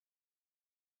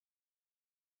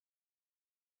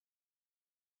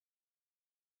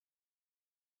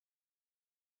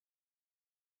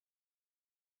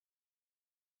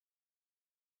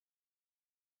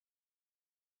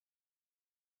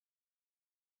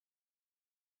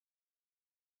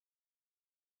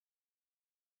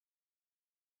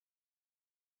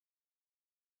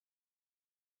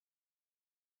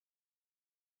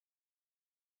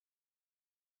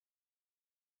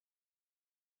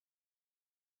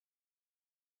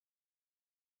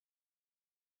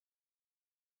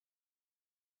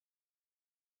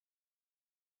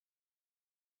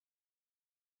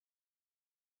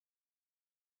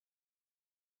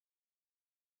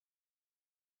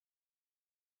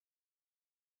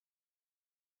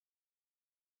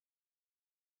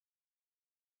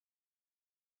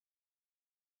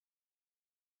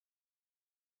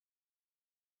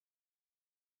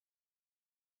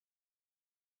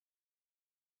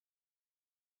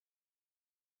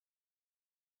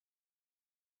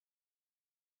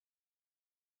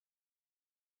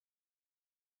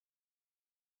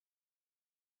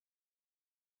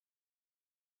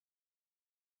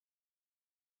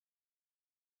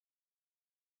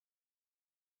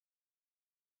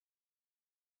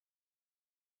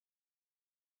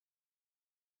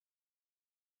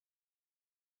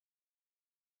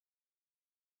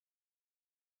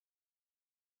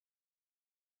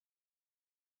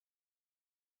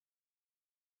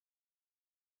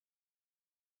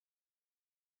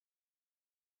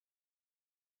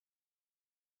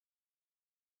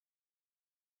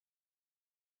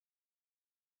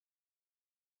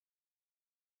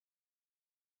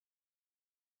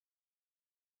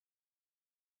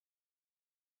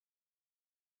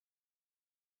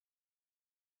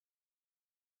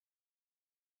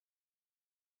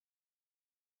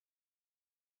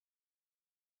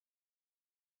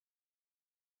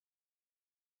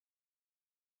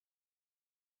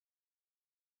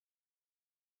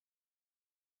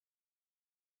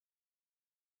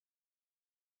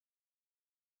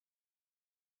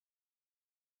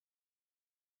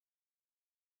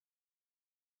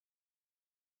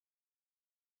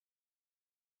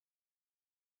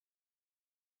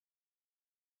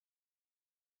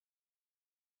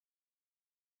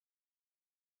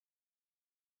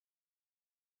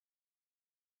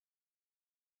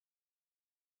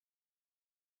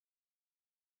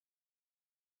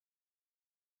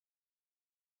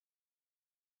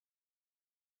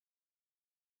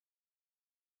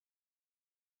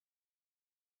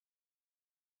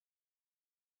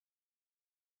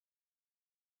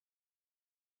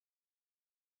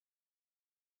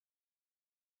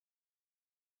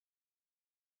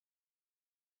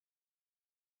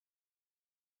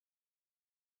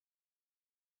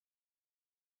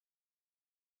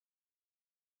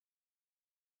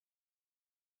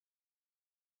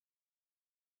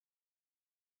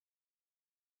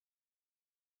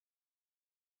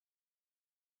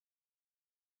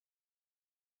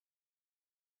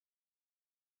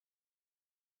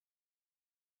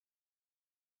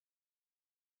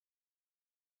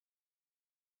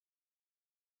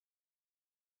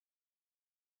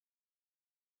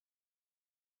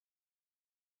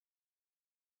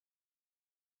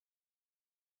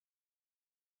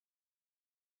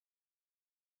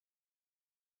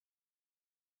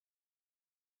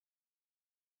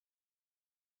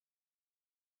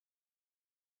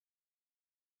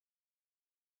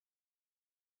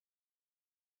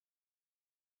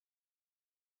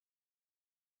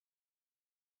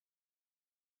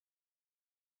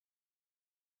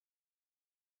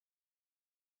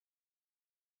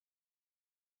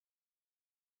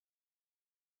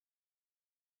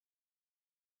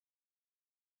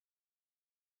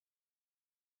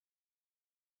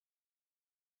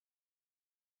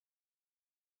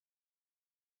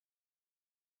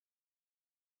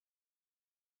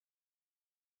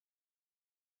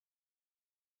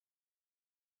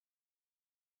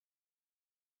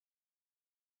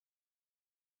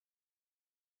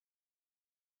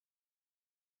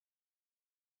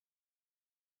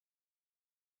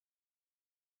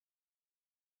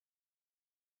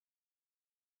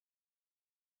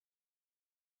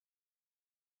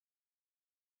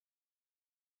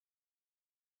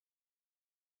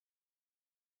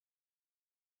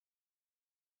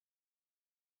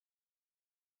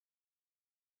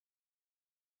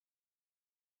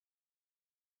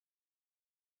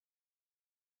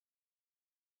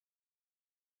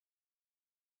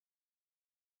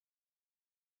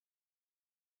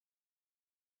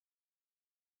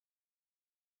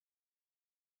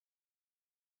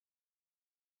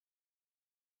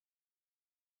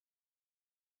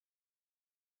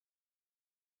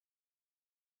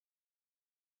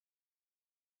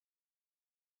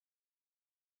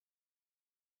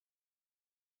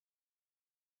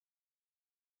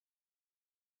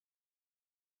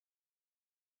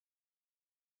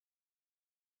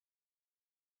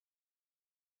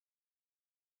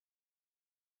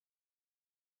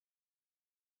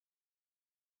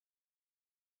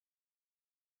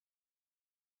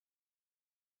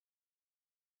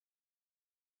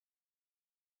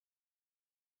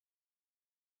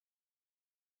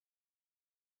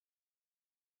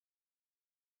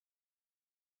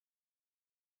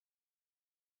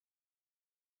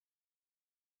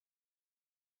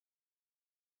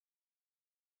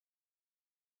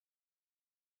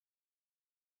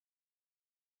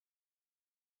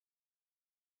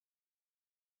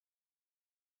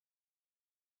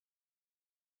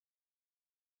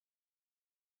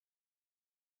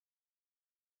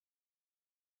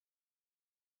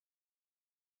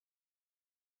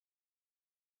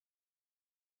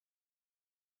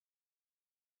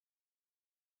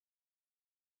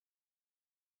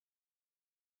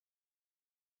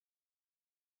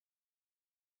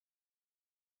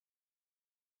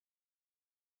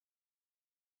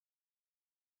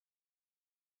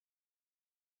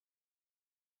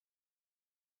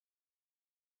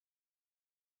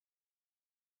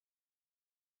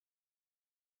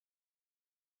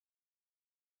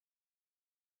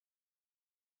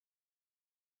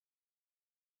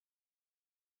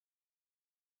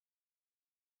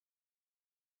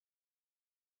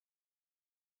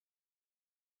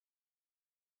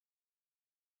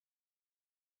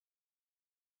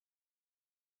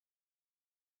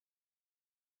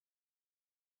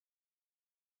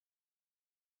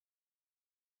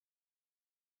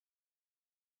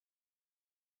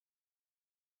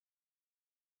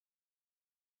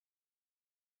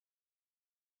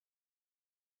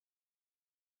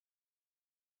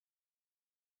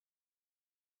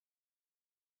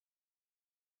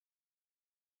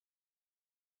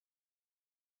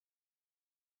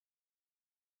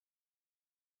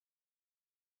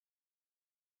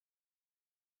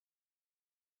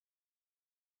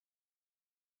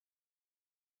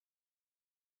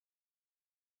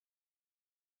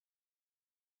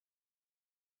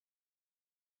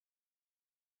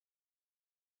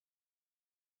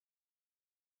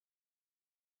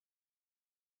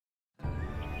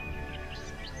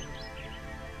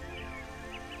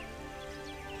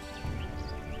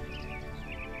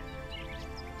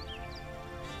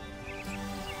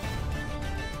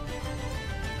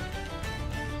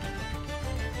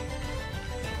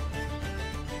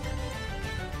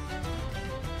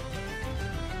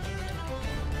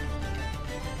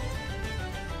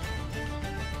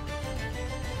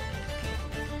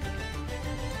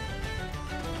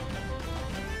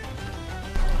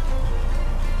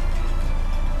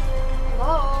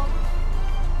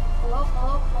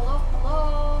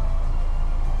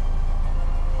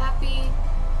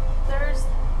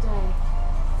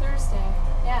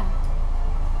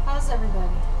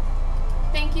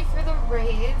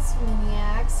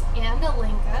to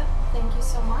Linka. Thank you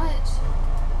so much.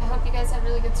 I hope you guys had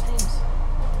really good streams.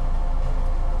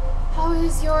 How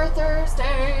is your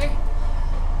Thursday?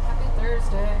 Happy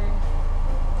Thursday.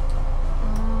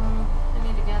 I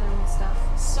need to gather my stuff.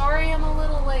 Sorry I'm a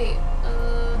little late.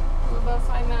 I'm about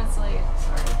 5 minutes late.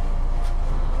 Sorry.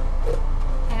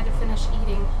 I had to finish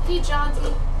eating. Hey,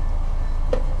 Jaunty.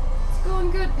 It's going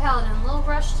good, Paladin. A little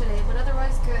rushed today, but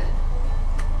otherwise good.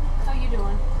 How you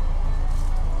doing?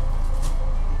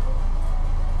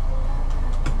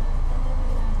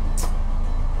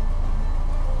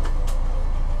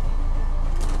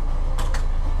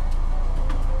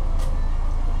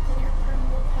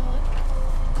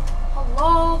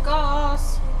 Hello,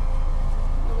 Goss.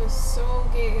 It was so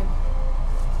gay.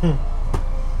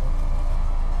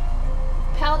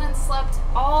 Paladin slept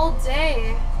all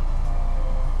day.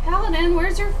 Paladin,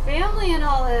 where's your family in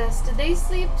all this? Did they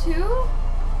sleep too?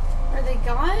 Are they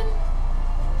gone?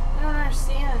 I don't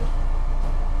understand.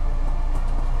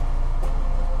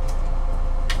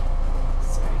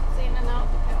 Sorry, cleaning out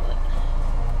the palette.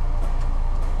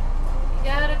 You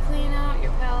gotta clean out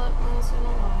your palette once in a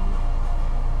while.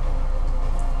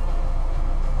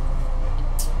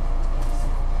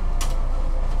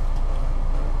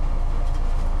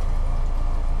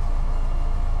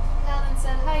 Paladin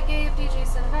said hi, Gabe. DJ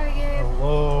said hi, Gabe.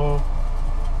 Hello.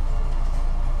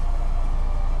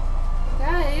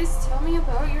 Guys, tell me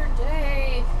about your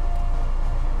day.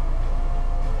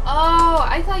 Oh,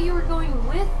 I thought you were going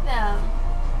with them.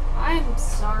 I'm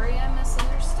sorry, I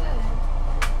misunderstood.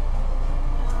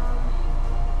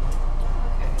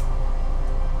 Okay.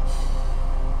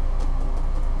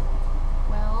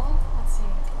 Well, let's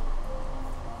see.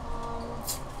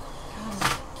 God,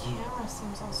 my camera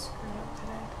seems all screwed up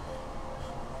today.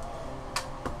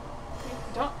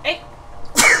 Don't, hey!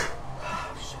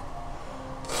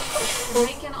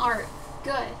 Making art.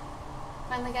 Good.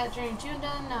 Finally got Journey June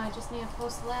done. Now I just need to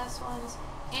post the last ones.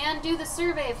 And do the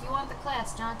survey if you want the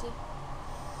class, Jaunty.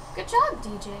 Good job,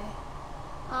 DJ.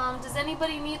 Does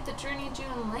anybody need the Journey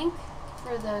June link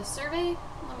for the survey?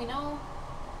 Let me know.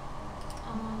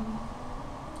 And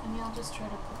yeah, I'll just try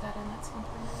to put that in at some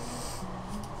point.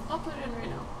 I'll put it in right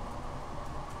now.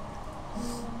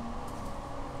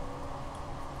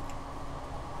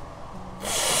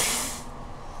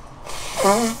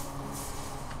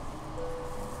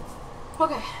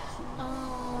 Okay. I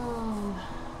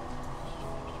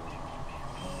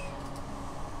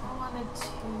wanted to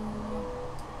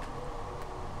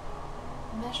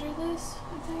measure this,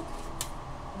 I think.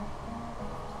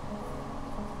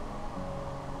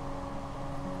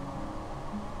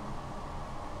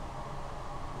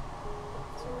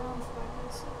 It's around 5 by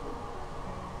 7.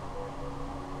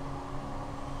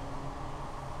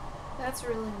 That's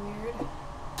really weird.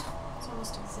 It's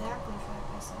almost exactly 5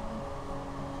 by 7.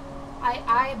 I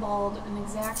eyeballed an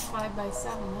exact 5 by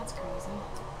 7. That's crazy.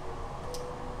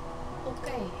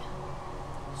 Okay.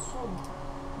 So.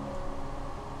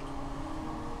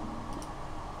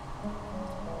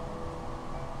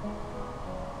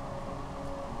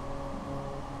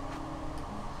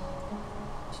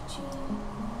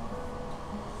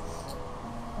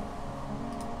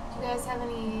 Do you guys have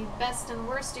any best and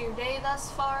worst of your day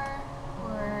thus far?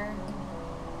 Or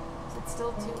is it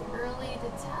still too early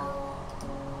to tell?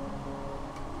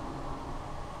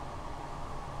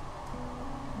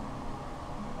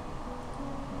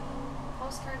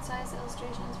 Postcard size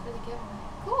illustrations for the giveaway.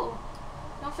 Cool.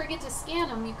 Don't forget to scan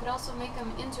them. You could also make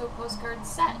them into a postcard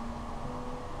set.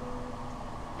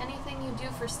 Anything you do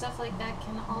for stuff like that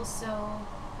can also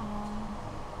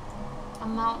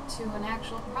amount to an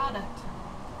actual product.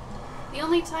 The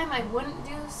only time I wouldn't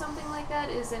do something like that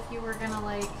is if you were gonna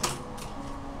like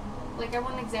I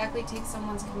wouldn't exactly take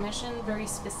someone's commission, very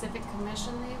specific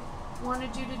commission they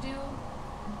wanted you to do,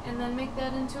 and then make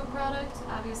that into a product.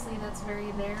 Obviously that's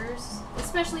very theirs,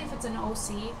 especially if it's an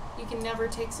OC. You can never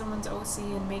take someone's OC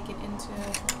and make it into,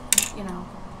 you know,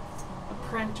 a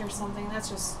print or something. That's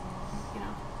just, you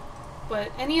know.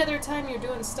 But any other time you're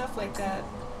doing stuff like that,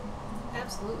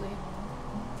 absolutely.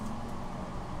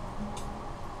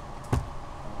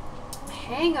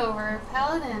 Hangover.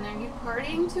 Paladin, are you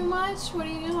partying too much? What are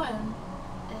you doing?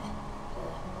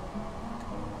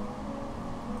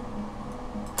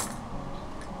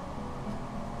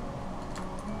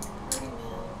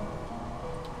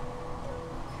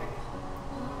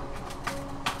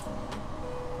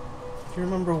 Do you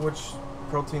remember which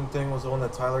protein thing was the one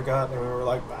that Tyler got and we were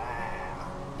like, bah?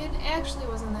 It actually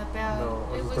wasn't that bad. No,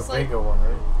 it was the like Vega one,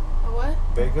 right? A what?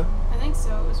 Vega? I think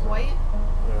so. It was white.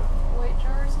 Yeah. White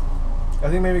jar or something. I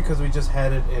think maybe because we just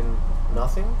had it in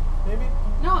nothing, maybe?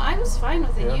 No, I was fine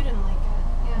with it. Yeah. You didn't like it.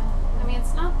 Yeah. I mean,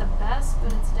 it's not the best,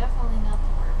 but it's definitely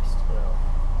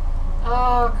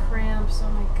Oh, cramps. Oh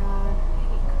my god. I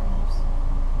hate cramps.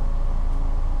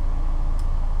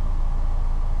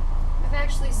 I've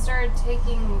actually started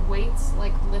taking weights,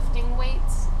 like lifting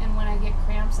weights, and when I get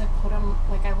cramps, I put them,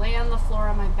 like I lay on the floor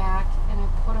on my back and I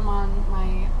put them on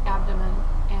my abdomen,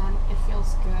 and it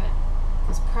feels good.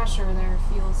 This pressure there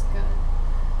feels good.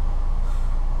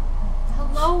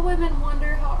 Hello, Women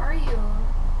Wonder. How are you?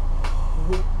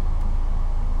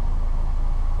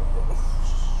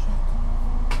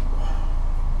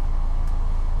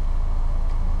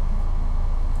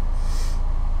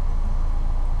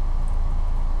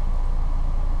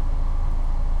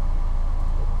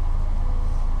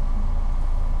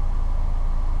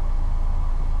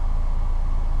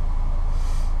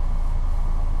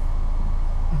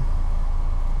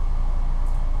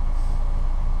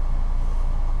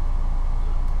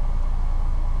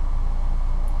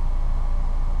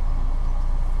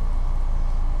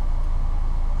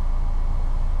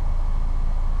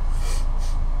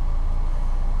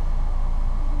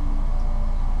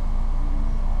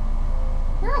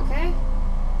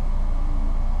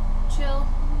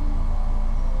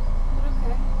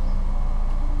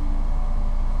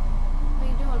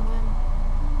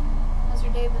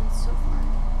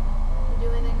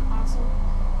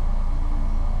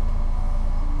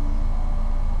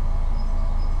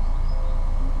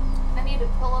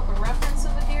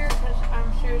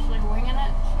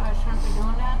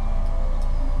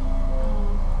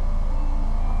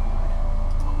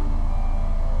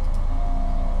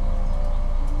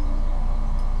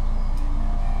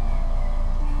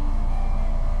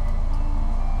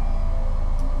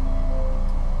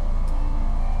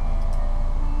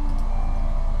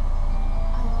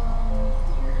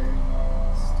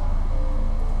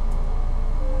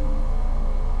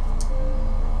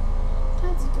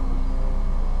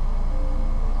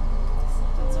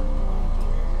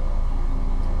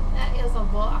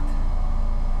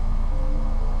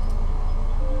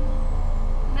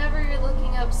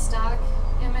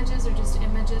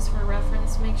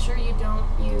 Make sure you don't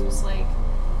use like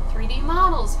 3D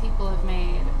models people have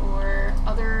made or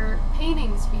other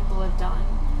paintings people have done.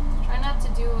 Try not to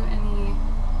do any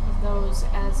of those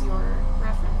as your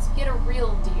reference. Get a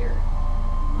real deer.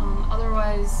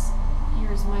 Otherwise,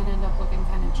 yours might end up looking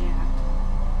kind of jacked.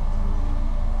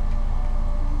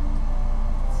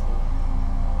 Let's see.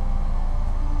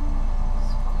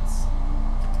 Spots.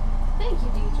 Thank you,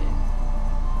 DJ.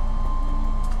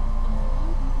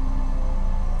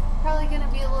 Probably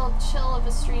gonna be a little chill of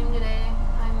a stream today.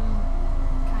 I'm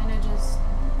kind of just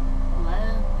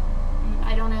bleh.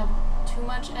 I don't have too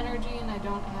much energy, and I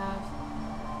don't have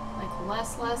like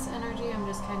less energy. I'm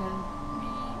just kind of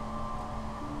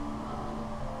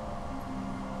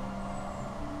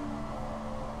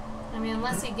I mean,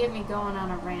 unless you get me going on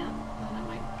a rant, then I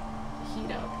might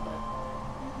heat up, but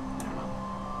I don't know.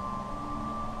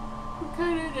 I'm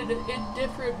kind of in a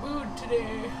different mood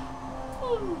today.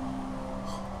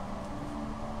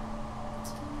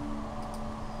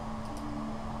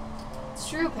 It's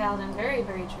true, Paladin. Very,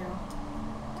 very true.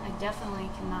 I definitely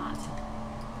cannot.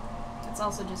 It's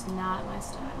also just not my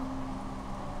style.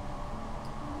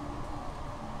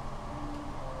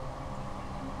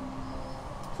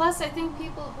 Plus, I think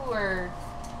people who are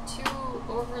too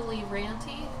overly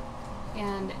ranty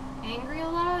and angry a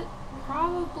lot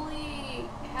probably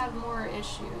have more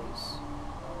issues.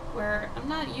 Where I'm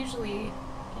not usually,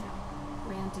 you know,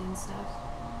 ranty and stuff.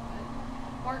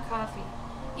 But more coffee.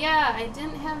 Yeah, I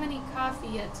didn't have any coffee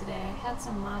yet today. I had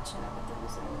some matcha, but that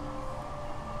was it.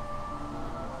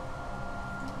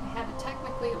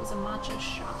 Technically it was a matcha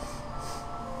shot.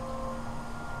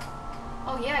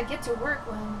 Oh yeah, get to work,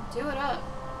 Lynn. Do it up.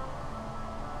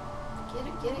 Get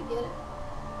it, get it, get it.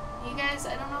 You guys,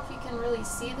 I don't know if you can really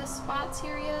see the spots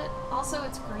here yet. Also,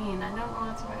 it's green. I don't know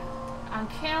what's going on. On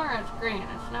camera, it's green.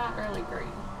 It's not really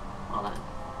green. Hold on.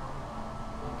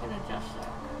 I can adjust that.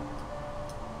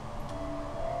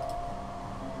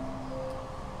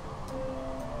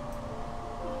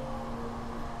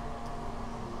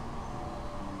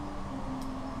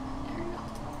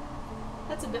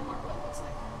 That's a bit more what it looks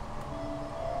like.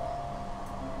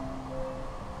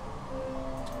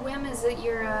 Wim, is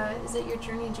it your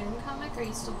Journey June comic? Are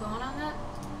you still going on that?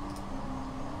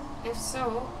 If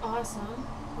so, awesome.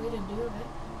 Way to do it.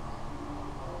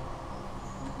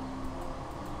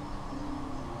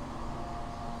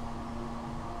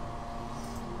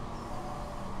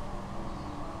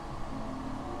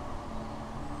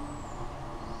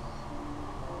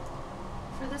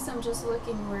 For this, I'm just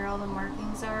looking where all the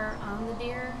markings are on the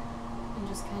deer and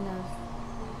just kind of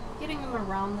getting them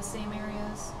around the same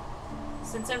areas.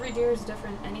 Since every deer is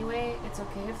different anyway, it's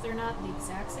okay if they're not the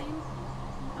exact same.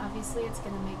 obviously it's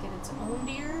going to make it its own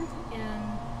beer,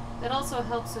 and that also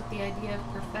helps with the idea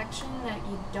of perfection, that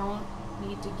you don't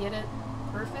need to get it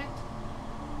perfect.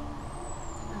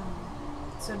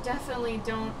 So definitely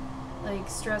don't like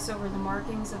stress over the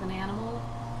markings of an animal.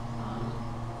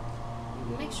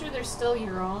 Make sure they're still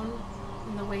your own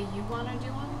in the way you want to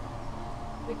do them,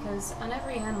 because on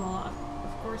every animal, of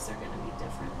course, they're going to be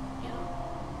different, you know.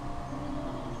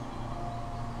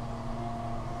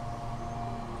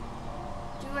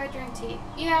 Do I drink tea?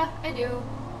 Yeah, I do.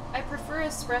 I prefer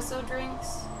espresso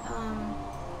drinks,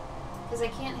 because I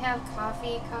can't have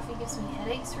coffee. Coffee gives me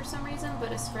headaches for some reason,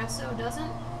 but espresso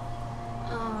doesn't.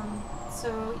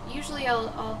 So usually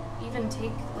I'll even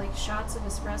take like shots of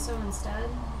espresso instead.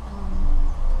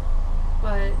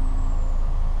 But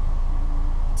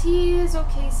tea is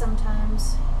okay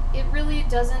sometimes. It really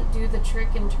doesn't do the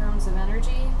trick in terms of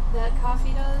energy that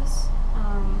coffee does.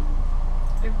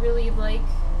 I really like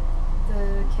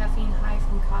the caffeine high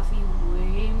from coffee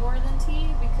way more than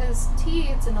tea, because tea,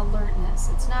 it's an alertness.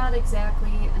 It's not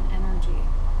exactly an energy.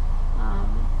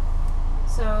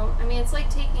 So, I mean, it's like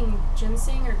taking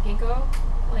ginseng or ginkgo.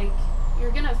 Like,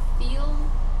 you're gonna feel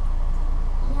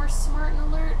more smart and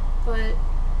alert, but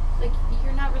like,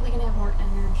 you're not really gonna have more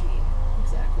energy.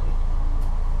 Exactly.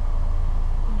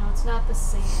 You know, it's not the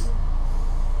same.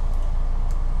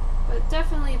 But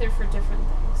definitely they're for different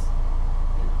things.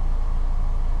 You know.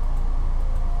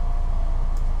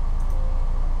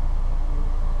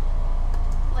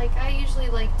 Like, I usually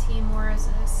like tea more as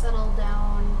a settle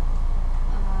down,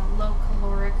 low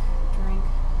caloric drink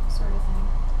sort of thing.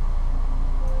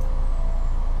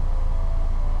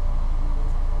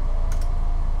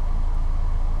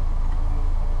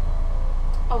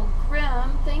 Oh,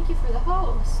 Grim, thank you for the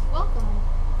host. Welcome.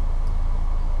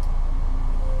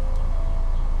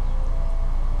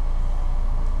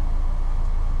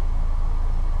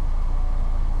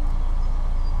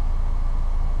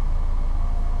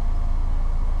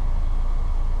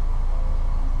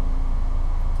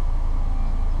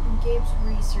 And Gabe's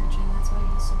researching, that's why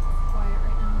he's so quiet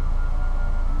right now.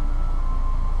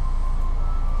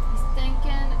 He's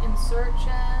thinking and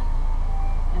searching.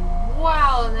 And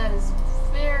wow, that is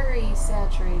very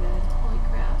saturated. Holy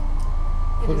crap.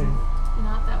 It is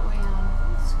not that way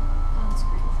on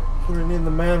screen for me. Putting in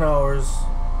the man hours,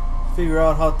 figure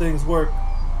out how things work.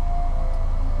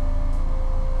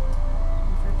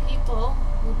 And for people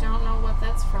who don't know what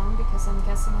that's from, because I'm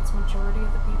guessing it's majority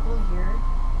of the people here,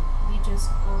 he just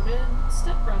quoted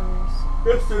Step Brothers.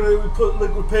 Yesterday we put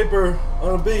liquid paper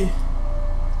on a bee.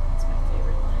 That's my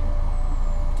favorite line.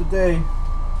 Today,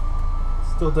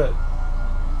 still dead.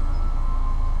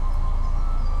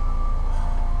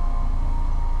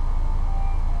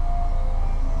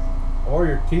 Or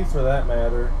your teeth, for that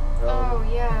matter. Oh,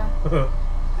 yeah.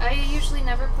 I usually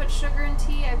never put sugar in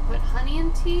tea. I put honey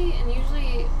in tea, and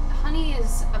usually honey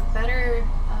is a better,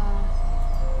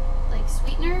 like,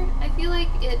 sweetener. I feel like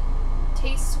it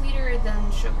tastes sweeter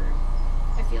than sugar,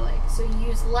 I feel like. So you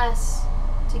use less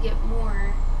to get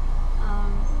more,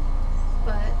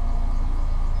 but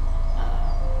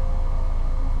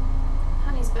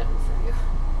honey's better for you.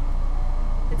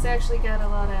 It's actually got a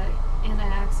lot of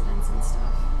antioxidants and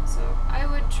stuff. So I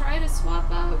would try to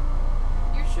swap out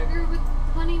your sugar with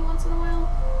honey once in a while.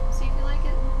 See if you like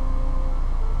it.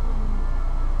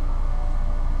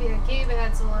 Yeah, Gabe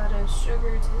adds a lot of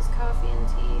sugar to his coffee and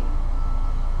tea.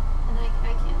 And I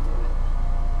can't do it.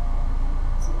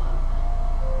 It's a lot.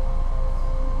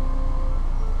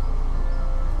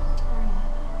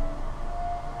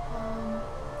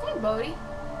 Alright. Hey, Bodie.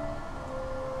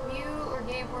 You or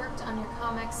Gabe worked on your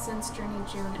comics since Journey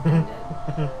June ended.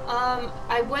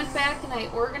 I went back and I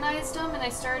organized them, and I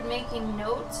started making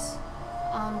notes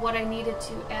on what I needed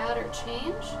to add or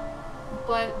change.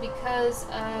 But because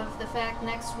of the fact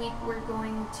next week we're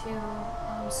going to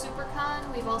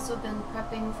SuperCon, we've also been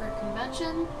prepping for a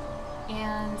convention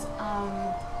and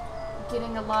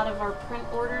getting a lot of our print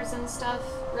orders and stuff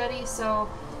ready. So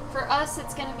for us,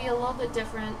 it's going to be a little bit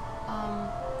different.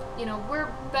 You know, we're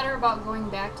better about going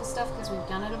back to stuff because we've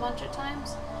done it a bunch of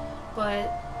times,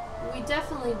 but we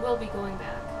definitely will be going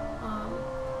back.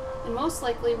 And most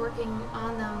likely working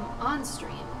on them on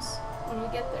streams when we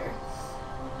get there.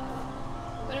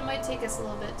 But it might take us a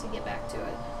little bit to get back to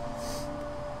it.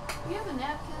 Do you have a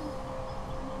napkin?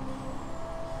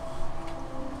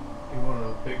 You want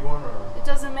a big one or? It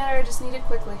doesn't matter, I just need it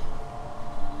quickly.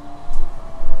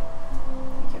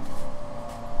 Thank you.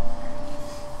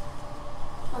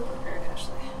 Unprepared,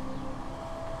 Ashley.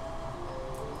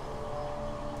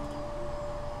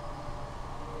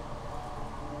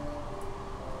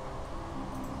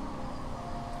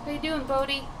 How you doing,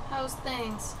 Bodie? How's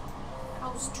things?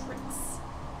 House tricks.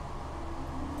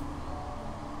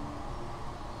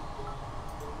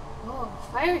 Oh,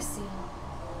 fire seal.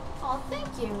 Oh, thank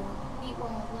you, neat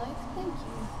wildlife. Thank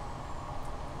you.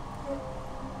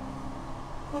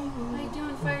 How you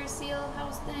doing, fire seal?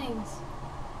 How's things?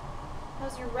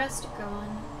 How's your rest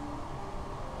going?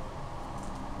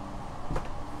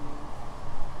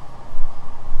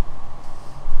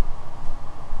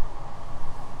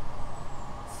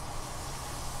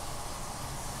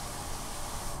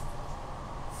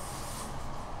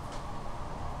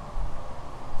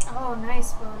 Oh,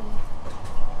 nice, Bodhi.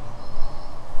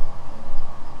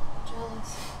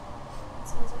 Jealous. That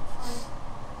sounds like fun.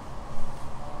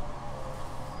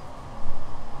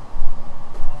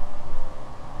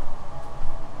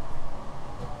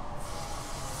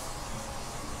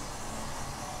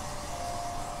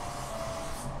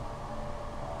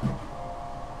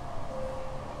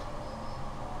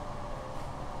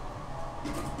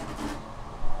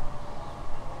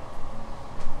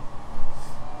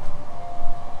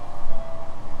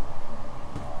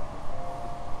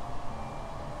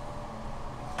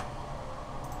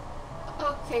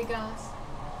 Okay, guys.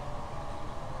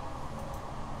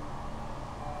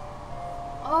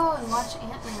 Oh, and watch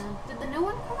Ant-Man. Did the new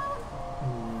one come out?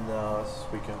 No, this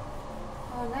weekend.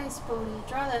 Oh, nice, Bodhi.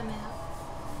 Draw that map.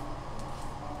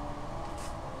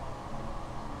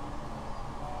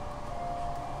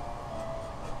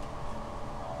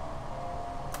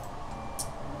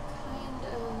 What kind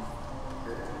of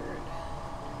bird?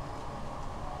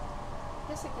 I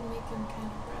guess I can make him kind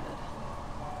of red.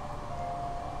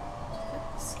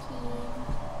 Scheme.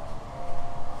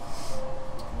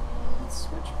 Let's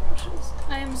switch brushes.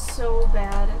 I am so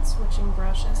bad at switching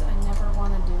brushes. I never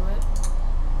want to do it.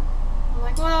 I'm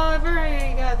like, well, I've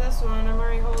already got this one. I'm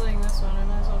already holding this one. I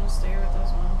might as well just stay with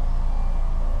this one.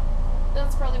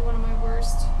 That's probably one of my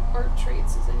worst art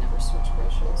traits is I never switch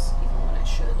brushes, even when I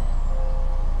should.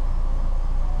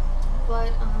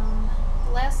 But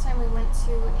the last time we went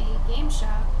to a game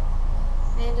shop,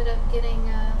 I ended up getting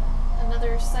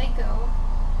another Psycho,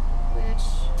 which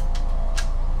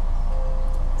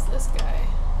is this guy.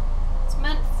 It's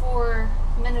meant for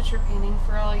miniature painting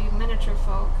for all you miniature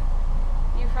folk.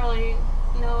 You probably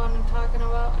know what I'm talking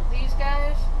about. These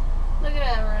guys, look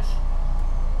at Everest.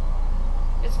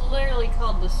 It's literally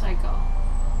called the Psycho.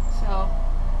 So,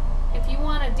 if you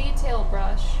want a detail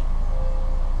brush,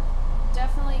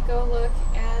 definitely go look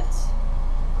at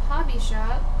a hobby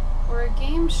shop or a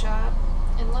game shop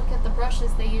and look at the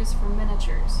brushes they use for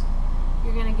miniatures.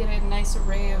 You're going to get a nice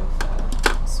array of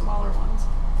smaller ones.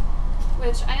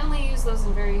 Which, I only use those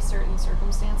in very certain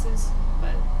circumstances,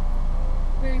 but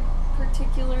very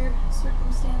particular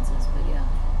circumstances, but yeah.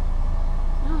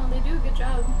 No, they do a good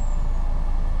job.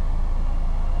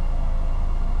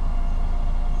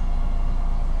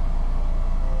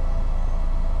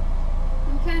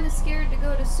 I'm kind of scared to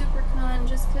go to SuperCon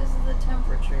just because of the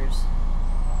temperatures.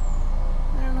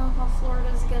 I don't know how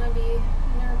Florida's gonna be.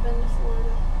 I've never been to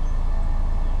Florida.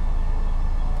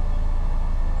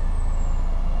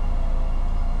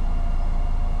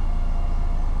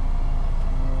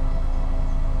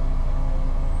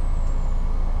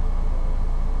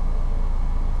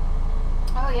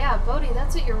 Oh yeah, Bodhi,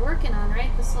 that's what you're working on,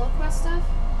 right? The Slow Quest stuff?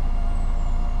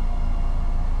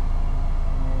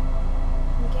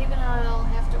 And Gabe and I'll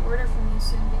have to order from you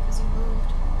soon because you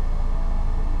moved.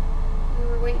 We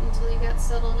were waiting until you got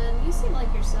settled in. You seem like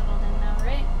you're settled in now,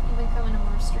 right? You've been coming to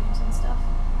more streams and stuff.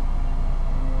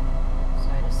 So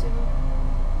I'd assume.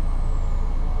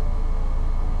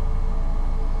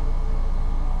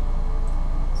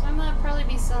 So I'm gonna probably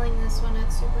be selling this one at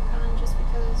SuperCon just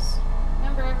because,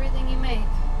 remember, everything you make,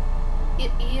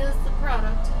 it is the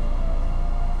product.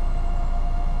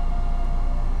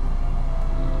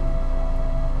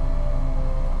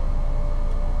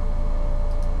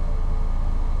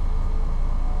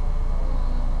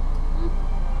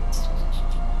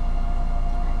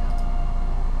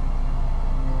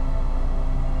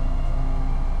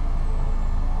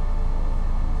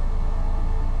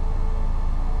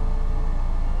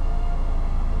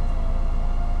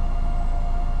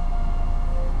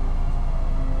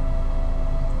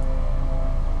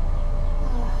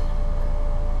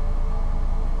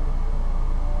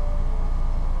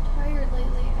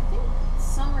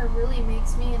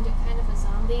 Me into kind of a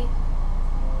zombie.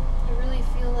 I really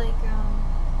feel like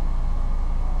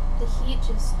the heat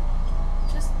just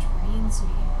drains me.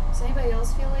 Does anybody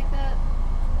else feel like that?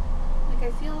 Like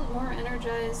I feel more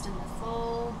energized in the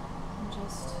fall and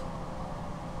just,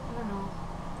 I don't know.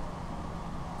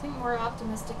 I think more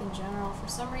optimistic in general. For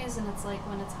some reason it's like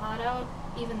when it's hot out,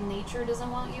 even nature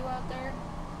doesn't want you out there.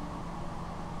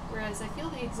 Whereas I feel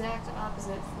the exact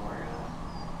opposite for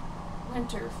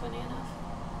winter, funny enough.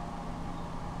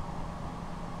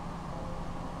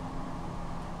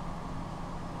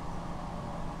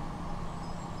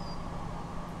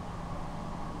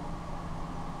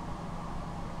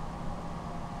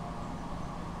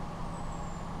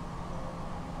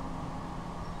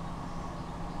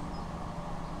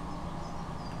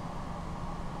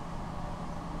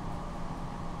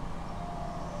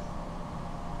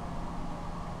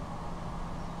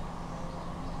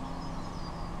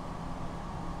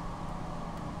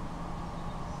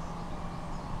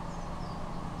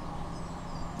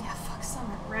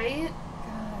 Right?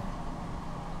 God.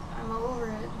 I'm over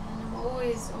it, man. I'm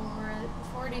always over it.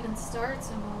 Before it even starts,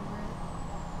 I'm over it.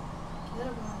 Forget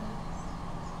about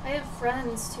it. I have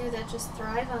friends, too, that just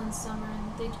thrive on summer,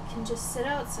 and they can just sit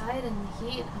outside in the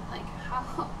heat. I'm like,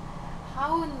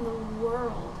 how in the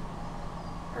world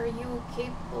are you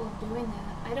capable of doing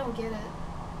that? I don't get it.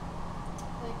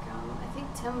 Like, I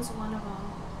think Tim's one of them.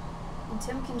 And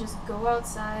Tim can just go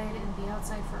outside and be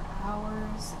outside for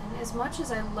hours. And as much as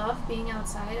I love being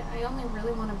outside, I only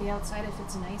really want to be outside if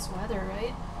it's nice weather,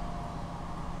 right?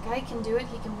 Guy can do it.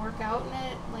 He can work out in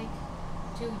it, like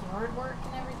do yard work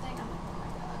and everything. I'm like, oh my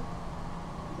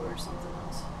god. Or something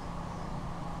else.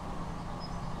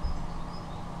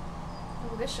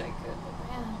 I wish I could, but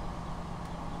man.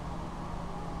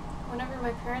 Whenever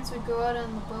my parents would go out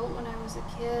on the boat when I was a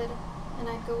kid, and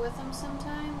I'd go with them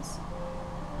sometimes,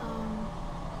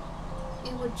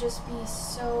 it would just be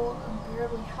so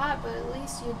unbearably hot, but at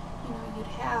least you'd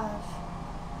have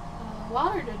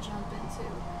water to jump into.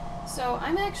 So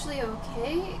I'm actually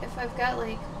okay if I've got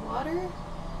like water.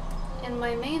 And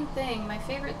my main thing, my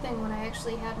favorite thing when I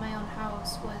actually had my own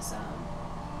house was,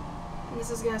 and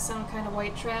this is gonna sound kind of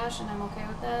white trash, and I'm okay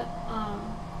with that.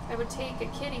 I would take a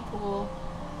kiddie pool.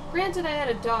 Granted, I had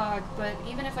a dog, but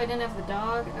even if I didn't have the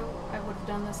dog, I would have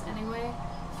done this anyway.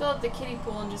 Fill up the kiddie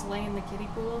pool and just lay in the kiddie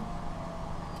pool.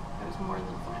 I was more than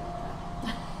fine with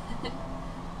that.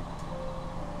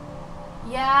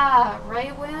 Yeah,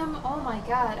 right, Wim? Oh my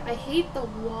god. I hate the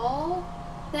wall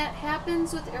that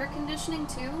happens with air conditioning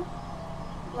too.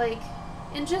 Like,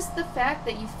 and just the fact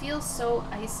that you feel so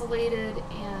isolated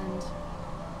and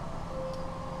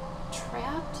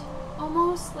trapped,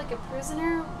 almost like a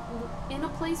prisoner in a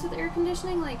place with air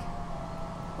conditioning. Like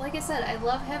I said, I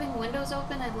love having windows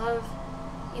open. I love,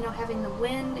 having the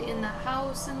wind in the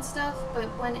house and stuff, but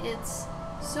when it's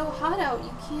so hot out,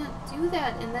 you can't do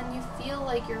that, and then you feel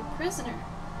like you're a prisoner.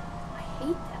 I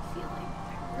hate that feeling.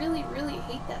 I really, really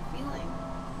hate that feeling.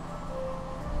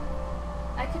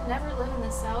 I could never live in the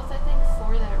South, I think,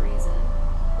 for that reason.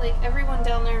 Like, everyone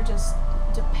down there just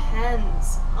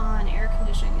depends on air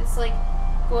conditioning. It's like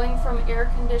going from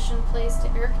air-conditioned place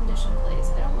to air-conditioned place.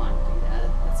 I don't want to do that.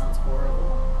 That sounds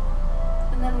horrible.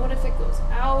 And then what if it goes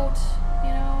out,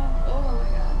 Oh my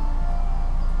god.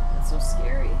 That's so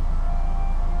scary.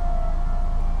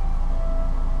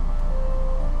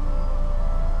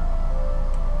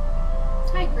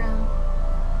 Hi, Grim.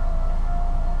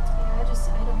 Yeah, I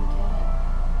don't get it.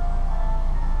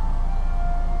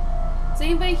 Does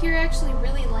anybody here actually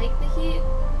really like the heat?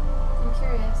 I'm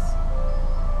curious.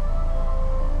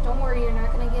 Don't worry, you're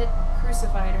not gonna get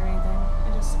crucified or anything.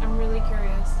 I'm really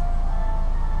curious.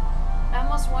 I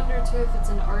almost wonder too if it's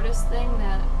an artist thing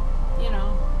that, we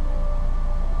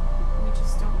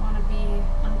just don't want to be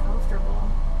uncomfortable.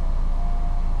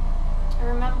 I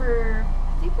remember,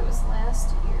 I think it was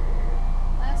last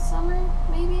summer,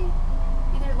 maybe?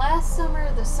 Either last summer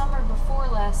or the summer before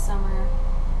last summer,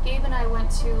 Gabe and I went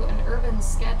to an Urban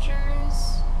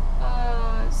Sketchers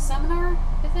seminar,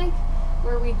 I think,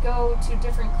 where we'd go to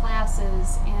different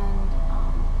classes, and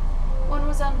one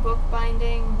was on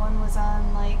bookbinding, one was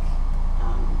on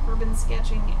urban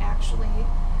sketching, actually,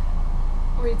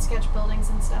 where you'd sketch buildings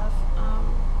and stuff.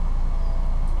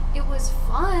 It was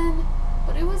fun,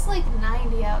 but it was like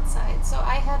 90 outside, so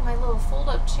I had my little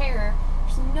fold-up chair.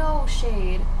 There's no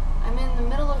shade. I'm in the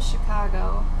middle of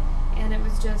Chicago, and it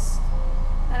was just,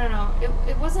 I don't know,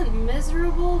 it wasn't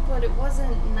miserable, but it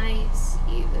wasn't nice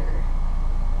either,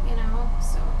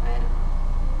 so I don't know.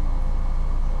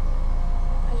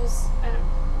 I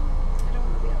don't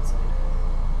want to be outside.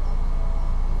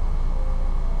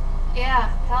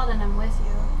 Yeah, Paladin, I'm with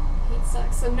you. Heat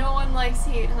sucks. So no one likes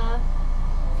heat, huh?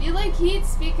 If you like heat,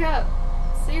 speak up.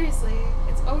 Seriously,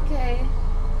 it's okay.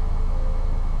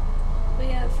 But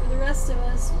yeah, for the rest of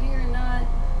us, we are not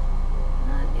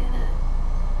in it.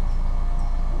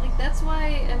 Like, that's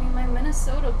why, my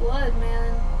Minnesota blood,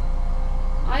 man,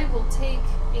 I will take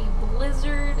a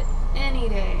blizzard any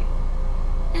day.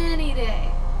 Any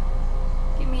day.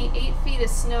 Give me 8 feet of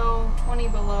snow, 20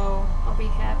 below, I'll be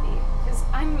happy. Because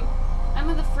I'm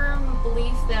of the firm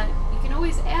belief that you can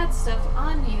always add stuff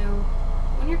on you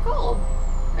when you're cold,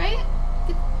 right?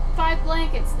 Get 5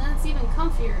 blankets, then it's even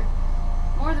comfier.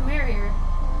 More the merrier.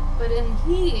 But in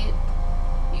heat,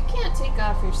 you can't take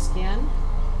off your skin.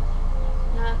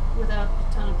 Not without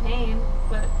a ton of pain,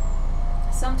 but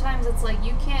sometimes it's like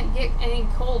you can't get any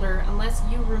colder unless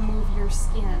you remove your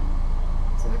skin.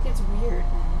 So it gets weird,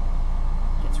 man.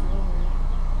 It gets real weird.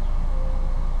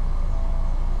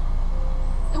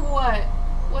 What?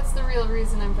 What's the real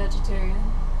reason I'm vegetarian?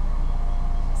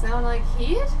 Sound like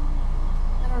heat?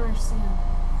 I don't understand.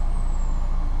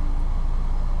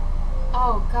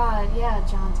 Oh god, yeah,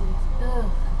 Jaunty. Ugh.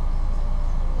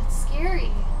 That's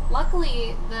scary.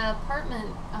 Luckily, the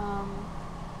apartment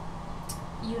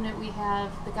unit we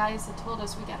have, the guys had told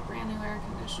us we got a brand new air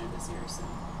conditioner this year, so.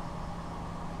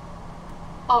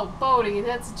 Oh, Bodhi,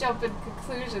 that's jumping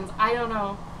conclusions. I don't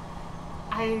know.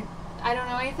 I don't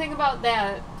know anything about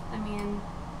that. I mean,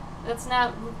 that's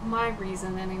not my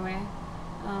reason anyway.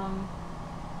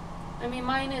 I mean,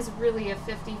 mine is really a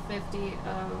 50-50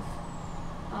 of,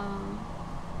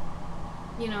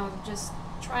 you know, just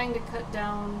trying to cut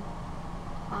down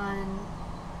on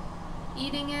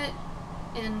eating it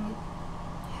and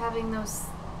having those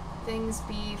things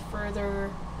be further,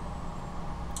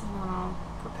 I don't know,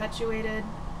 perpetuated,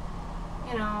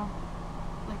 you know,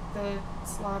 like the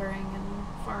slaughtering and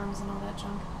farms and all that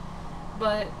junk.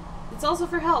 But it's also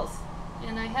for health,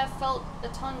 and I have felt a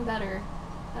ton better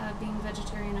being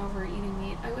vegetarian over eating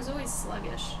meat. I was always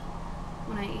sluggish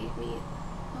when I ate meat.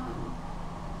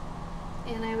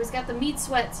 And I always got the meat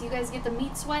sweats. You guys get the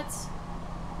meat sweats?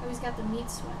 I always got the meat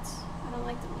sweats. I don't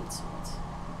like the meat sweats.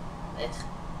 Ugh.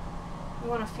 You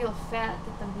want to feel fat,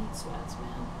 get the meat sweats,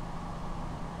 man.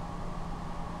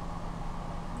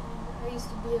 I used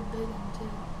to be a big one, too.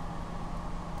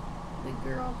 Big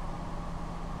girl.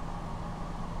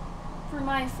 For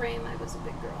my frame, I was a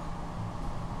big girl.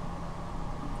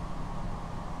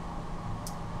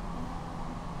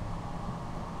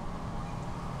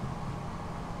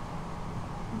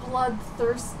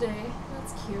 Bloodthirsty.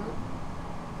 That's cute.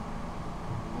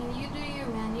 I mean, you do you,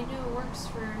 man. You do what works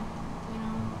for, you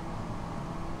know,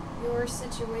 your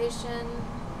situation.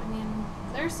 I mean,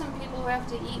 there's some people who have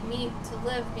to eat meat to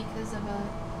live because of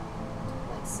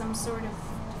like some sort of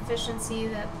deficiency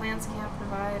that plants can't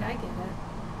provide. I get it.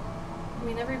 I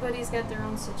mean, everybody's got their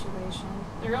own situation,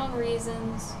 their own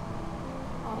reasons,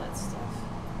 all that stuff.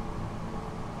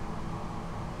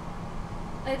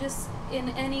 I just, in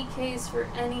any case, for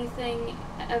anything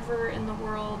ever in the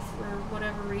world, for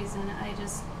whatever reason, I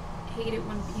just hate it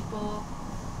when people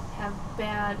have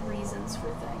bad reasons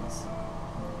for things.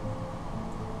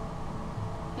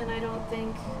 And I don't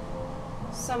think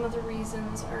some of the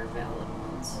reasons are valid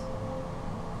ones.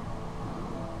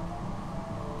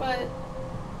 But,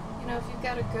 you know, if you've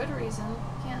got a good reason,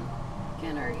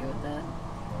 can't argue with that.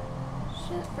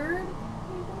 Shit, bird,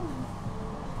 what are you doing?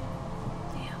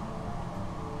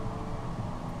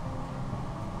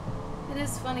 It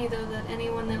is funny, though, that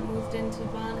anyone that moved into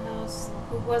Von House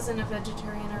who wasn't a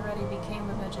vegetarian already became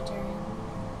a vegetarian.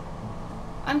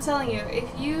 I'm telling you, if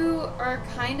you are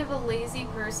kind of a lazy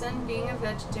person, being a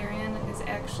vegetarian is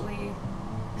actually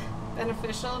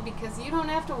beneficial because you don't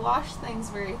have to wash things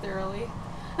very thoroughly.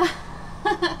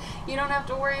 You don't have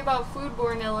to worry about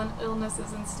foodborne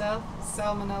illnesses and stuff,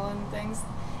 salmonella and things.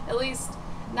 At least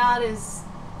not as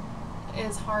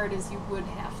hard as you would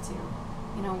have to.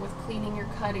 You know, with cleaning your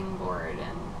cutting board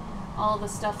and all the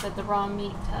stuff that the raw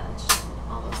meat touched, and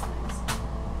all those things.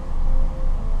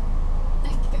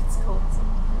 It gets cold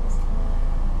sometimes.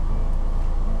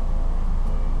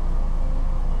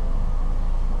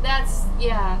 That's,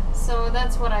 yeah, so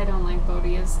that's what I don't like,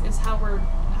 Bodhi, is how we're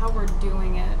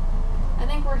doing it. I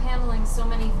think we're handling so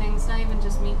many things, not even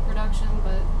just meat production,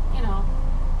 but, you know,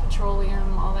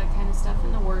 petroleum, all that kind of stuff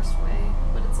in the worst way.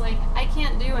 But it's like, I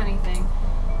can't do anything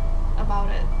about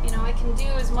it. You know, I can do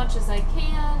as much as I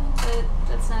can, but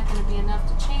that's not going to be enough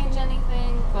to change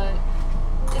anything. But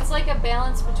it's like a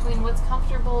balance between what's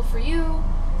comfortable for you,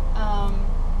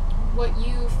 what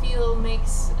you feel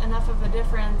makes enough of a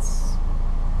difference,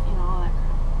 you know, all that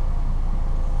crap.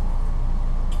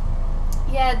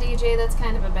 Yeah, DJ, that's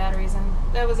kind of a bad reason.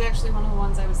 That was actually one of the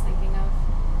ones I was thinking of.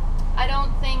 I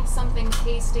don't think something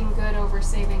tasting good over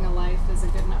saving a life is a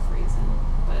good enough reason,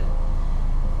 but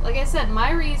like I said,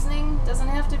 my reasoning doesn't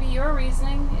have to be your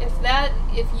reasoning.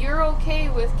 If you're okay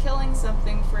with killing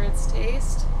something for its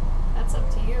taste, that's up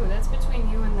to you. That's between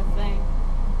you and the thing.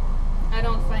 I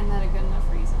don't find that a good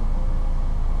enough reason.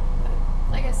 But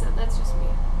like I said, that's just me.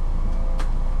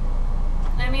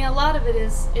 I mean, a lot of it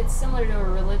is, it's similar to a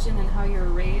religion and how you're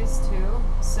raised too.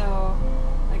 So,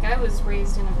 like, I was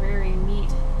raised in a very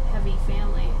meat-heavy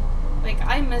family. Like,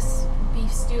 I miss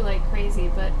beef stew like crazy,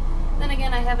 but then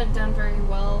again, I haven't done very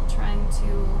well trying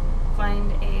to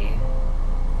find a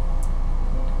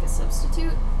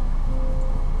substitute.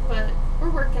 But we're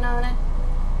working on it.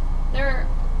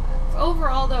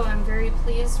 Overall, though, I'm very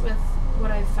pleased with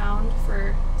what I've found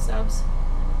for subs.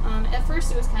 At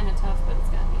first, it was kind of tough, but it's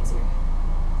gotten easier.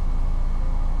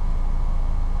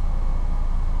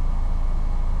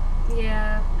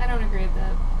 Yeah, I don't agree with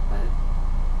that, but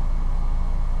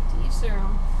to each their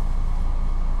own.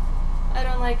 I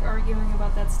don't like arguing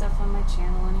about that stuff on my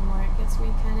channel anymore. It gets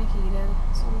me kind of heated,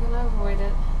 so I'm gonna avoid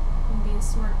it and be a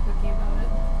smart cookie about it.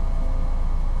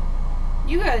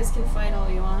 You guys can fight all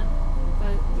you want,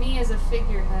 but me as a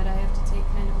figurehead, I have to take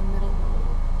kind of a middle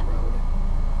road.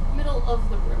 Middle of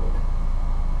the road.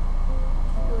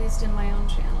 At least in my own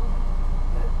channel.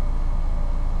 But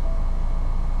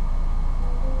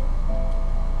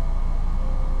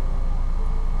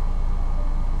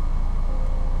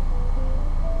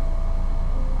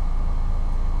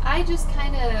I just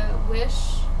kind of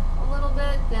wish a little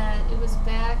bit that it was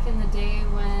back in the day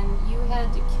when you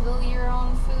had to kill your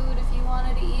own food if you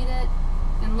wanted to eat it,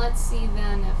 and let's see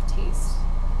then if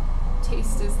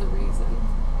taste is the reason,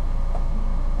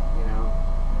 you know?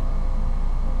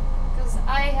 Because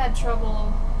I had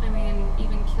trouble, I mean,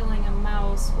 even killing a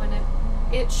mouse when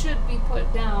it should be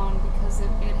put down because it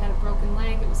had a broken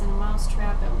leg, it was in a mouse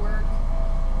trap at work,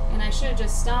 and I should have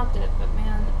just stopped it, but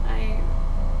man, I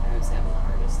was having the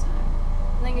hardest time.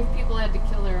 I think if people had to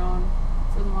kill their own,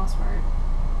 for the most part.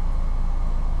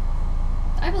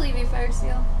 I believe you, Fire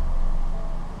Seal.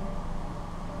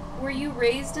 Were you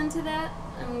raised into that?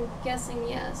 I'm guessing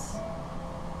yes.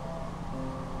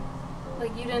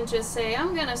 Like, you didn't just say,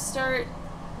 I'm gonna start,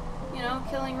 you know,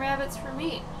 killing rabbits for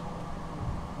meat.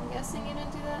 I'm guessing you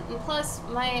didn't do that. And plus,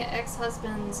 my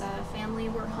ex-husband's family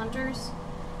were hunters.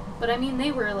 But I mean,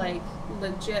 they were like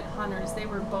legit hunters. They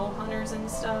were bow hunters and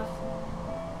stuff,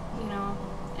 you know,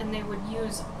 and they would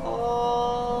use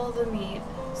all the meat.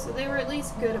 So they were at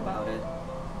least good about it.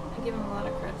 I give them a lot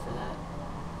of credit for that.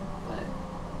 But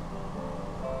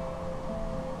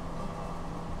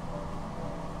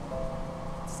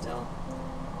still,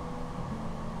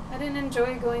 I didn't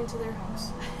enjoy going to their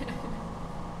house.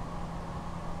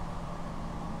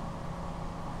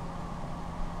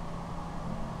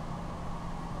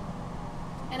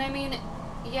 And I mean,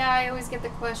 yeah, I always get the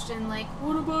question, like,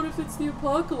 what about if it's the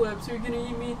apocalypse? Are you gonna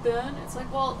eat meat then? It's like,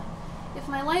 well, if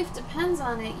my life depends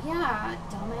on it, yeah,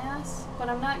 dumbass. But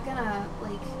I'm not gonna,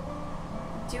 like,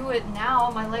 do it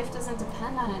now. My life doesn't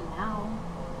depend on it now.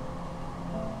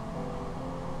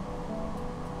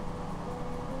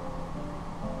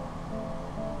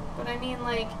 But I mean,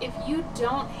 like, if you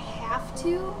don't have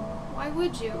to, why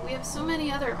would you? We have so many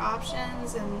other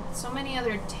options and so many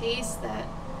other tastes that,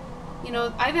 you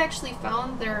know, I've actually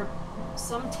found there are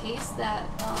some tastes that,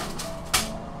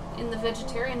 in the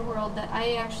vegetarian world that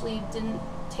I actually didn't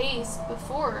taste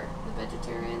before the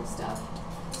vegetarian stuff.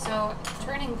 So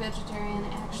turning vegetarian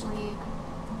actually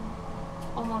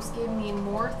almost gave me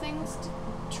more things to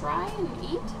try and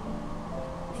eat,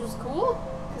 which was cool.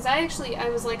 Because I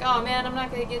was like, oh man, I'm not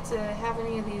going to get to have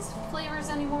any of these flavors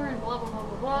anymore and blah, blah, blah,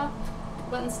 blah, blah.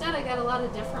 But instead I got a lot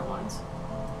of different ones.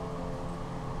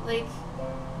 Like,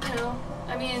 you know,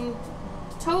 I mean,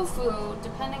 tofu,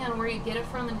 depending on where you get it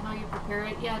from and how you prepare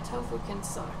it, yeah, tofu can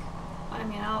suck. I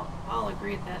mean, I'll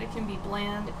agree with that. It can be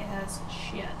bland as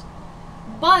shit.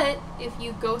 But if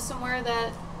you go somewhere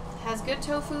that has good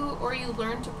tofu, or you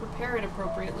learn to prepare it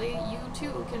appropriately, you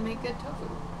too can make good tofu.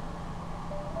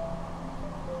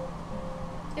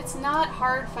 It's not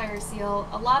hard, Fire Seal.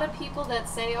 A lot of people that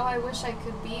say, oh, I wish I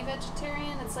could be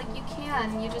vegetarian, it's like, you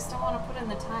can, you just don't want to put in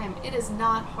the time. It is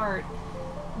not hard.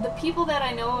 The people that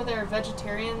I know that are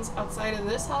vegetarians outside of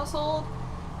this household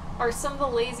are some of the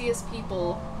laziest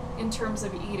people in terms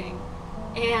of eating.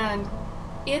 And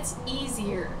it's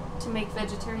easier to make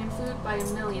vegetarian food by a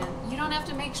million. You don't have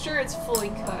to make sure it's fully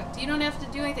cooked. You don't have to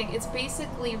do anything. It's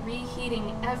basically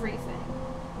reheating everything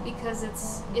because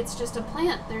it's just a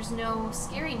plant. There's no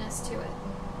scariness to it,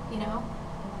 you know,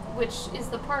 which is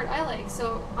the part I like.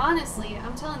 So honestly,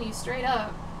 I'm telling you straight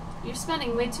up, you're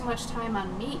spending way too much time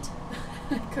on meat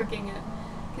cooking it,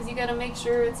 because you got to make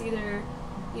sure it's either,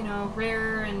 you know,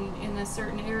 rare and in a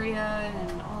certain area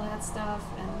and all that stuff,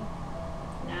 and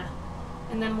nah.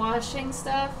 And then washing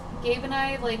stuff, Gabe and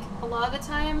I, like, a lot of the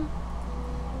time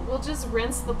we'll just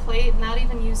rinse the plate, not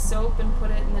even use soap, and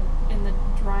put it in the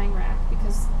drying rack,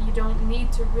 because you don't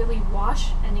need to really wash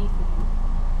anything,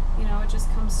 you know. know, it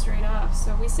just comes straight off.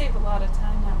 So we save a lot of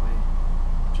time that way,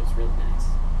 which is really nice.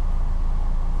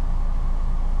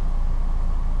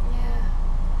 Yeah.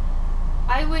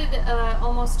 I would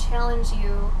almost challenge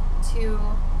you to,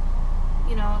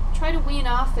 you know, try to wean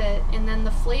off it, and then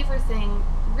the flavor thing,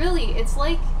 really, it's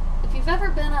like, if you've ever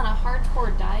been on a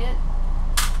hardcore diet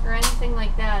or anything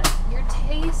like that, your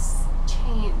tastes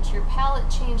change, your palate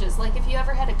changes. Like if you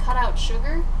ever had to cut out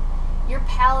sugar, your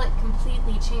palate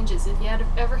completely changes. If you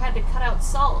ever had to cut out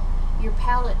salt, your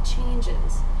palate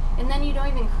changes. And then you don't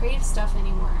even crave stuff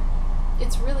anymore.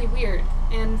 It's really weird.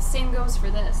 And same goes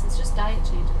for this. It's just diet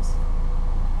changes.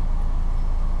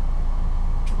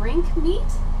 Drink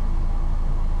meat?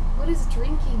 What is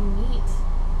drinking meat?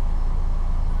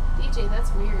 DJ,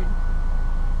 that's weird.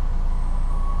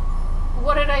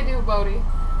 What did I do, Bodhi?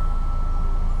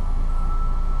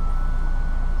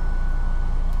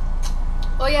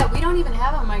 Oh yeah, we don't even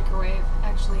have a microwave,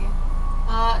 actually.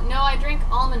 No, I drink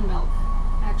almond milk,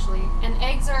 actually. And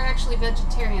eggs are actually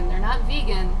vegetarian. They're not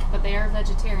vegan, but they are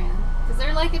vegetarian. Because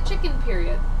they're like a chicken,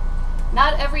 period.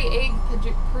 Not every egg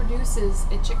produces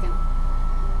a chicken.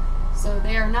 So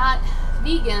they are not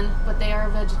vegan, but they are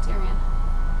vegetarian.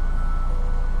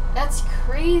 That's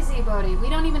crazy, Bodhi. We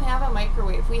don't even have a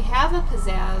microwave. We have a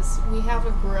pizzazz. We have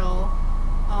a grill.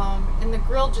 And the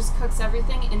grill just cooks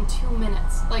everything in 2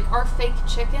 minutes. Like, our fake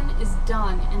chicken is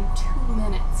done in 2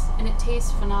 minutes. And it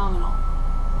tastes phenomenal.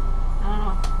 I don't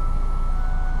know.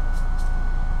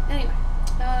 Anyway.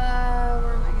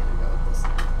 Where am I going to go with this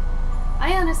now?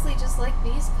 I honestly just like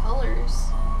these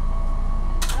colors.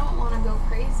 I don't want to go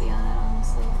crazy on it,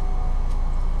 honestly.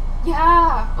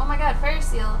 Yeah! Oh my god, Fire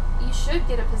Seal. You should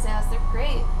get a pizzazz. They're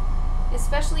great.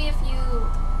 Especially if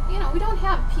you know, we don't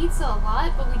have pizza a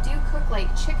lot, but we do cook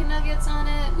like chicken nuggets on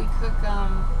it. We cook,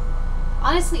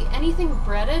 honestly, anything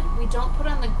breaded, we don't put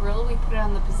on the grill, we put it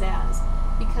on the pizzazz.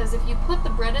 Because if you put the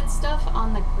breaded stuff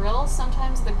on the grill,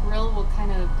 sometimes the grill will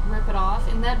kind of rip it off,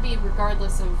 and that'd be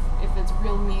regardless of if it's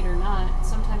real meat or not.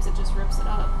 Sometimes it just rips it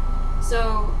up.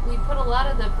 So we put a lot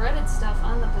of the breaded stuff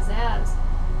on the pizzazz.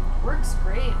 Works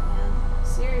great, man.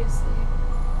 Seriously.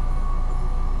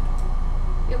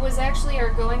 It was actually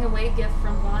our going away gift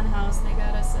from Vaughn House. They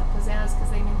got us a pizzazz because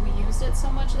they knew we used it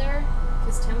so much there.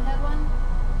 Because Tim had one.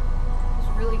 It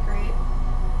was really great.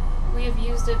 We have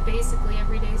used it basically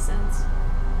every day since.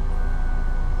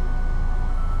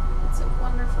 It's a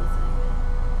wonderful thing.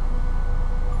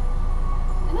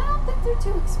 And I don't think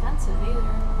they're too expensive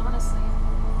either, honestly.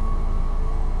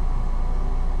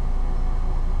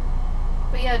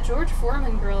 But yeah, George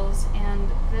Foreman grills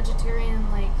and vegetarian,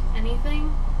 like,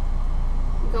 anything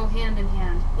go hand in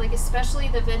hand. Like, especially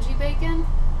the veggie bacon,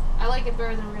 I like it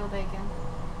better than real bacon.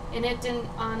 And it didn't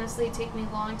honestly take me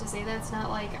long to say that. It's not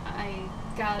like I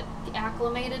got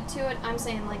acclimated to it. I'm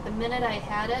saying, like, the minute I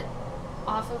had it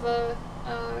off of a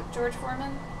George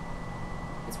Foreman,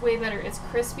 it's way better. It's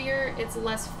crispier, it's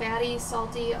less fatty,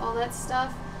 salty, all that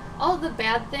stuff. All the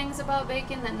bad things about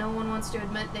bacon that no one wants to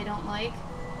admit they don't like,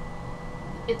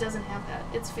 it doesn't have that.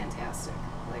 It's fantastic.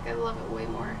 Like, I love it way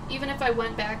more. Even if I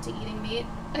went back to eating meat,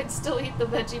 I'd still eat the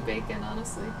veggie bacon,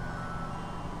 honestly.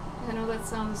 I know that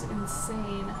sounds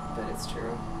insane, but it's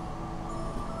true.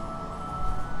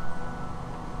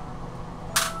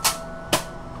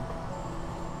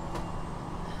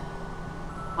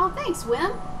 Oh, thanks,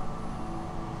 Wim.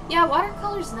 Yeah,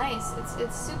 watercolor's nice.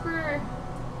 It's super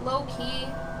low-key.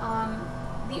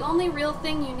 The only real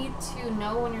thing you need to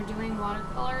know when you're doing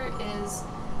watercolor is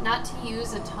not to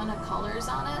use a ton of colors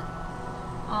on it.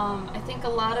 I think a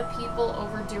lot of people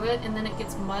overdo it and then it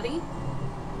gets muddy.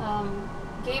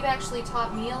 Gabe actually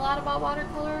taught me a lot about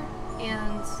watercolor,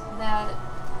 and that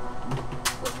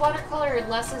with watercolor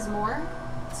less is more.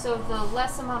 So the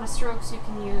less amount of strokes you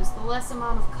can use, the less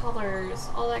amount of colors,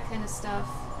 all that kind of stuff,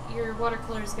 your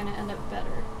watercolor is going to end up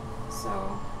better.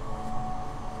 So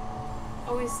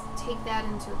always take that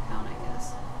into account, I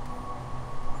guess.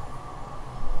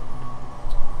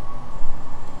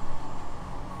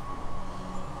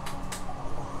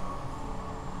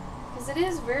 Because it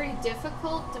is very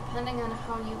difficult depending on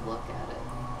how you look at it.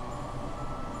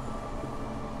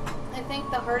 I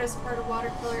think the hardest part of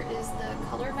watercolor is the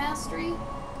color mastery,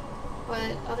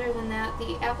 but other than that,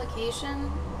 the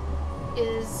application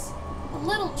is a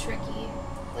little tricky.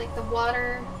 Like the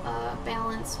water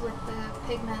balance with the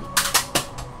pigment,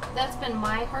 that's been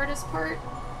my hardest part.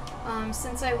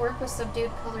 Since I work with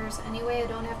subdued colors anyway, I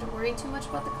don't have to worry too much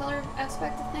about the color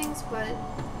aspect of things, but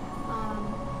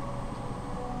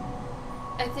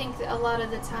I think a lot of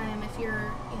the time, if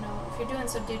you're doing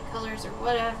subdued colors or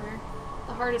whatever,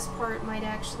 the hardest part might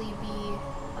actually be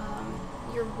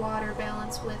your water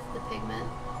balance with the pigment.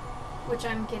 which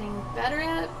I'm getting better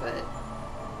at, but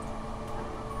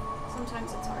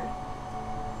sometimes it's hard.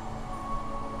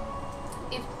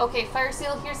 Okay, Fire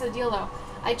Seal, here's the deal though.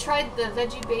 I tried the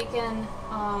veggie bacon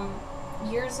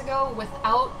years ago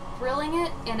without grilling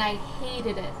it, and I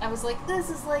hated it. I was like, this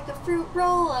is like a fruit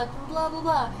roll-up and blah blah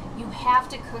blah. You have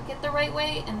to cook it the right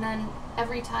way, and then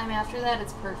every time after that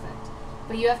it's perfect.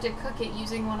 But you have to cook it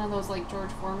using one of those like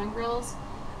George Foreman grills.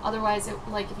 Otherwise, it,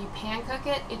 like if you pan cook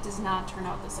it, it does not turn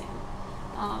out the same.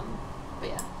 But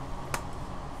yeah.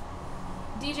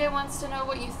 DJ wants to know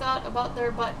what you thought about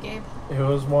their butt, Gabe. It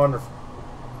was wonderful.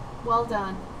 Well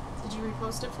done. Did you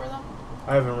repost it for them?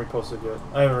 I haven't reposted yet.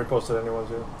 I haven't reposted anyone's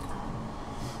yet.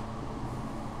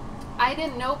 I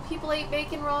didn't know people ate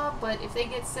bacon raw, but if they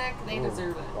get sick, they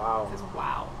deserve it. Wow. Because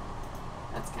wow.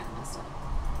 That's kind of messed up.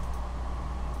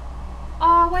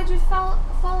 Why'd you fall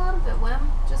out of it,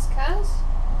 Wim? Just 'cause?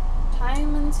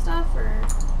 Time and stuff, or? I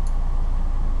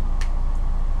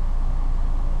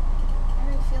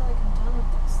already feel like I'm done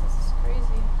with this. This is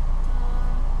crazy.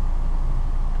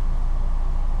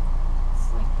 It's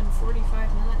like been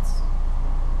 45 minutes.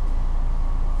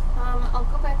 I'll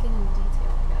go back in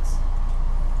detail, I guess.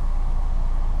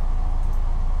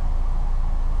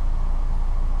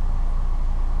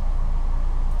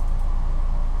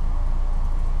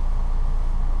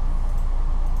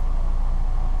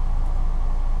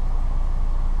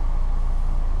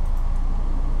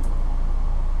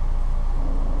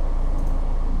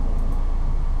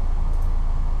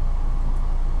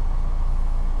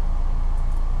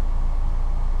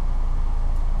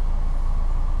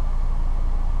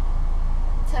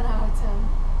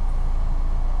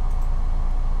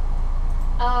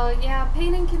 Yeah,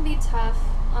 painting can be tough.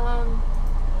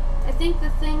 I think the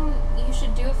thing you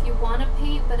should do if you want to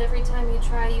paint, but every time you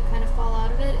try you kind of fall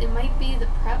out of it, it might be the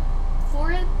prep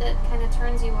for it that kind of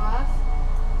turns you off.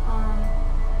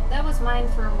 That was mine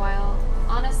for a while.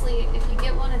 Honestly, if you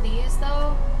get one of these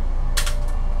though,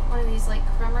 one of these like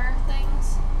crummer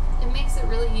things, it makes it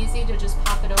really easy to just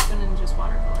pop it open and just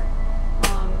watercolor.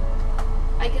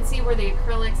 I can see where the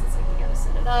acrylics, it's like you gotta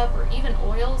set it up, or even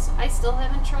oils. I still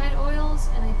haven't tried oils,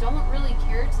 and I don't really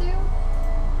care to.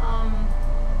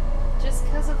 Just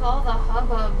because of all the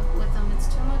hubbub with them, it's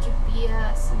too much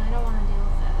BS, and I don't want to deal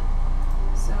with that.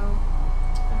 So,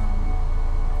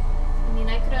 I mean,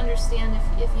 I could understand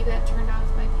if you got turned off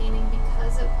by painting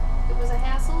because it was a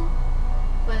hassle,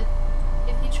 but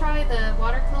if you try the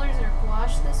watercolors or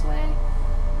gouache this way,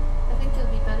 I think you'll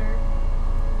be better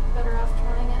off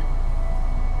trying it.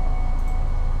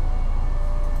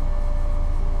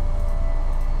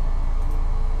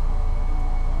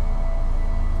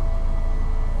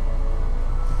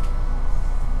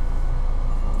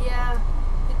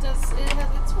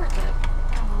 It's worth it.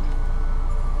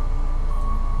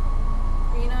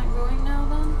 Are you not going now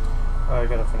then? I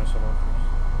gotta finish them up first.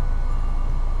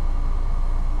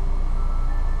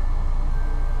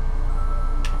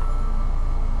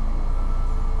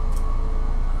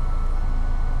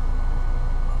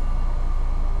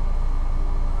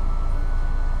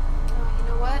 Oh, you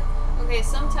know what? Okay,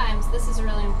 sometimes, this is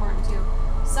really important too.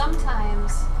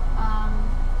 Sometimes,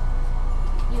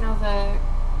 you know, the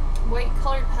white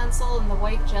colored pencil and the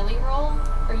white jelly roll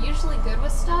are usually good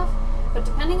with stuff, but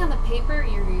depending on the paper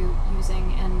you're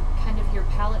using and kind of your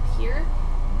palette here,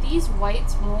 these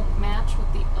whites won't match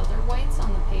with the other whites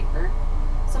on the paper.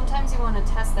 Sometimes you want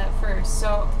to test that first.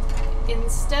 So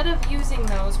instead of using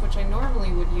those, which I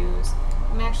normally would use,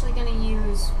 I'm actually going to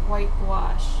use white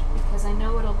gouache because I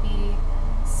know it'll be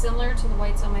similar to the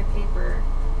whites on my paper,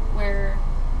 where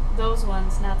those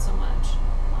ones not so much.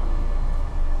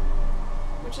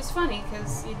 Which is funny,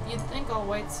 because you'd think all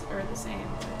whites are the same,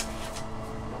 but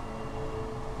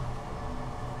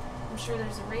I'm sure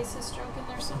there's a racist joke in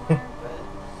there somewhere, but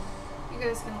you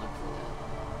guys can look for that.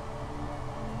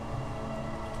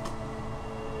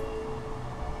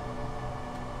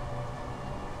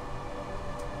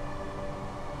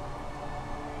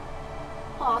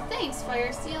 Aw, thanks,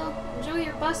 Fire Seal. Enjoy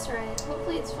your bus ride.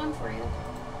 Hopefully it's fun for you.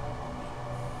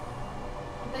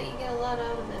 I bet you get a lot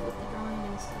out of it with the drawing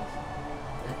and stuff.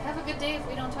 Have a good day if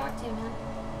we don't talk to you, man.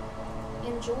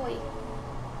 Enjoy.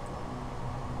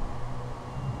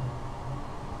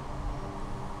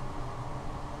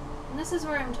 And this is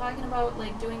where I'm talking about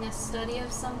like doing a study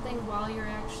of something while you're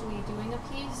actually doing a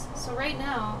piece. So right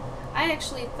now, I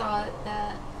actually thought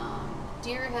that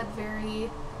deer had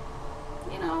very,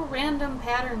 you know, random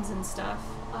patterns and stuff.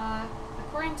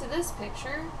 According to this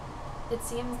picture, it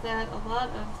seems that a lot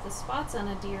of the spots on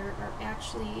a deer are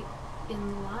actually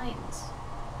in lines.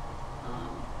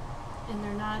 And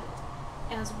they're not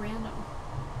as random,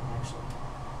 actually,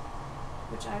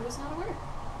 which I was not aware.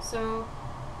 So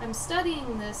I'm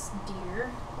studying this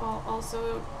deer while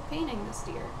also painting this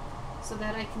deer so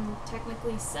that I can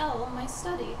technically sell my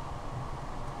study.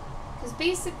 Because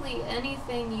basically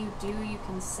anything you do you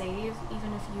can save,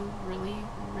 even if you really,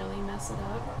 really mess it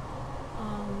up.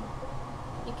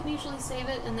 You can usually save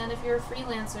it, and then if you're a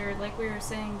freelancer, like we were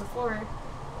saying before,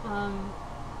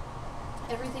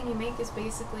 everything you make is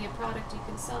basically a product you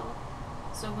can sell.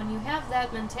 So when you have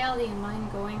that mentality in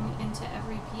mind going into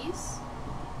every piece,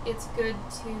 it's good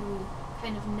to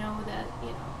kind of know that,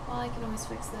 well, I can always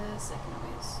fix this, I can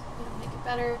always, make it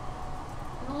better.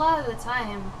 And a lot of the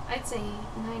time, I'd say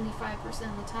 95%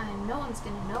 of the time, no one's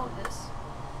going to notice.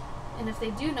 And if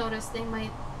they do notice, they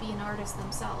might be an artist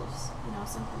themselves,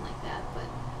 something like that. But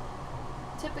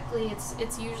typically,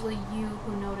 it's usually you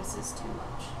who notices too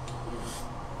much.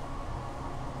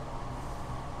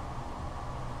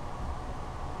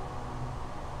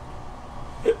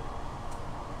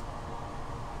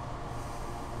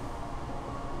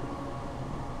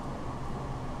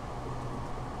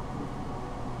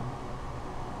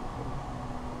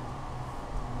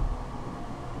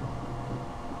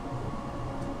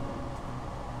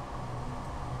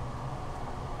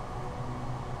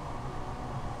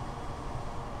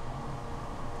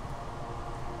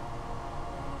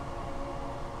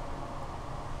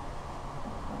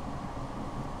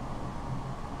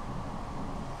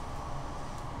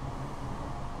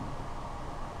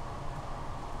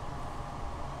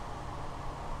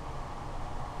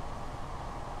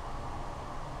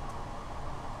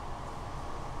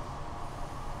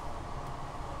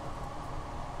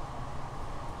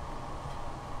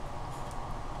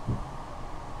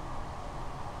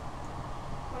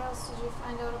 What else did you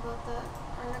find out about that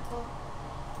article?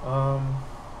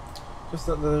 Just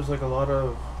that there's like a lot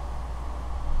of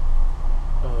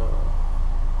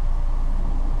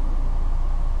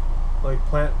like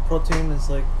plant protein is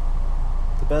like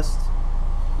the best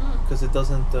because it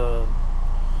doesn't.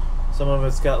 Some of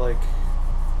it's got like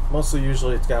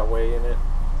usually it's got whey in it,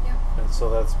 and so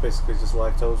that's basically just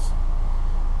lactose.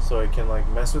 So it can like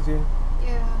mess with you.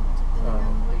 Yeah, depending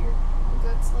on what your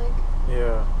gut's like.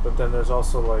 Yeah, but then there's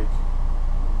also like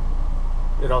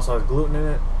it also has gluten in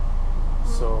it,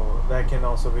 so that can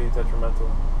also be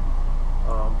detrimental.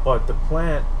 But the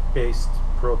plant-based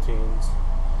proteins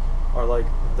are like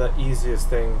the easiest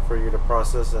thing for you to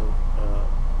process, and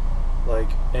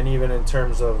and even in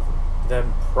terms of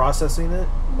them processing it,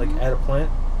 like at a plant,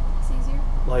 it's easier.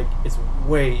 Like it's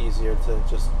way easier to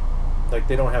just like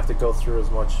they don't have to go through as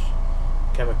much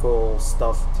chemical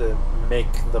stuff to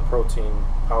make the protein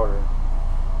powder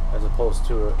as opposed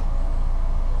to it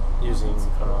using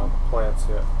plants.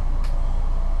 Yeah.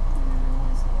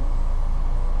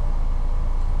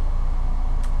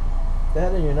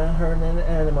 That and you're not hurting any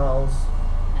animals.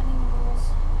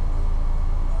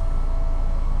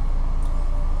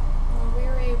 Well, we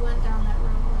already went down that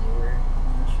road while you were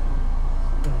on the show.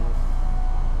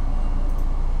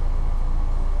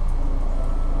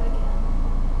 Again.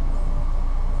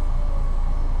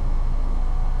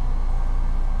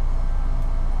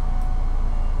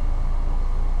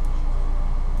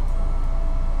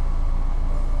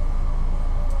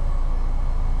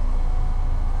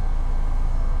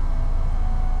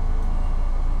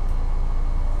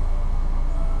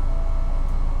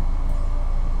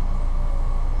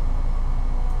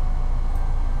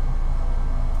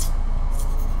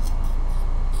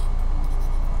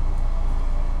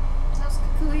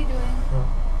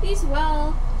 He's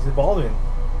well. He's evolving.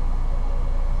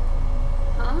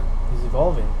 Huh? He's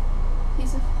evolving.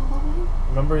 He's evolving?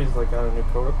 Remember, he's like on a new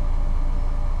coat.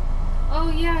 Oh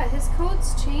yeah, his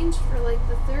coat's changed for like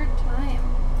the third time,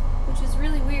 which is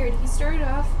really weird. He started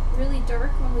off really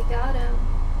dark when we got him,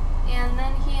 and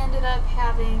then he ended up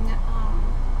having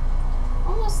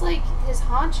almost like his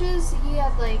haunches. He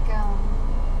had like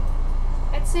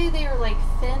I'd say they were like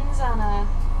fins on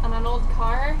an old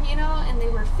car, and they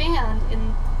were fanned,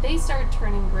 and they started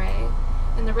turning gray,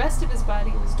 and the rest of his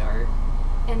body was dark.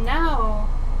 And now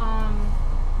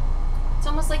it's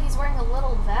almost like he's wearing a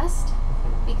little vest,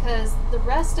 because the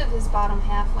rest of his bottom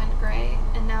half went gray,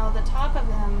 and now the top of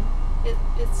him,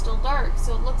 it's still dark,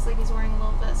 so it looks like he's wearing a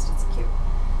little vest. It's cute.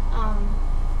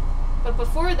 But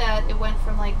before that, it went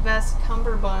from like vest,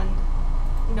 cummerbund,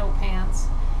 no pants,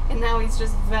 and now he's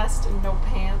just vest and no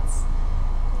pants.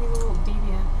 He's a little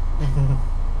deviant.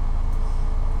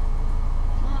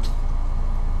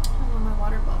 Oh, my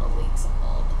water bottle leaks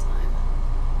all the time.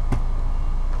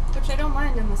 Which I don't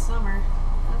mind in the summer.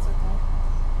 That's okay.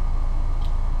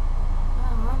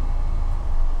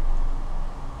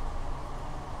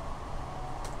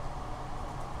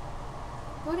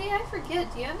 Cody, I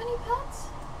forget. Do you have any pets?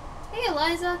 Hey,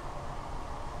 Eliza.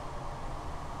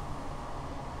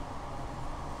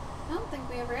 I don't think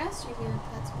we ever asked you if you had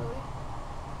pets, Bodhi.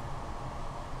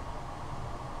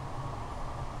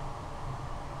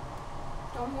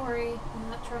 Don't worry, I'm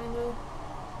not trying to,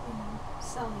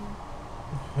 sell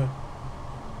you.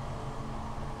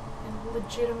 I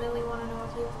legitimately want to know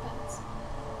if you have pets.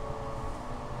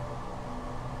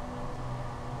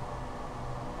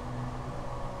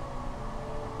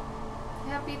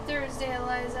 Happy Thursday,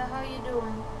 Eliza. How you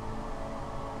doing?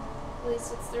 At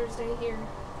least it's Thursday here.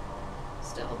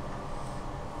 Still.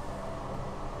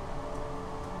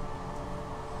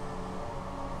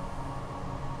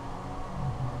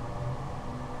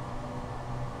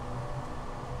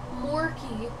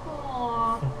 Morky.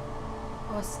 Aww.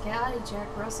 Oh, Scotty Jack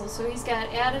Russell. So he's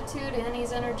got attitude and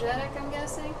he's energetic, I'm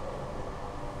guessing?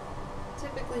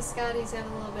 Typically, Scotties have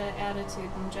a little bit of attitude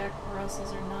and Jack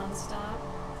Russells are non-stop.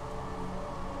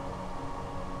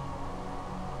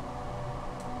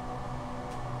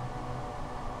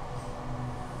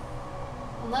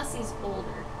 Unless he's older.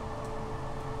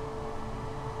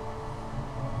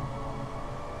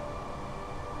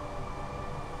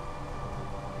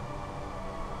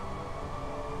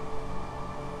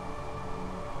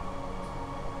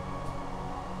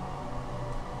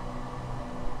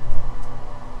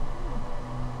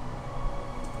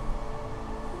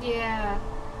 Yeah,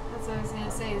 that's what I was gonna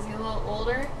say. Is he a little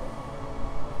older?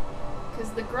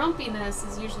 Because the grumpiness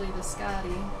is usually the Scotty.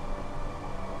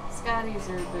 Scotties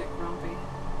are a bit grumpy.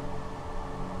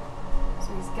 So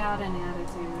he's got an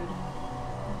attitude,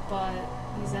 but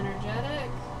he's energetic.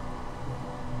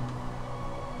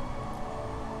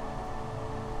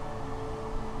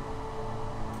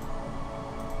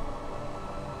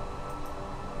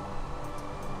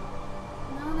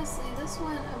 And honestly, this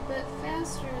went a bit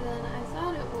faster than I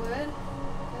thought it would,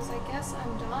 because I guess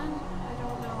I'm done. I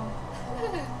don't know.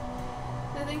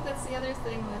 I think that's the other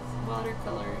thing with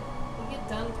watercolor. You get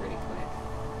done pretty quick.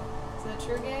 Is that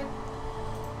true, Gabe?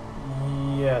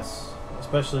 Yes,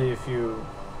 especially if you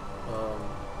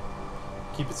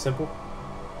keep it simple.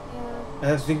 Yeah.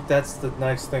 And I think that's the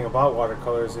nice thing about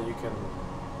watercolor is that you can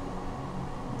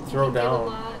throw you can down. Get a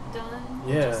lot done.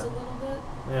 Yeah. Just a little bit.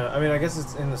 Yeah, I mean, I guess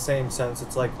it's in the same sense.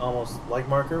 It's like almost like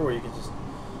marker, where you can just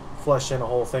flesh in a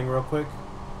whole thing real quick.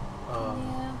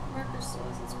 Yeah, marker still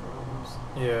has its problems.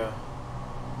 Yeah.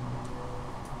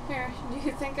 Here, do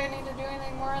you think I need to do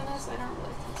anything more on this? I don't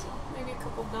really think so. Maybe a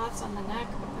couple dots on the neck,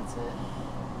 but that's it.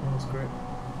 That's great.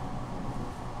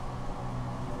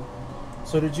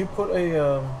 So did you put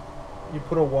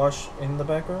a wash in the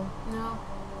background? No.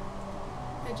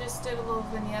 I just did a little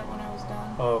vignette when I was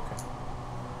done. Oh, okay.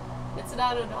 It's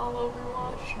not an all over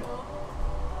wash, no.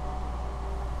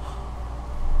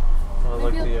 I Maybe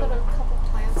like the I'll put a couple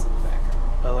plants in the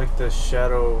background. I like the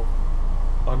shadow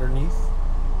underneath.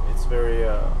 It's very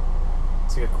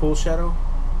it's like a cool shadow,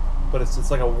 but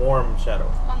it's like a warm shadow.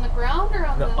 On the ground or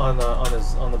on No, the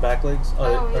on the back legs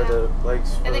Oh, or yeah. the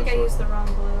legs. I think I for- used the wrong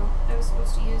glue. I was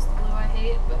supposed to use the glue I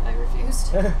hate, but I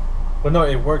refused. But no,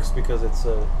 it works because it's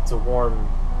a warm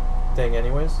thing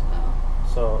anyways. Oh.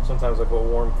 So sometimes like a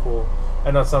warm cool.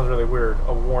 I know it sounds really weird.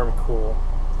 A warm cool.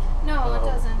 No, it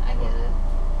doesn't. I get it.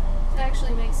 It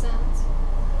actually makes sense.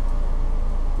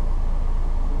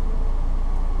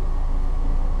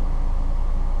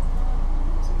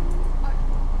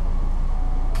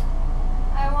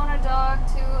 I want a dog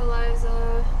too,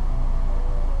 Eliza.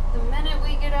 The minute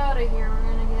we get out of here, we're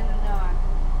gonna get a dog.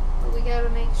 But we gotta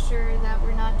make sure that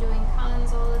we're not doing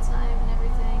cons all the time and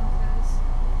everything, because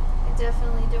I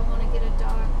definitely don't want to get a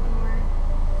dog when we're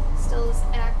still as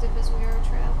active as we are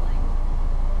traveling.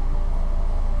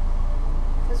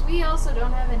 Because we also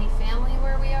don't have any family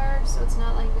where we are, so it's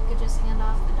not like we could just hand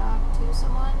off the dog to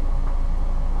someone.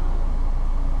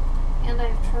 And I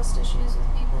have trust issues with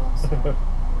people, so.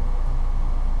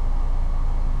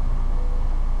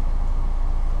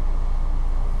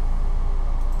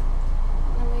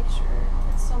 I want to make sure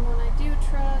it's someone I do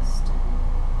trust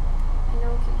and I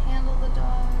know can handle the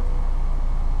dog.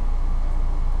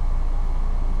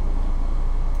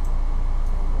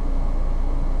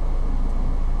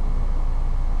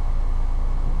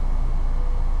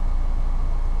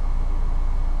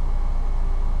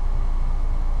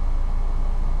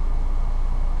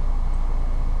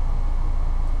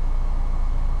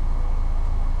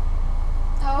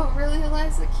 Oh, really,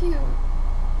 Eliza? Cute.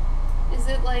 Is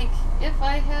it like if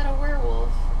I had a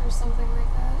werewolf or something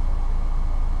like that?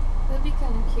 That'd be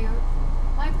kind of cute.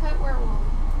 My pet werewolf.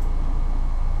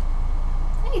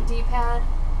 Hey, D-pad.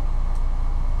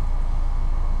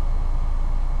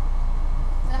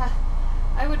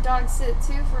 I would dog sit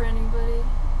too for anybody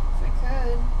if I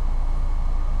could.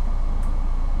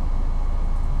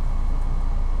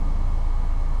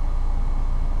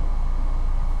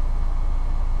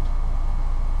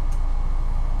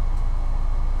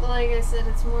 like I said,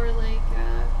 it's more like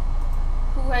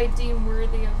who I deem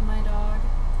worthy of my dog,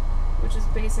 which is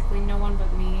basically no one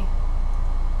but me,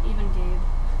 even Gabe.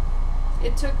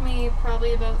 It took me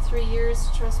probably about 3 years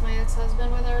to trust my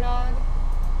ex-husband with our dog,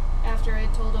 after I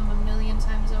told him a million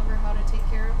times over how to take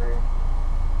care of her.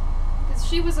 Because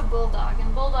she was a bulldog,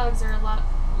 and bulldogs are a lot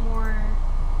more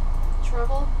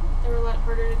trouble. They're a lot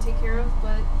harder to take care of,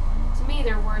 but to me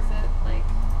they're worth it. Like,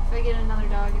 if I get another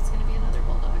dog, it's going to be another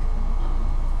bulldog.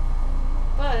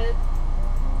 But,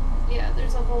 yeah,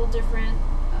 there's a whole different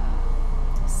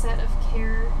set of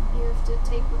care you have to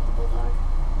take with the bulldog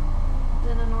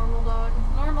than a normal dog.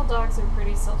 Normal dogs are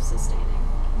pretty self-sustaining.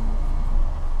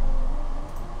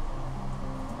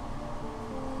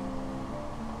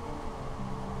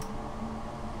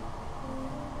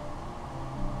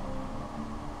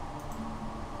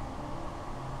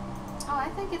 Oh, I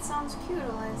think it sounds cute,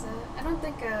 Eliza. I don't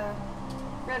think a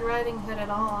Red Riding Hood at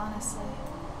all, honestly.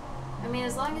 I mean,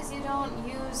 as long as you don't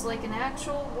use like an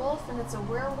actual wolf and it's a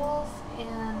werewolf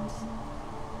and,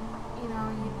 you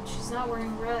know, she's not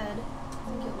wearing red, I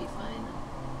think you'll be fine.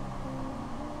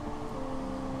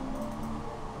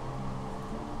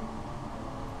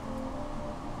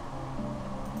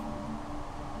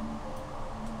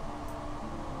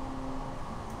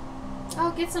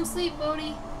 Oh, get some sleep,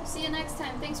 Bodhi. See you next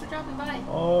time. Thanks for dropping by.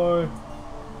 Bye.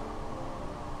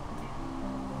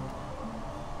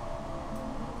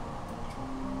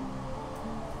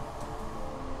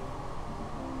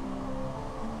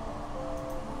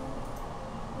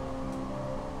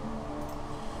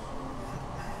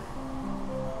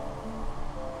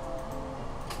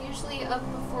 Usually up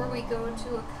before we go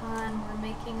to a con, we're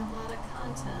making a lot of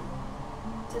content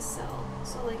to sell.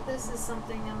 So like this is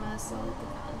something I'm going to sell at the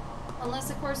con.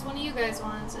 Unless, of course, one of you guys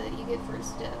wants it, you get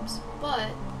first dibs. But,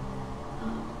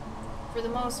 for the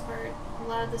most part, a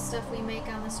lot of the stuff we make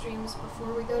on the streams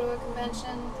before we go to a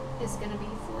convention is going to be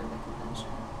for the convention.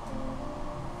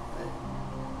 But,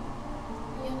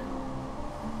 you know.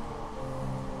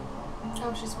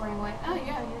 Oh, she's wearing white. Oh,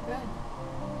 yeah, you're good.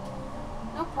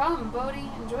 No problem, Bodhi.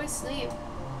 Enjoy sleep.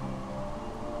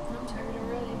 I'm tired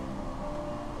already.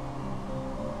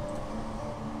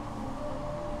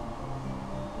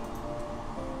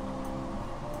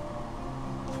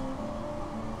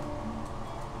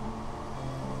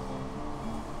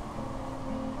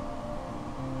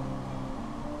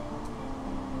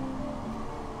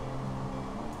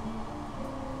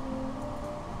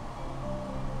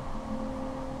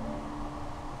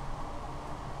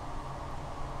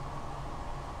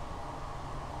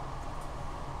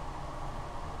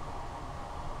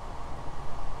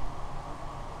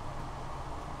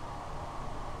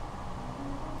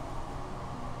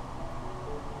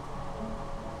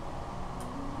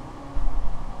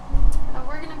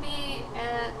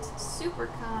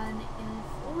 SuperCon in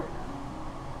Florida,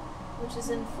 which is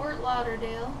in Fort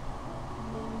Lauderdale.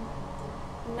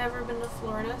 Never been to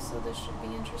Florida, so this should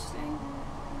be interesting.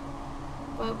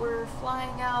 But we're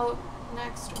flying out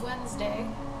next Wednesday,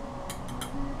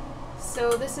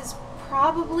 so this is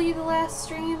probably the last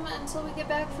stream until we get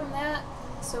back from that.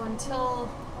 So until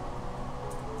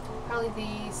probably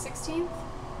the 16th.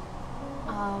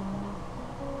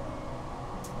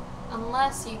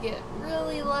 Unless you get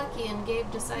really lucky and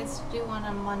Gabe decides to do one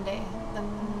on Monday, the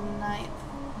 9th.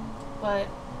 But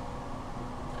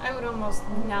I would almost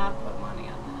not put money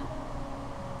on that.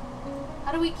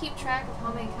 How do we keep track of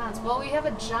how many cons? Well, we have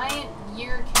a giant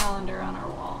year calendar on our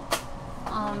wall.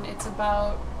 It's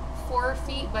about 4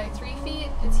 feet by 3 feet.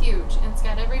 It's huge, and it's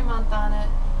got every month on it.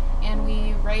 And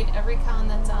we write every con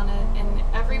that's on it. And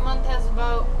every month has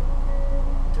about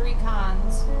 3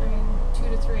 cons. I mean, 2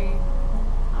 to 3.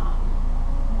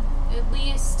 At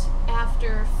least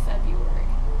after February.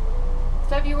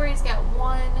 February's got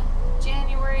 1.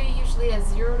 January usually has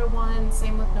 0 to 1.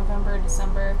 Same with November and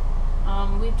December.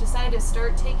 We've decided to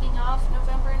start taking off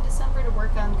November and December to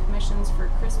work on commissions for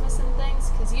Christmas and things,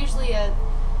 because usually at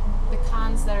the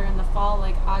cons that are in the fall,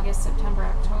 like August, September,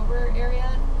 October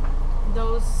area,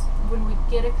 those, when we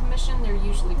get a commission, they're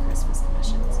usually Christmas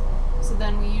commissions. So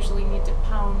then we usually need to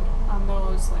pound on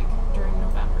those like during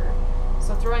November.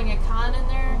 So throwing a con in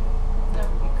there, that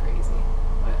would be crazy.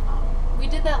 But we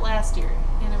did that last year,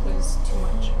 and it was too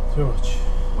much. Too much.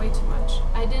 Way too much.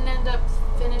 I didn't end up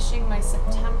finishing my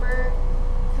September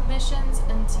commissions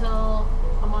until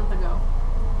a month ago.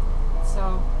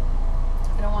 So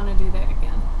I don't want to do that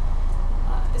again.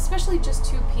 Especially just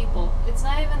 2 people. It's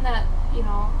not even that, you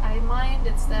know, I mind,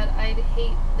 it's that I'd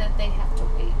hate that they have to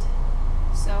wait.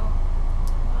 So,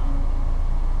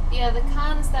 yeah, the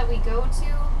cons that we go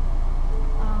to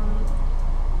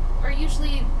are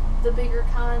usually the bigger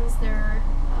cons. They're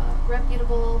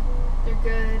reputable. They're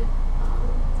good.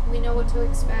 We know what to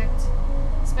expect,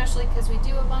 especially because we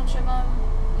do a bunch of them.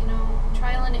 You know,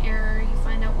 trial and error. You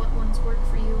find out what ones work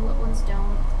for you, what ones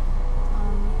don't.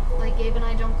 Like Gabe and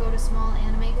I don't go to small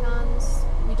anime cons.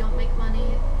 We don't make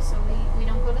money, so we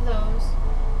don't go to those.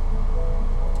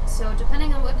 So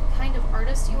depending on what kind of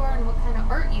artist you are and what kind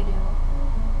of art you do,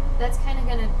 that's kind of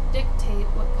going to dictate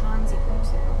what cons you go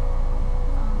to.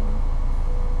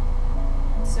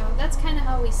 So that's kind of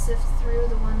how we sift through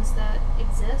the ones that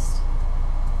exist.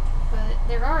 But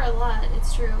there are a lot,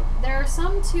 it's true. There are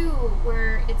some too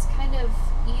where it's kind of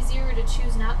easier to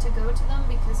choose not to go to them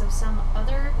because of some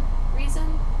other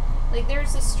reason. Like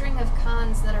there's a string of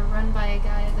cons that are run by a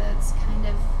guy that's kind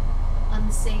of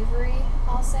unsavory,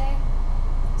 I'll say.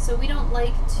 So we don't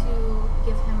like to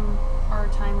give him our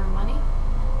time or money.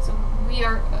 So we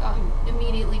are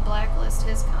immediately blacklist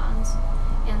his cons.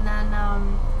 And then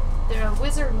the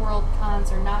Wizard World cons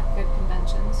are not good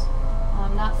conventions,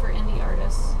 not for indie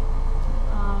artists.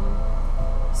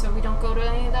 So we don't go to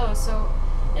any of those. So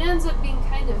it ends up being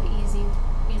kind of easy,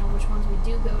 you know, which ones we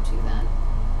do go to then.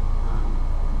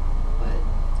 But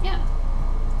yeah,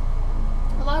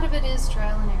 a lot of it is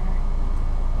trial and error.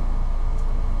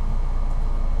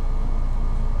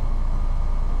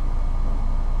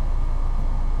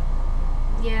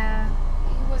 Yeah,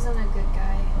 he wasn't a good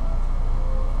guy.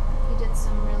 He did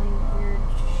some really weird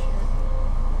shit.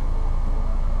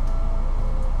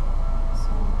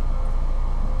 So,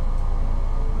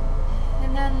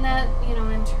 and then that, you know,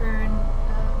 in turn,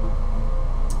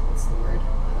 what's the word?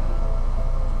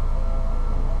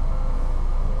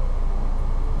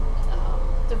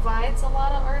 Divides a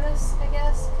lot of artists, I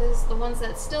guess, because the ones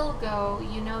that still go,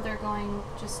 you know, they're going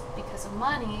just because of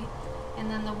money. And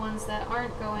then the ones that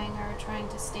aren't going are trying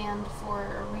to stand for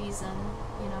a reason,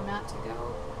 you know, not to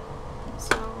go.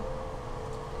 So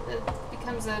it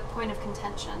becomes a point of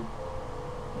contention.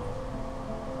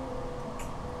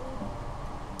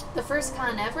 The first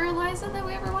con ever, Eliza, that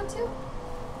we ever went to?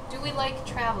 Do we like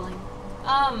traveling?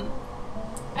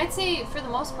 I'd say for the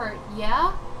most part,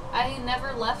 yeah. I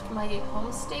never left my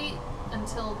home state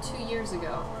until 2 years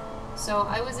ago. So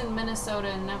I was in Minnesota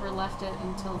and never left it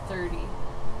until 30.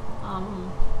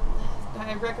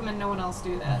 I recommend no one else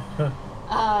do that.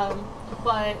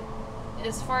 But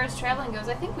as far as traveling goes,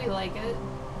 I think we like it.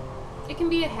 It can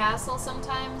be a hassle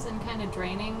sometimes and kind of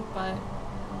draining, but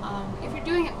if you're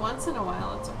doing it once in a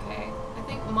while, it's okay. I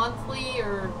think monthly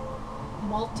or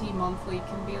multi-monthly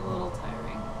can be a little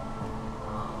tiring.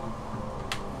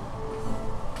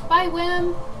 Bye,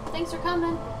 Wim! Thanks for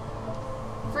coming.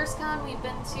 First con we've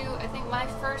been to, I think my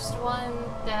first one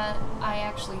that I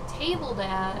actually tabled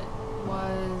at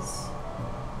was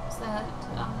that,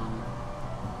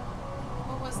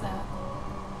 what was that?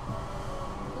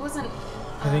 It wasn't,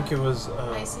 I think it was,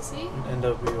 ICC?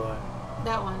 NWI.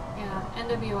 That one, yeah,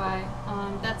 NWI,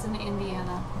 that's in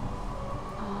Indiana.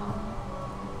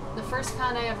 The first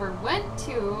con I ever went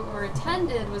to, or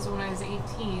attended, was when I was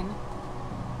 18,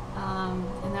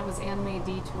 and that was Anime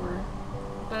Detour.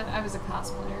 But I was a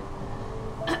cosplayer.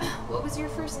 What was your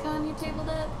first con you tabled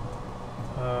at?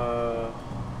 I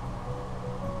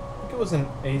think it was an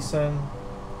ASEN,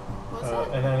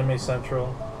 an Anime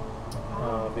Central,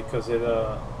 because it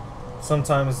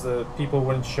sometimes the people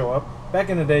wouldn't show up. Back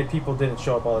in the day, people didn't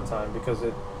show up all the time because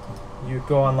you'd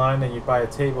go online and you'd buy a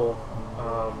table,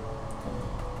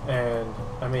 and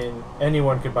I mean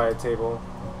anyone could buy a table,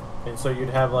 and so you'd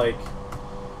have like,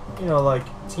 you know, like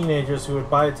teenagers who would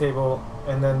buy a table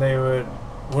and then they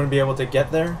wouldn't be able to get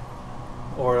there,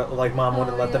 or like mom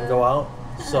wouldn't let them go out.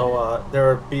 So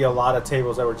there would be a lot of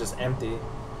tables that were just empty.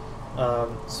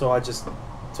 So I just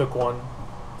took one,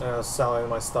 selling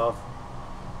my stuff.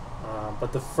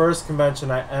 But the first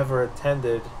convention I ever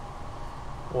attended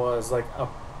was like a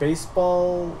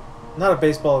baseball, not a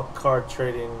baseball card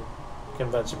trading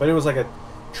convention, but it was like a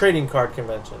trading card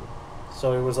convention.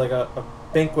 So it was like a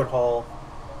banquet hall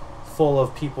full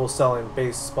of people selling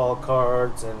baseball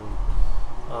cards and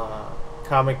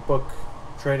comic book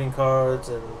trading cards,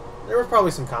 and there were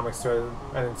probably some comics too.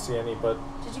 I didn't see any, but...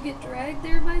 Did you get dragged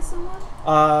there by someone?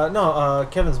 No,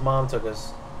 Kevin's mom took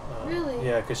us. Really?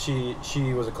 Yeah, because she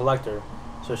was a collector,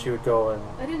 so she would go and...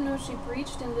 I didn't know she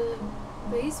breached into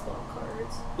baseball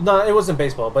cards. No, it wasn't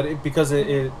baseball, but because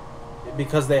they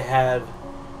had,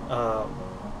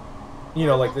 you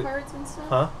know, like the cards and stuff?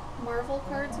 Huh? Marvel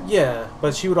cards and Yeah, stuff?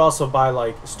 but she would also buy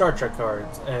like Star Trek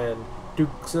cards and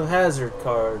Dukes of Hazzard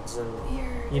cards and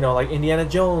Weird. you know, like Indiana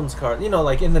Jones cards. You know,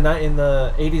 like in the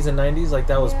 80s and 90s, like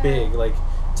that was big. Like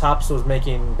Topps was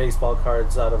making baseball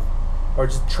cards out of, or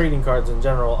just trading cards in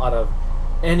general, out of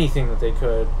anything that they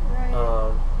could.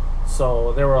 Right.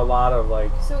 So there were a lot of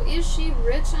like, So is she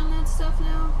rich on that stuff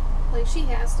now? Like, she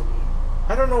has to be.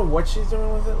 I don't know what she's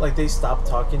doing with it. Like they stopped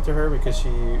talking to her because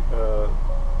she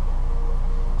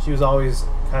was always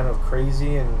kind of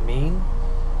crazy and mean.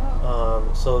 Oh.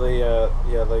 So they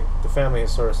like the family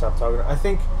has sort of stopped talking to her. I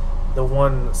think the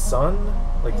one son,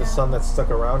 like the Yeah. son that stuck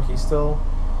around, he still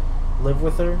lived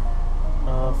with her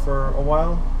for a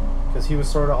while because he was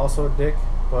sort of also a dick.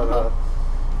 But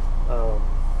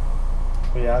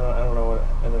but yeah, I don't know what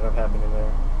ended up happening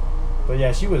there. But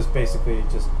yeah, she was basically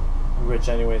just rich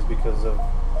anyways because of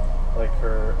like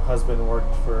her husband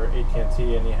worked for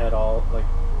AT&T and he had all like.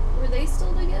 Were they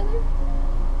still together?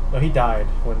 No, he died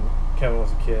when Kevin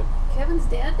was a kid. Kevin's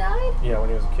dad died? Yeah, when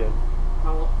he was a kid.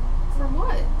 How? From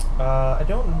what? I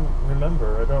don't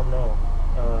remember. I don't know.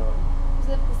 Was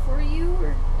that before you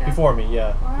or after? Before me,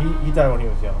 yeah. He died when he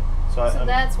was young. So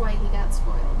that's why he got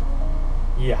spoiled.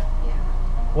 Yeah. Yeah.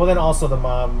 Well, then also the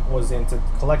mom was into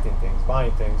collecting things,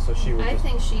 buying things, so she was. I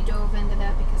think she dove into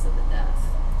that because of the death.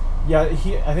 Yeah,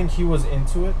 I think he was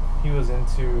into it. He was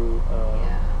into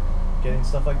getting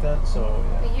stuff like that. So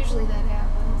yeah. But usually that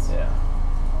happens. Yeah.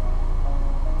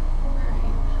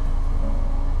 Alright.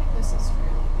 I think this is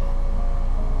fairly good.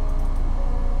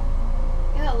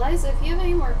 Yeah, Liza, if you have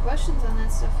any more questions on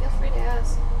that stuff, feel free to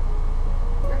ask.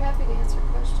 We're happy to answer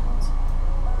questions.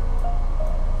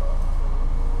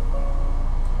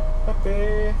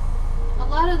 Okay. A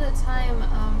lot of the time,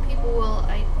 people will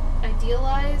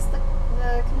idealize the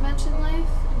convention life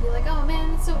and be like, oh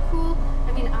man, it's so cool.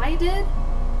 I mean, I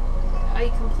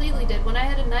completely did. When I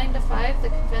had a 9 to 5, the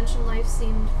convention life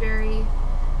seemed very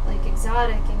like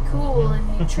exotic and cool,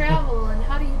 and you travel, and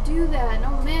how do you do that? And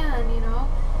oh man, you know.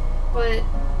 But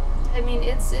I mean,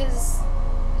 it's as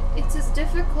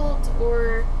difficult,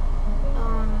 or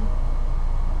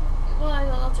well,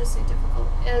 I'll just say difficult,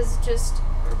 as just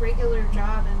a regular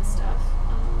job and stuff,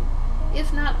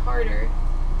 if not harder,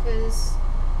 because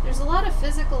there's a lot of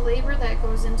physical labor that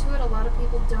goes into it. A lot of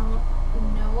people don't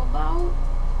know about,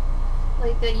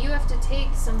 like that you have to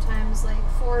take sometimes like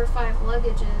 4 or 5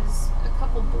 luggages, a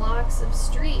couple blocks of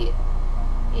street,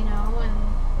 you know, and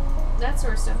that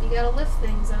sort of stuff. You gotta lift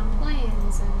things on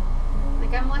planes, and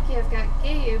like I'm lucky I've got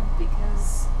Gabe,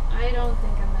 because I don't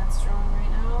think I'm that strong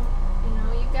right now. You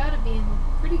know, you gotta be in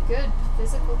pretty good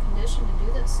physical condition to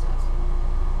do this stuff.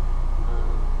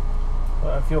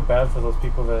 Well, I feel bad for those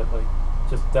people that like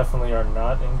just definitely are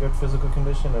not in good physical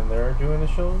condition and they're doing the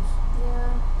shows.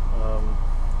 Yeah.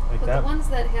 Like but that. the ones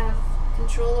that have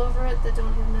control over it, that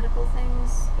don't have medical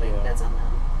things, like that's on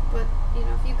them. But you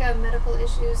know, if you've got medical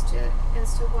issues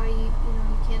as to why you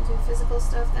can't do physical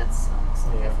stuff, that sucks.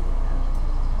 Like, I feel bad.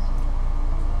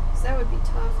 'Cause that would be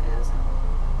tough as hell.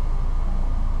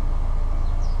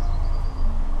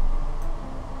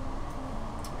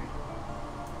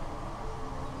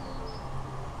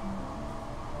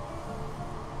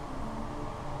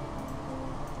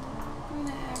 I'm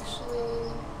gonna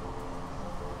actually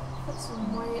put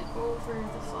some white over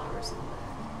the flowers in the back.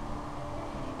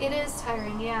 It is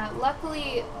tiring, yeah.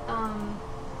 Luckily,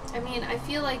 I mean, I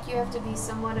feel like you have to be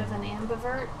somewhat of an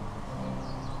ambivert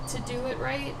to do it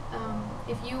right.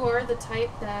 If you are the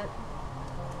type that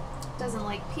doesn't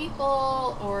like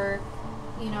people, or,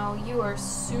 you know, you are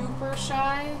super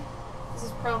shy, this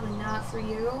is probably not for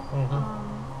you.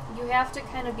 You have to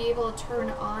kind of be able to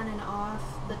turn on and off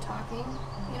the talking,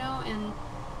 you know, and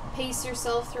pace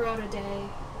yourself throughout a day,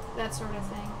 that sort of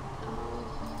thing.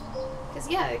 Because,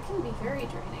 yeah, it can be very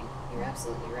draining. You're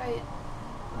absolutely right.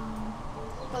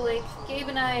 But, like, Gabe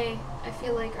and I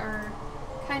feel like are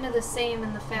kind of the same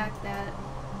in the fact that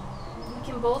we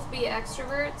can both be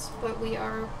extroverts, but we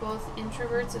are both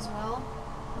introverts as well.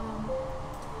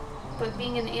 But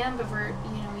being an ambivert,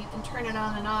 you know, you can turn it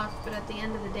on and off, but at the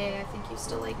end of the day, I think you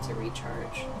still like to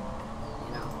recharge.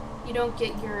 You know, you don't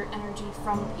get your energy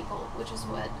from people, which is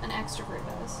what an extrovert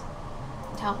does.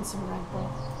 Down some Red Bull.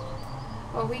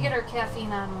 Well, we get our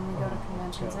caffeine on when we go to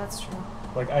conventions, that's true.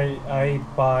 Like, I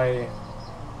buy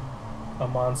a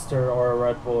Monster or a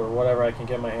Red Bull or whatever I can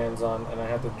get my hands on, and I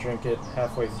have to drink it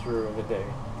halfway through the day.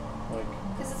 Like,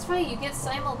 because it's funny, you get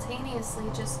simultaneously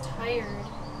just tired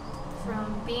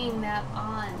from being that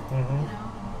on, you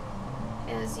know,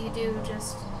 as you do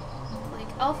just, like,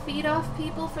 I'll feed off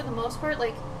people for the most part.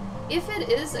 Like, if it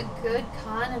is a good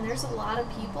con and there's a lot of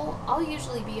people, I'll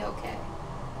usually be okay.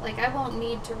 Like, I won't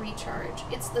need to recharge.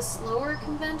 It's the slower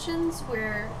conventions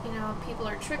where, you know, people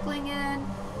are trickling in,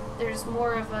 there's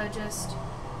more of just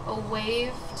a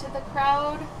wave to the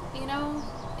crowd, you know,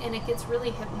 and it gets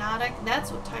really hypnotic.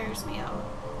 That's what tires me out.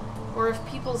 Or if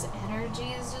people's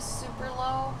energy is just super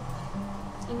low,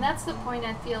 And that's the point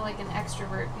I feel like an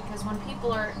extrovert, because when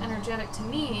people are energetic to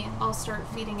me, I'll start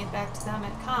feeding it back to them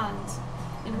at cons.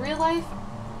 In real life,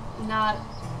 not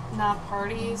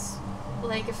parties.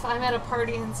 Like if I'm at a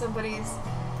party and somebody's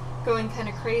going kind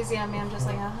of crazy on me, I'm just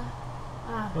like,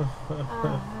 I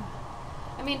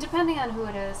mean, depending on who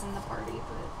it is in the party,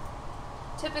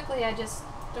 but typically I just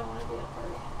don't want to be at a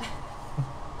party.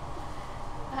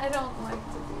 I don't like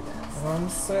to do that. Mom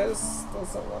says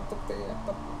doesn't want to be at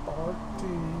the party.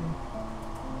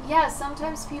 Yeah,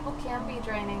 sometimes people can be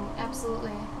draining,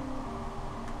 absolutely.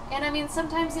 And I mean,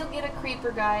 sometimes you'll get a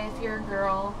creeper guy if you're a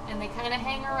girl, and they kind of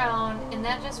hang around, and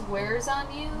that just wears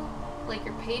on you, like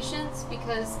your patience,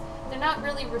 because they're not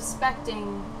really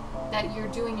respecting that you're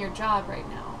doing your job right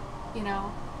now, you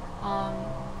know?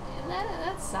 And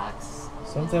that sucks.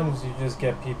 Sometimes you just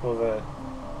get people that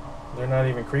they're not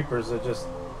even creepers, they're just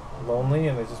lonely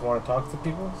and they just want to talk to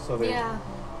people, so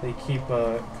they keep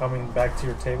coming back to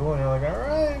your table, and you're like,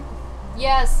 alright.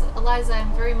 Yes, Eliza,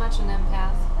 I'm very much an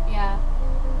empath. Yeah.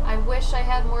 I wish I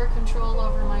had more control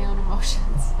over my own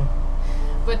emotions.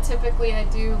 But typically I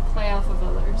do play off of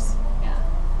others. Yeah.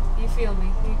 You feel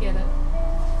me. You get it.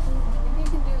 Maybe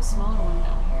I can do a smaller one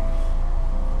down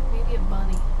here. Maybe a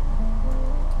bunny.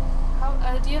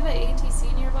 How, do you have an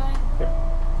ATC nearby? Yep.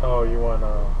 Oh, you want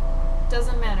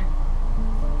Doesn't matter.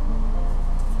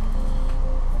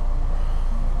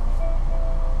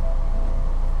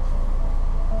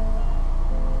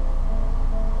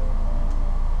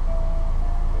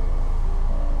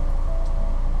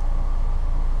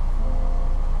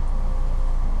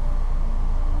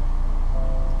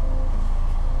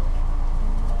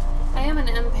 I am an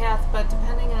empath, but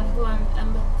depending on who I'm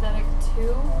empathetic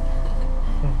to,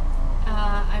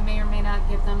 I may or may not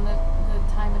give them the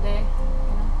time of day.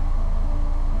 You know?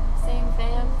 Same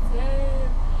fam. Same.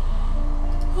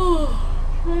 Oh,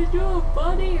 should I do a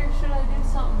bunny or should I do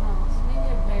something else? Maybe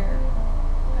a bear.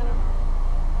 I don't know.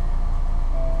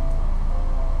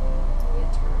 Maybe a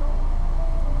turtle.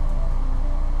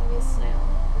 Maybe a snail.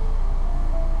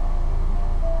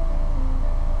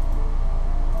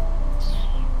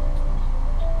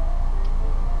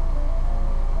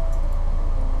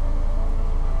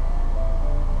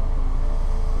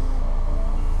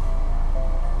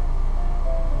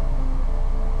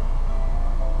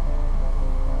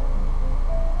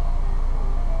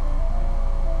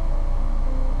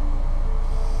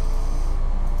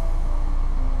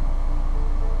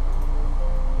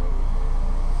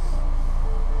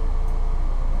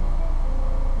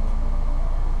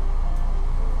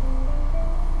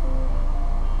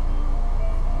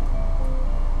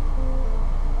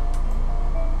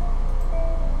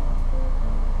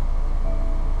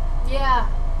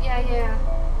 Yeah.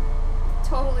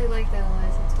 Totally like that,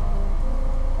 Eliza. Totally.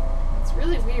 It's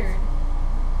really weird.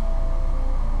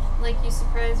 Like, you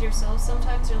surprise yourself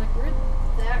sometimes. You're like, where'd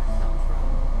that come from?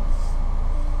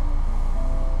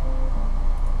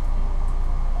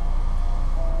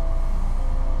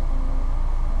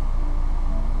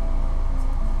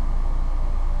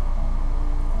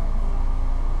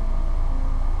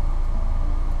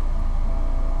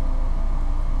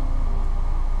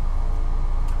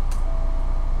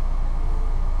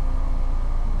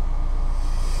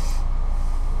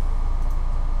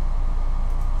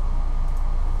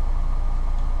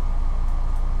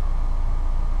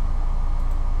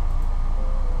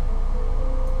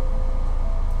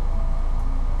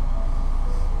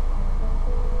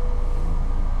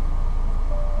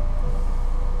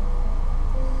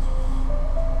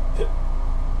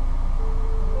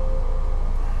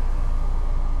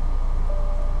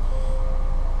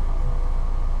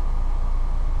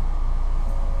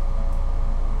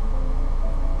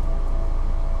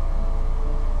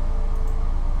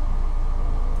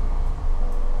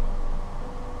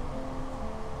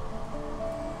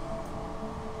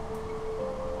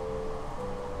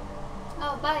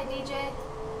 Oh, bye, DJ.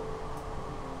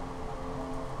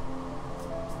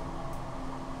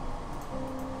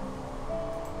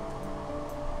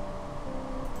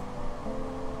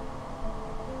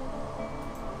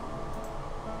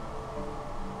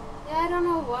 Yeah, I don't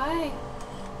know why.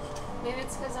 Maybe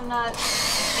it's because I'm not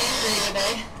angry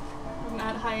today. I'm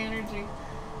not high energy.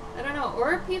 I don't know.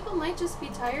 Or people might just be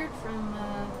tired from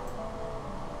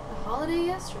the holiday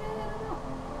yesterday. I don't know.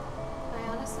 I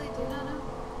honestly do not know.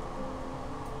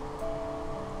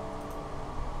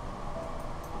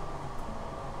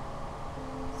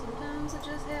 Sometimes it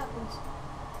just happens.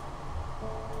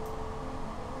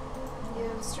 You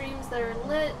have streams that are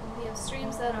lit, you have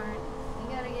streams that aren't. You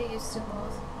gotta get used to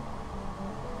both.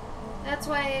 That's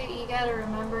why you gotta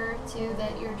remember, too,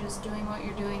 that you're just doing what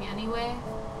you're doing anyway.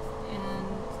 And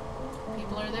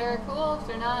people are there, cool. If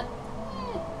they're not,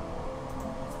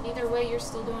 either way, you're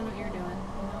still doing what you're doing,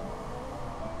 you know?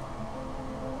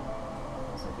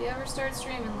 So if you ever start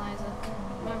streaming, Liza,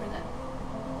 remember that.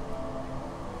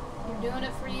 You're doing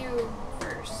it for you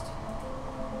first.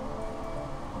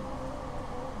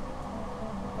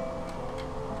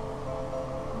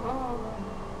 Oh.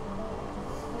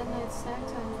 Midnight snack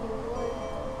time for the boy.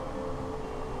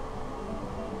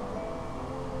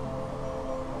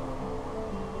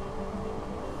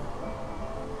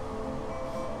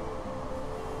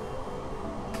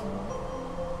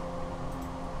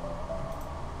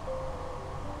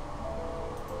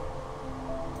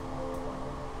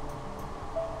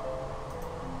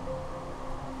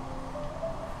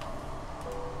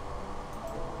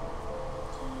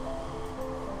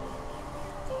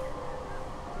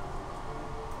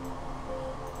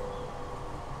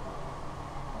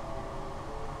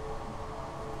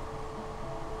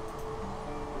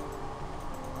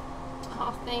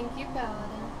 Oh, thank you, Paladin.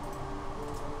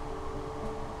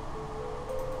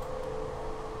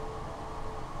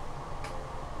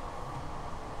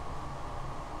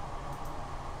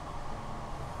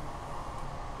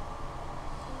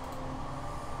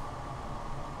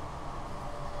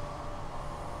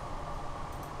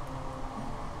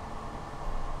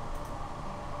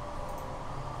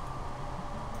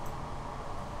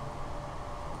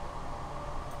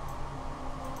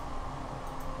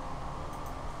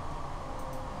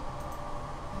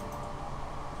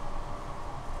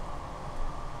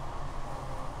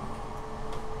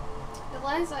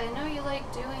 Eliza, I know you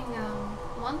like doing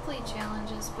monthly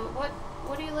challenges, but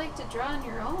what do you like to draw on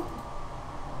your own?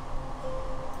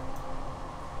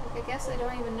 Like, I guess I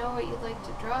don't even know what you'd like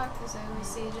to draw because I always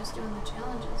see you just doing the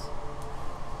challenges.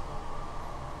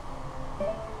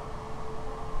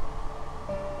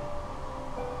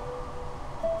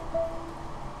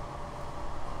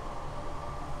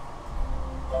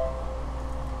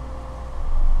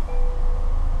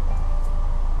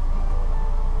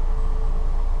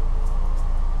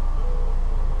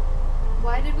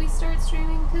 Start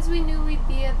streaming because we knew we'd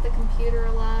be at the computer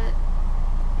a lot,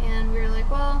 and we were like,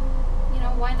 well, you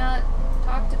know, why not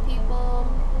talk to people,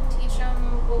 teach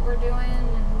them what we're doing,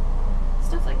 and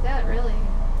stuff like that, really.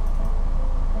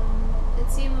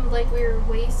 It seemed like we were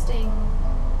wasting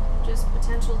just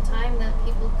potential time that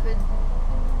people could,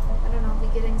 I don't know,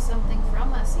 be getting something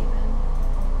from us even.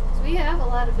 Because we have a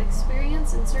lot of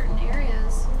experience in certain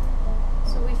areas,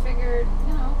 so we figured,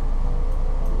 you know,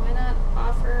 why not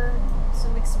offer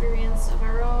some experience of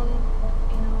our own,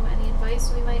 you know, any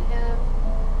advice we might have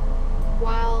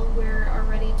while we're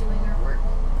already doing our work.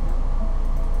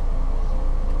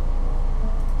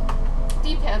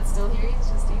 D-Pad's still here, he's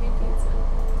just eating pizza.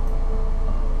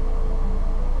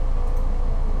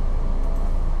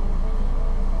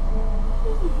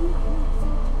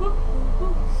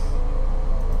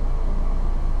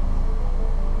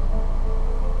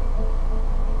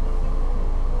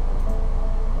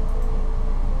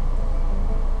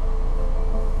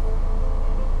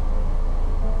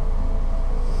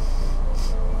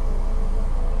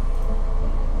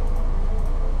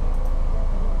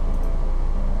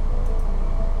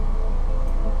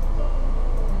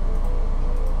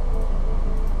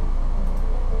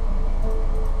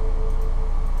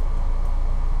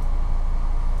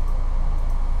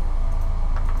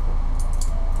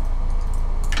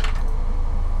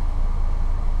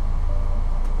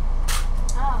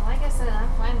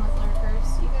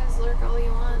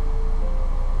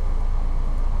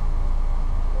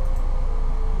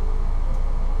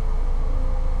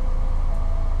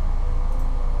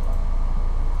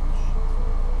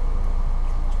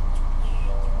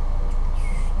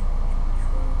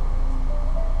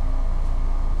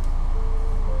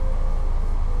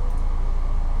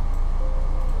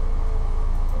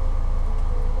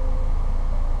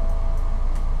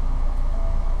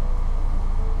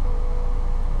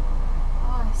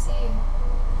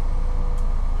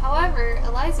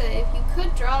 If you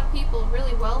could draw people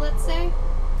really well, let's say,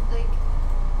 like,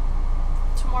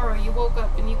 tomorrow you woke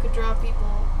up and you could draw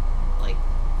people, like,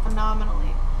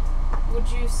 phenomenally, would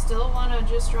you still want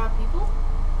to just draw people?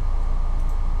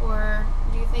 Or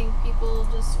do you think people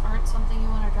just aren't something you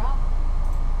want to draw?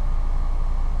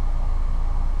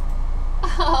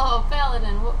 Oh,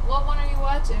 Paladin, what one are you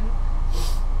watching?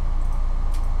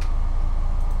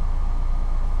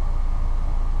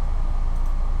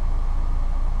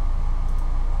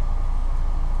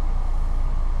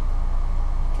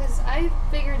 I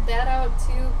figured that out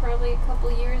too probably a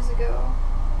couple years ago,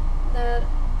 that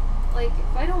like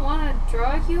if I don't want to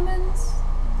draw humans,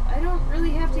 I don't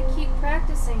really have to keep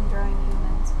practicing drawing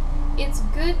humans. It's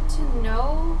good to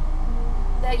know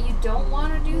that you don't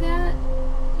want to do that,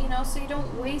 you know, so you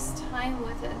don't waste time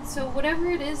with it. So whatever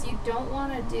it is you don't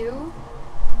want to do,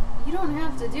 you don't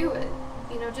have to do it,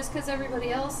 you know, just because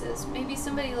everybody else is. Maybe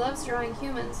somebody loves drawing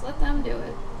humans, let them do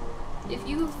it. If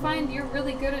you find you're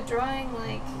really good at drawing,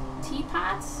 like,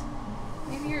 teapots,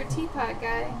 maybe you're a teapot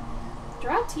guy,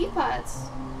 draw teapots,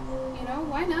 you know,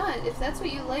 why not? If that's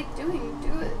what you like doing,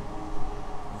 do it.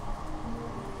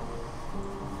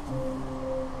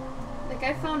 Like,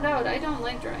 I found out I don't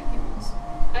like drawing humans.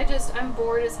 I'm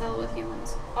bored as hell with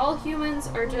humans. All humans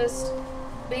are just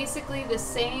basically the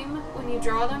same. When you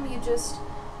draw them, you just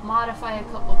modify a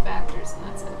couple factors and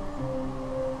that's it.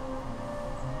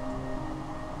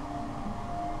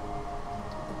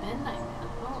 The midnight man,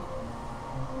 oh.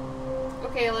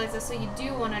 Okay, Eliza, so you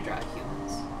do want to draw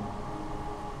humans.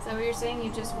 Is that what you're saying?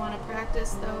 You just want to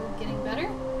practice, though, getting better?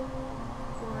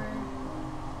 Or...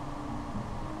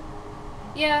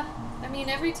 Yeah. I mean,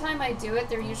 every time I do it,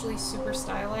 they're usually super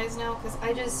stylized now, because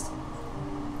I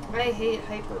hate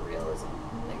hyper-realism.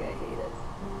 Like, I hate it.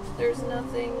 There's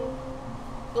nothing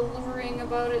alluring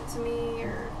about it to me,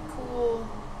 or cool.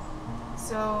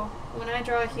 So, when I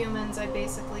draw humans, I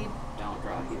basically don't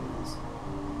draw humans.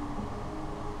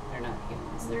 They're not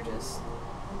humans, they're just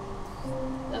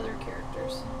other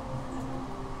characters.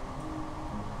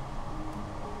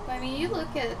 I mean, you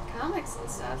look at comics and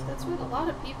stuff, that's what a lot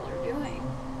of people are doing.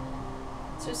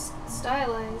 Just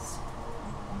stylized.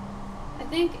 I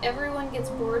think everyone gets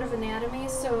bored of anatomy,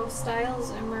 so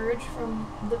styles emerge from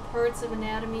the parts of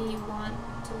anatomy you want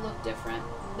to look different,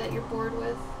 that you're bored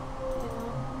with, you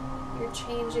know? You're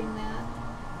changing that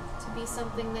to be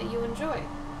something that you enjoy.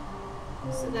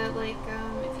 So that, like,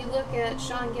 if you look at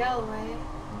Sean Galloway,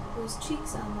 whose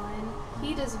Cheeks Online,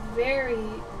 he does very,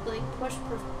 like, push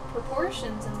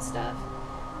proportions and stuff.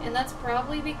 And that's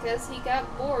probably because he got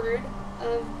bored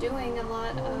of doing a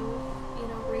lot of, you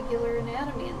know, regular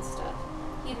anatomy and stuff.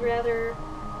 He'd rather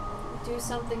do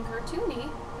something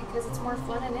cartoony because it's more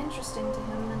fun and interesting to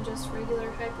him than just regular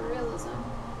hyperrealism,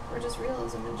 or just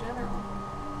realism in general.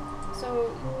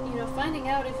 So, you know, finding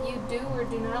out if you do or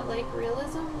do not like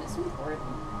realism is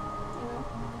important, you know.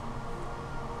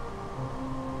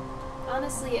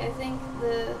 Honestly, I think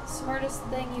the smartest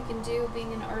thing you can do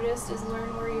being an artist is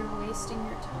learn where you're wasting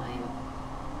your time.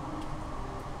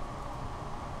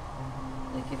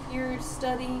 Like if you're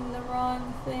studying the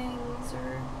wrong things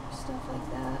or stuff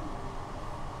like that,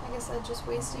 I guess that's just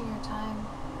wasting your time.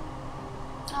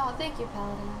 Oh, thank you,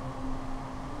 Paladin.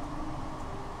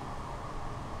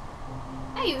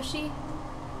 Hi, Ushi.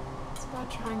 It's about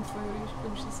trying food,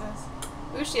 Ushi says.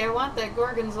 Ushi, I want that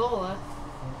gorgonzola.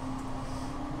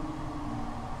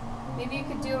 Maybe you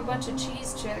could do a bunch of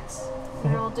cheese chicks.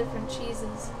 They're all different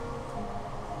cheeses.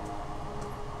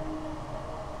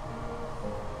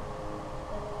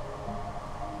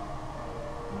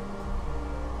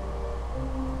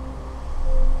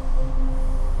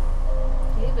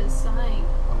 Gabe is sighing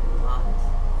a lot.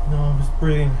 No, I'm just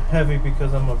breathing heavy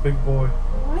because I'm a big boy.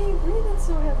 Why are you breathing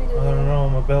so heavy today? I don't know,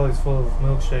 my belly's full of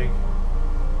milkshake.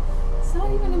 It's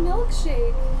not even a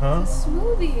milkshake. Huh? It's a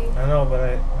smoothie. I know, but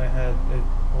I had, it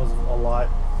was a lot.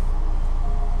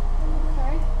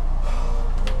 Okay.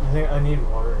 I think I need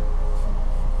water.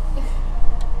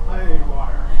 I need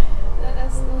water. That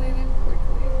escalated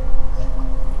quickly.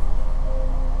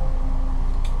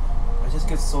 I just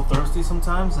get so thirsty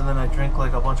sometimes, and then I drink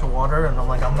like a bunch of water, and I'm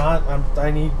like,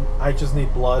 I just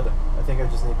need blood. I think I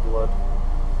just need blood.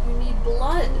 You need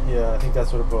blood. Yeah, I think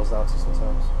that's what it boils down to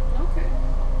sometimes. Okay.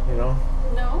 You know?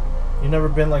 No. You never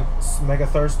been like mega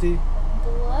thirsty?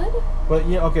 Blood? But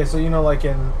yeah, okay, so you know, like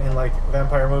in like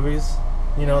vampire movies,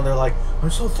 you know, they're like,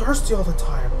 I'm so thirsty all the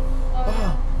time. Oh,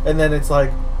 yeah. And then it's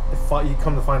like, you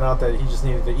come to find out that he just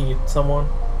needed to eat someone.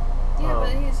 Yeah, but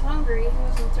he's hungry. He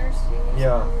wasn't thirsty. He was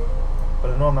Yeah. hungry.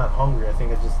 But I know I'm not hungry. I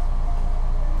think I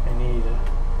need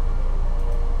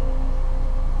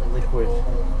liquid.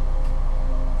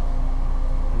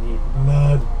 I need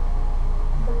blood.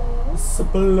 Blood? It's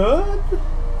blood.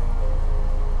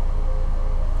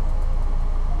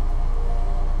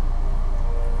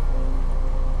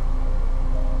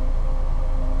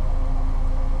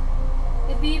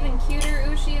 It'd be even cuter,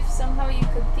 Ushi, if somehow you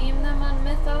could theme them on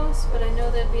Mythos, but I know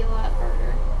that'd be a lot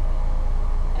harder.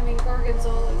 I mean,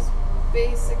 Gorgonzola is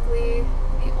basically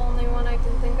the only one I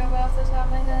can think of off the top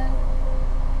of my head.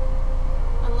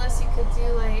 Unless you could do,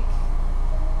 like...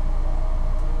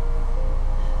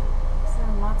 Is there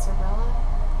a mozzarella?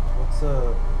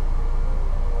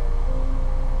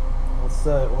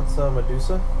 What's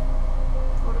Medusa?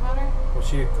 What about her? Was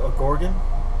she a gorgon?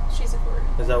 She's a gorgon.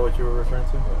 Is that what you were referring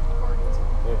to? Gorgonzola.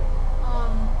 Yeah.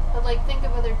 But like think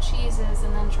of other cheeses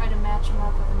and then try to match them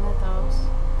up with a mythos.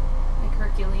 Like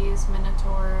Hercules,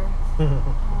 Minotaur.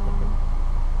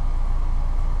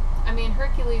 I mean,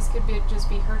 Hercules could just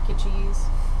be Hercucheese.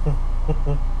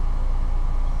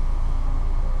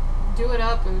 Do it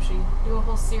up, Ushi. Do a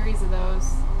whole series of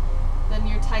those. Then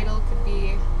your title could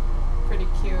be pretty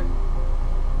cute.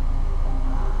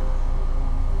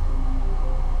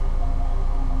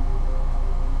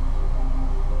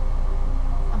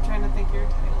 I'm trying to think of your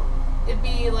title. It'd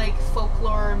be like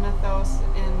folklore or mythos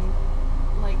and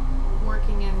like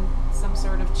working in some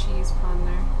sort of cheese pun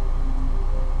there.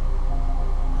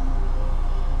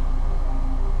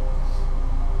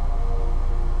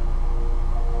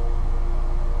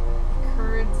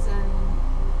 Curds and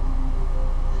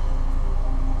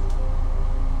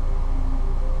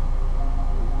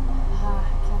I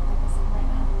can't think of something right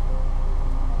now.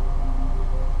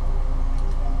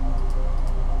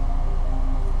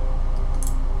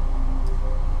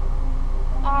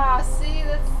 Ah, see,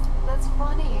 that's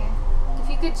funny. If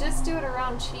you could just do it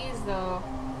around cheese, though.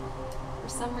 For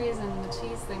some reason, the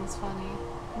cheese thing's funny.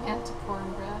 Manta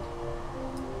cornbread.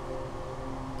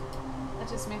 That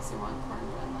just makes me want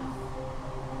cornbread now.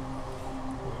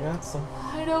 We got some.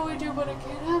 I know we do, but I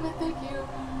can't have it. Thank you.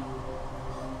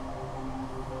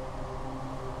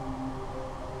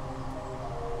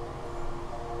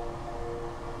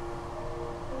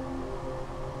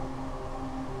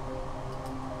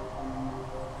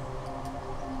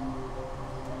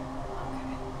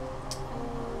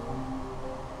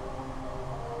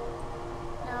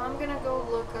 Now I'm gonna go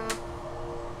look up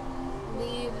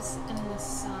leaves in the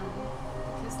sun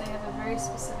because they have a very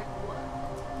specific look.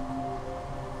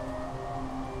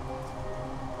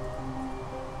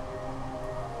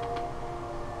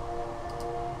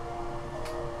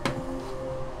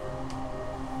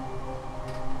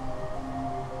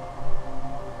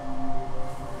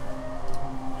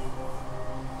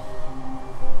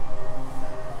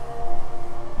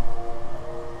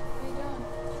 What are you doing?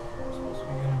 We're supposed to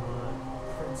be getting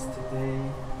prints today.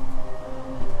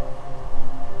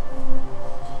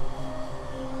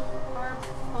 Our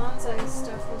bonsai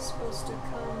stuff was supposed to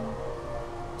come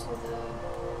to the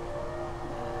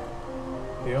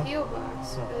P.O.? P.O.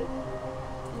 box, Oh. but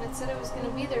and it said it was going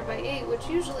to be there by 8, which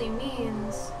usually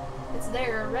means it's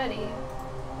there already,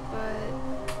 but I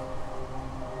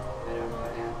don't know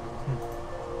what happened.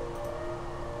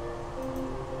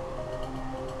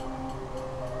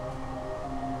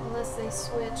 Unless they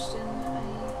switched and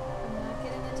I'm not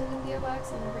getting into the P.O.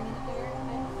 box and I'm bringing it here. I don't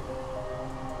know.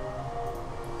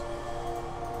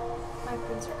 My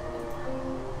prints are coming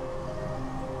wrong.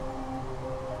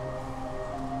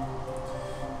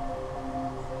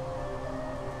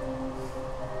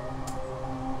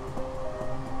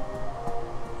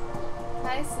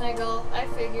 Hi, Sniggle. I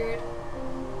figured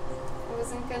I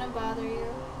wasn't gonna bother you.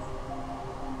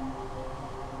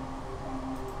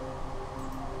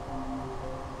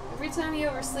 Every time you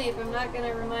oversleep, I'm not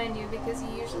gonna remind you because you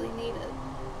usually need it.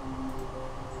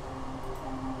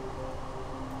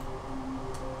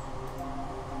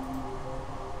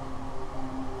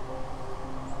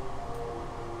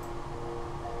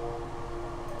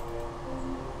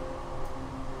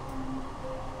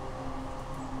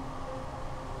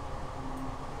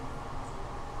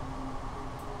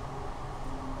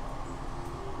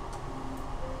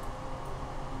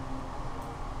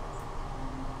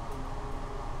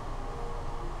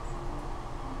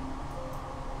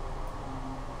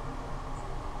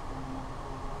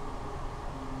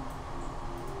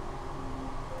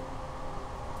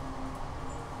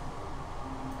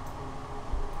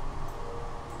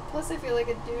 Plus, I feel like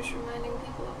a douche reminding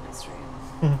people of my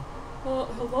stream.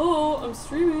 Hello, I'm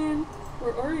streaming.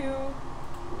 Where are you?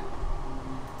 No,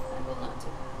 I will not do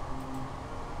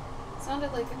that.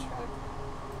 Sounded like a truck.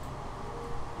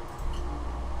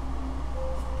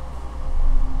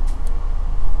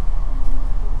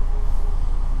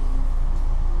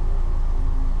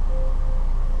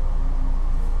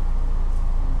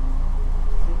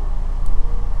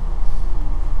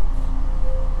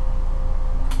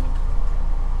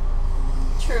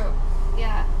 True.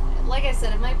 Yeah. Like I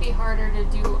said, it might be harder to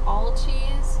do all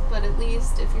cheese, but at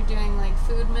least if you're doing like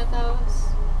food mythos,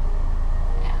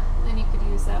 yeah, then you could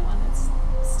use that one. It's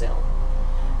still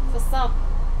for some.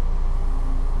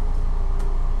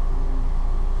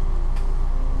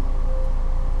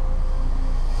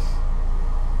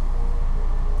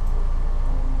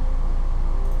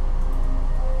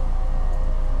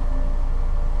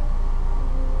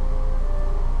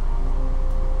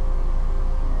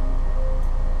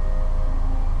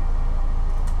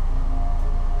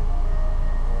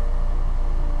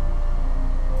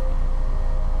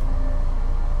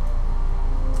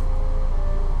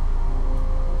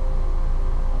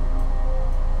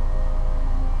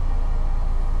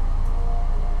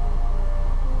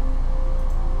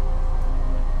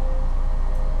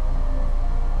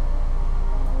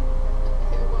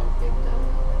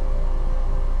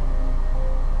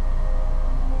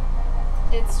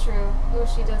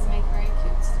 she does make very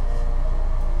cute stuff.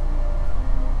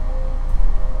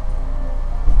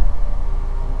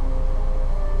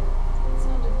 It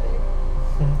sounded big.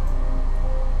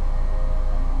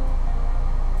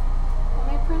 How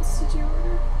many prints did you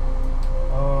order?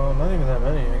 Not even that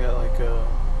many. I got like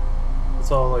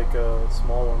it's all like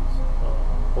small ones,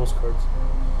 postcards.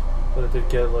 But I did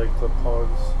get like the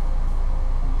pogs.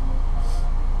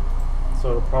 So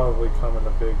it'll probably come in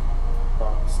a big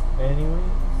box anyway.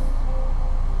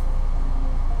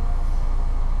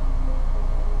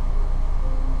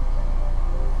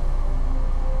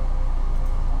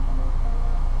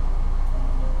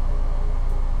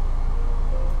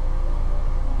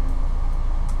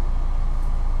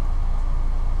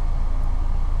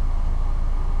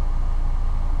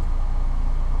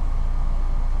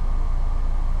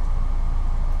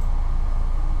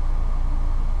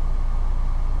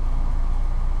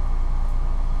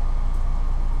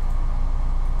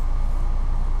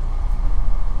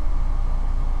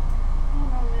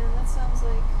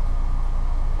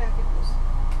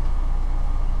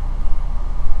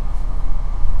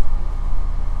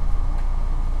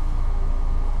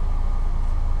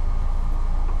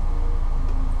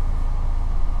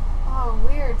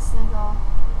 Snail. I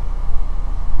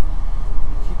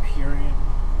keep hearing,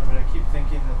 I keep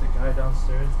thinking that the guy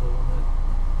downstairs, the one that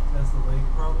has the leg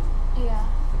problem, Yeah.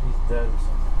 that he's dead or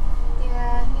something.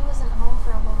 Yeah, he wasn't home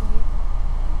for a whole week.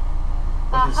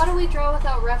 How do we draw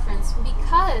without reference?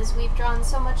 Because we've drawn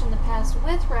so much in the past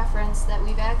with reference that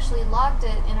we've actually logged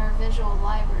it in our visual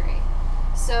library.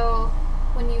 So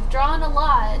when you've drawn a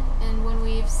lot and when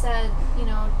we've said, you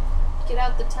know, get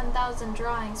out the 10,000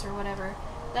 drawings or whatever,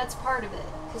 that's part of it.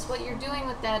 Because what you're doing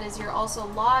with that is you're also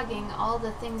logging all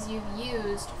the things you've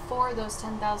used for those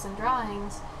 10,000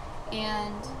 drawings.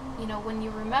 And, you know, when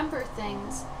you remember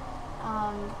things,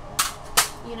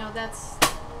 you know, that's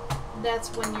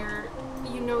when you're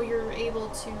able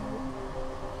to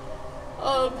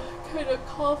kind of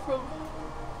call from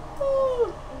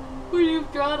where you've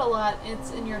drawn a lot.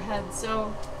 It's in your head.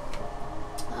 So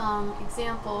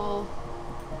example,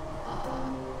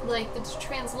 like the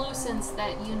translucence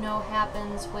that you know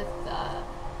happens with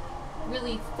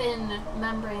really thin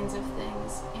membranes of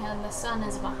things, and the sun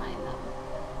is behind them,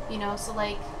 you know, so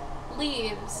like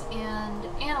leaves and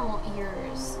animal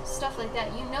ears, stuff like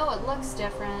that, you know, it looks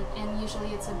different, and usually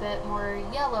it's a bit more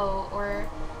yellow or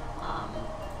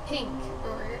pink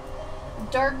or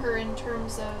darker in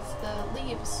terms of the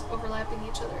leaves overlapping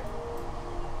each other.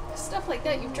 Stuff like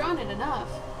that, you've drawn it enough.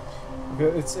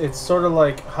 It's sort of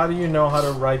like, how do you know how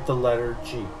to write the letter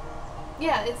G?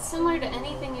 Yeah, it's similar to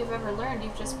anything you've ever learned,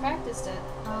 you've just practiced it.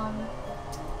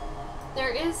 There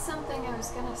is something I was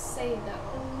gonna say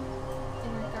though,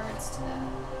 in regards to that.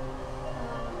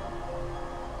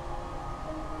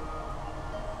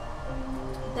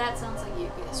 That sounds like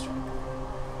you'd be a stroke.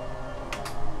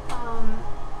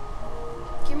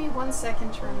 Give me 1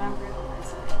 second to remember it,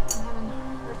 Eliza. I'm having a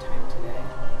hard time today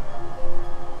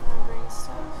remembering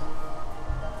stuff.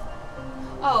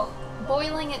 Oh,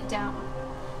 boiling it down.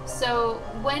 So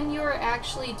when you're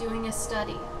actually doing a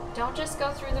study, don't just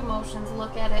go through the motions,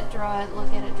 look at it, draw it,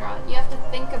 look at it, draw it. You have to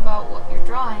think about what you're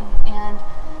drawing, and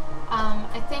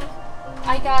I think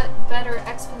I got better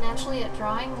exponentially at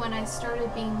drawing when I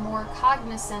started being more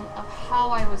cognizant of how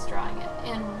I was drawing it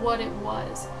and what it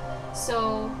was.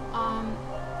 So,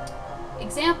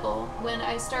 example, when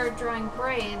I started drawing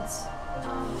braids,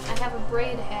 I have a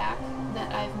braid hack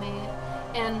that I've made,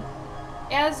 and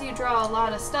as you draw a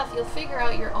lot of stuff, you'll figure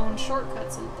out your own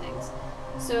shortcuts and things.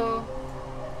 So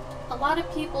a lot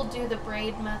of people do the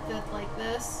braid method like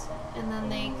this, and then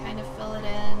they kind of fill it in,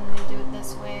 and they do it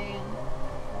this way, and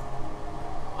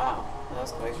wow, that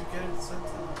was quick. Did you get it sent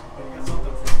to you guys on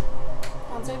the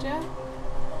Bonsai Jack?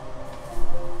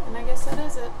 And I guess that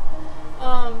is it.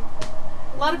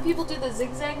 A lot of people do the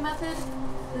zigzag method.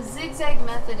 The zigzag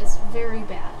method is very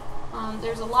bad.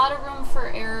 There's a lot of room for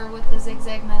error with the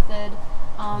zigzag method,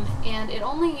 and it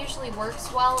only usually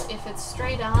works well if it's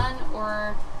straight on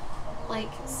or like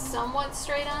somewhat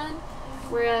straight on,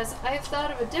 whereas I've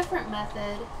thought of a different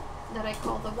method that I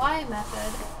call the Y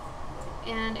method,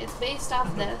 and it's based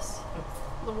off this.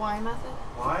 The Y method.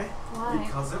 Why? Why?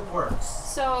 Because it works.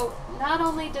 So not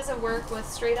only does it work with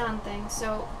straight on things,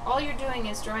 so all you're doing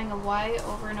is drawing a Y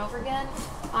over and over again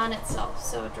on itself.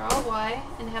 So draw a Y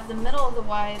and have the middle of the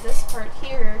Y, this part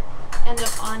here, end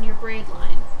up on your braid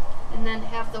line. And then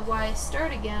have the Y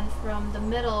start again from the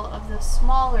middle of the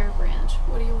smaller branch.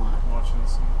 What do you want? I'm watching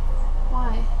this.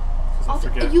 Why? I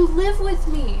forget. You live with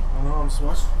me. I know, I'm just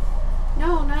watching.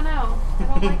 No. I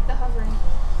don't like the hovering.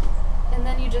 And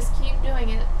then you just keep doing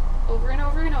it over and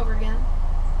over and over again.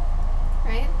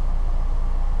 right?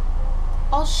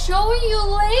 I'll show you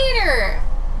later.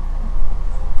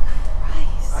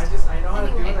 Christ. I know how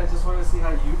to do it. I just want to see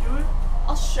how you do it.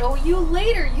 I'll show you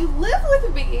later. You live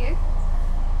with me.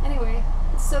 Anyway,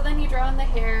 so then you draw in the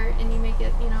hair and you make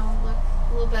it, you know, look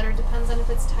a little better. Depends on if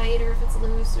it's tight or if it's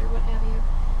loose or what have you.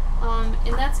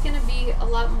 And that's going to be a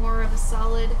lot more of a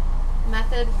solid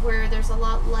method where there's a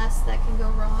lot less that can go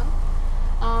wrong.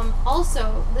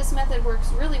 Also, this method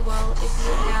works really well if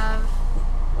you have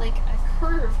like a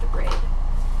curved braid.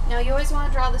 Now you always want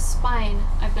to draw the spine,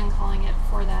 I've been calling it,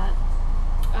 for that.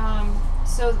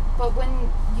 But when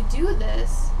you do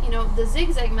this, you know, the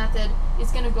zigzag method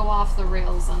is going to go off the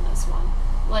rails on this one.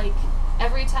 Like,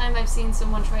 every time I've seen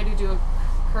someone try to do a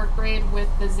curved braid with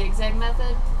the zigzag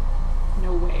method,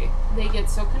 no way. They get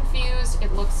so confused,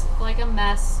 it looks like a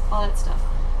mess, all that stuff.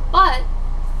 But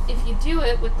if you do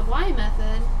it with the Y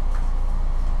method,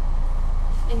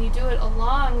 and you do it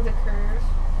along the curve,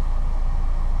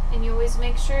 and you always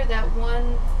make sure that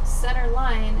one center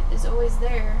line is always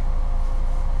there,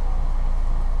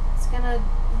 it's gonna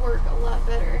work a lot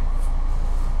better.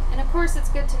 And of course it's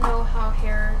good to know how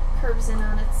hair curves in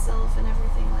on itself and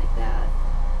everything like that.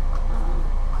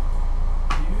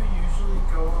 Do you usually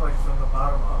go like from the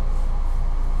bottom up?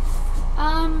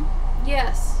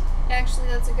 Yes. Actually,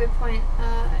 that's a good point.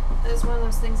 That was one of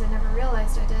those things I never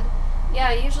realized I did. Yeah,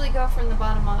 I usually go from the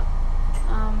bottom up.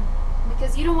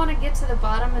 Because you don't want to get to the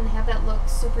bottom and have that look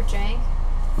super jank.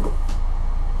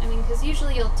 I mean, because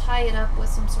usually you'll tie it up with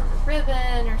some sort of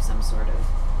ribbon or some sort of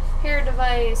hair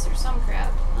device or some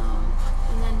crap.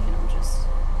 And then, you know, just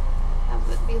have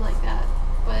it be like that.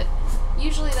 But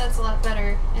usually that's a lot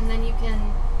better. And then you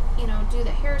can, you know, do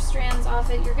the hair strands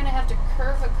off it. You're going to have to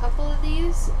curve a couple of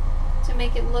these to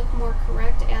make it look more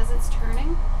correct as it's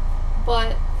turning.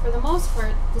 But for the most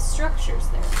part, the structure's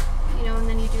there. You know, and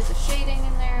then you do the shading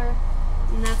in there,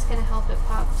 and that's going to help it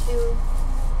pop too.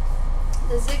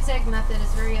 The zigzag method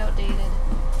is very outdated,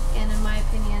 and in my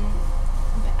opinion,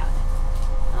 bad.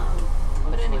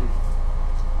 But anyway.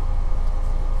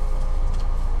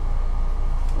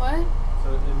 What?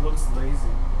 So it looks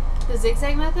lazy. The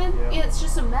zigzag method? Yeah, it's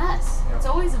just a mess. It's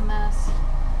always a mess.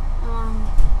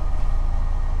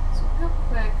 So real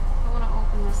quick, I want to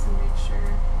open this and make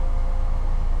sure.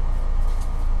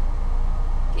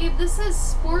 Gabe, this says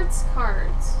sports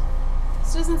cards.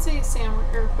 This doesn't say Sam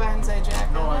or Banzai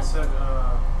Jack. No, I said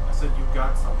you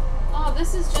got some. Oh,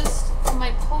 this is just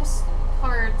my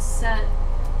postcard set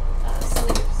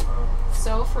sleeves.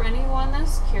 So for anyone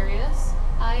that's curious,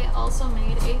 I also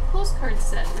made a postcard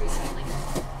set recently.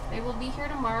 They will be here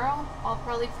tomorrow. I'll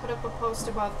probably put up a post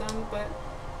about them, but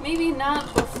maybe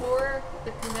not before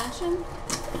the convention,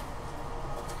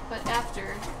 but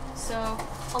after. So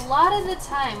a lot of the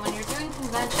time when you're doing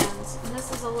conventions, and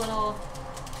this is a little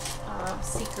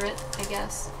secret, I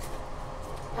guess,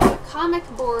 comic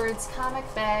boards, comic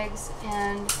bags,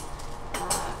 and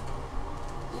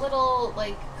little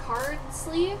like card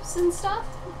sleeves and stuff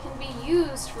can be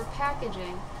used for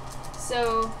packaging.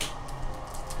 So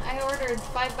I ordered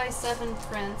 5x7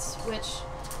 prints, which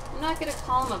I'm not going to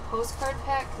call them a postcard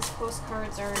pack because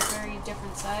postcards are a very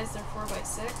different size. They're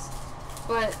 4x6.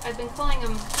 But I've been calling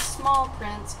them small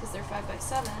prints because they're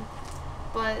 5x7.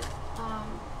 But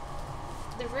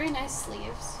they're very nice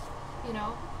sleeves, you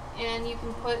know, and you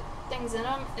can put things in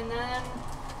them, and then,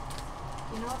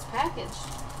 you know, it's packaged.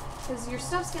 Because your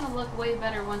stuff's going to look way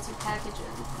better once you package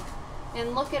it.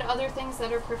 And look at other things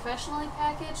that are professionally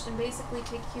packaged and basically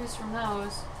take cues from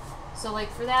those. So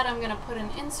like for that, I'm going to put an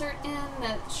insert in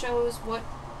that shows what,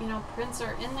 you know, prints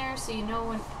are in there, so you know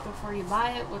when before you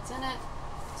buy it what's in it.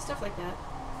 Stuff like that.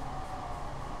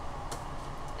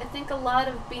 I think a lot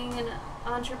of being an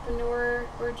entrepreneur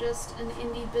or just an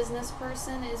indie business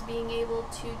person is being able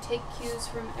to take cues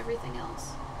from everything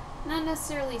else. Not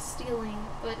necessarily stealing,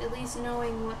 but at least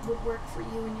knowing what would work for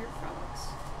you and your products.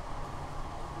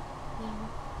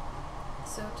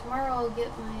 So tomorrow I'll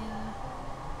get my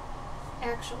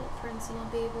actual prints and I'll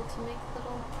be able to make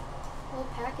little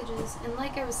packages. And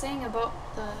like I was saying about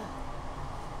the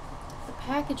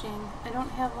packaging, I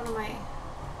don't have one of my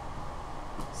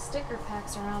sticker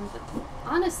packs around, but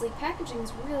honestly, packaging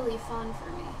is really fun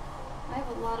for me. I have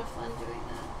a lot of fun doing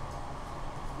that.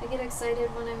 I get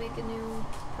excited when I make a new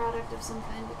product of some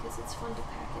kind because it's fun to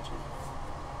package it.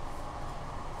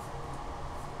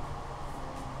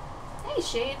 Hey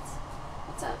Shades,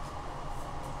 what's up?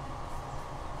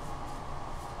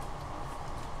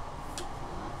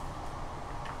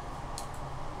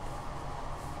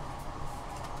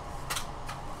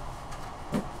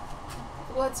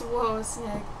 What's whoa,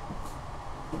 Snag?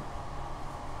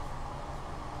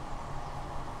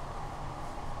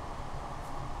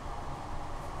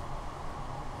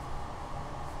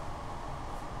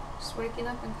 Just waking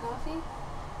up and coffee?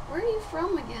 Where are you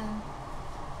from again?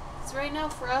 Because right now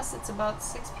for us it's about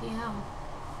 6 p.m.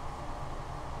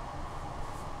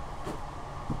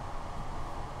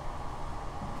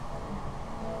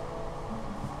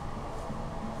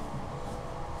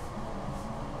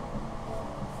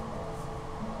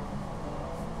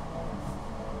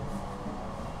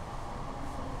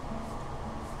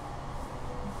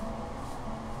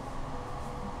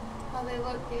 How they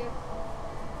look, Gabe?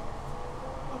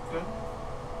 Okay.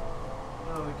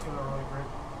 No, they came out really great.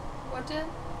 What did?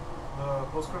 The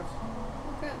postcards?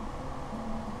 Oh, good.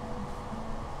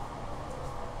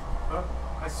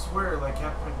 I swear, like,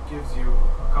 Catprint gives you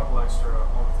a couple extra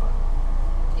all the time.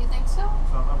 Do you think so?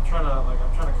 So I'm trying to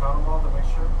count them all to make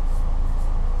sure.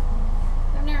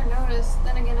 I've never noticed.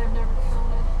 Then again, I've never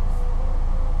counted.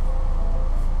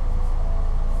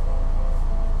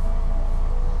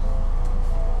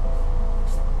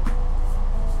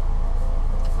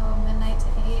 Oh, midnight to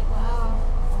 8. Wow.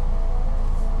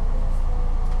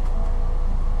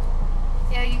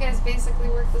 Yeah, you guys basically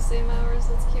work the same hours.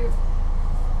 That's cute.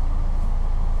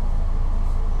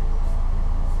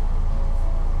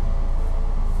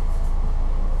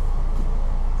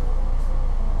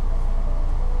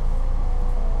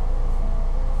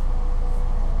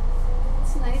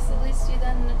 It's nice. At least you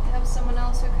then have someone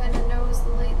else who kind of knows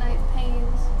the late night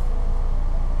pains.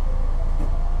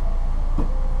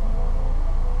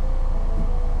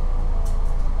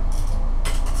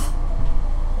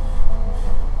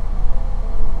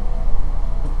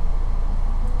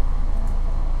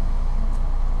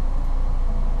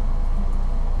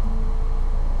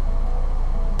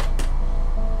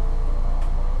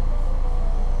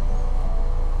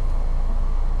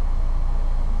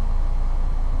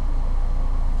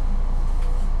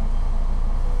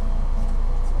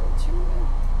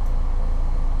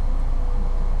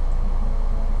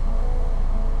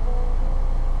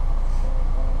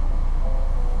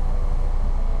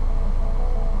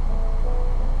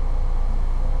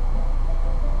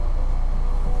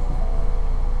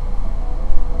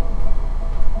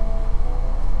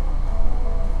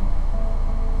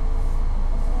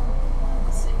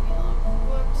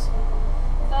 Whoops.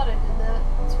 Thought I did that.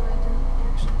 That's why I didn't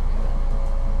actually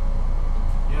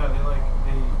Yeah, they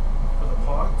for the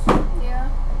pods, do it. Yeah.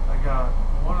 I got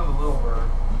one of the little bird,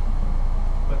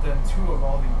 but then two of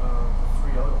all the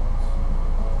 3 other ones.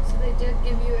 So they did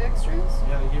give you extras?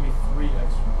 Yeah, they gave me 3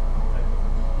 extra.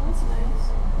 That's nice.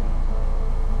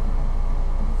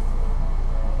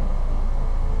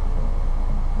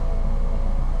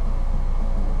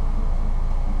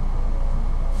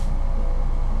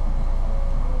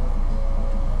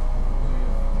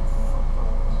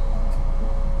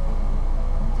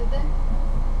 Did they?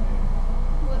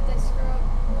 What'd they screw up?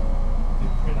 They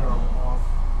printed them off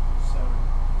Saturday.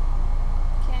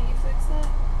 Can't you fix that?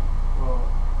 Well,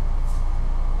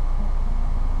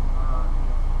 yeah.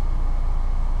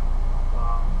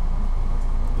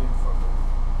 They fucked up.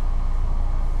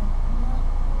 Well,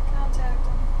 contact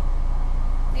them.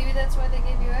 Maybe that's why they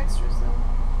gave you extras though.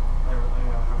 I have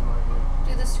no idea.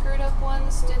 Do the screwed up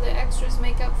ones, do the extras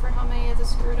make up for how many of the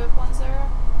screwed up ones there are?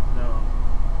 No.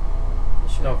 You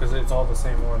sure? No, because it's all the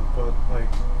same one, but like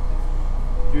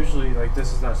usually like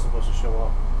this is not supposed to show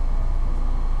up.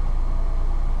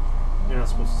 You're not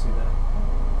supposed to see that.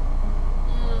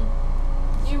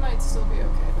 You might still be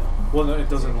okay though. Well, no, it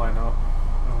doesn't line up.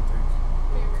 I don't think.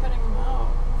 But you're cutting them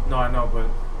out. No, I know, but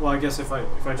well, I guess if I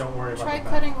don't worry about Try the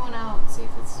back. cutting one out and see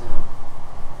if it's.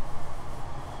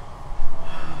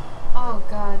 Oh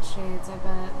god, shades, I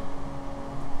bet.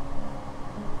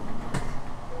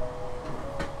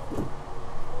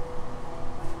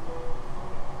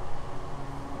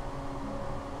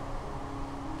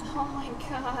 Oh my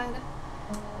god.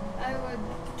 I would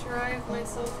drive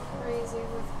myself crazy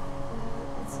with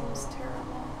that. It seems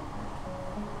terrible.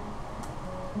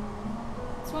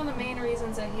 It's one of the main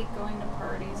reasons I hate going to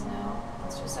parties now.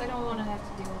 It's just I don't want to have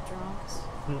to deal with drunks.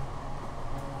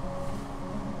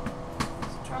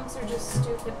 Drunks are just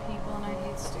stupid people and I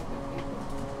hate stupid people.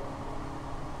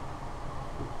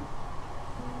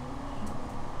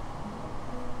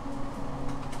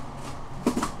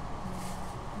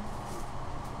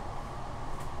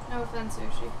 No offense,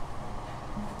 Sushi.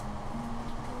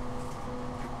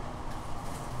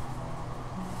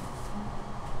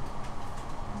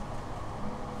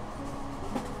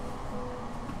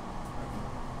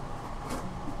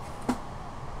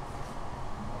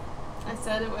 I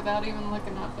said it without even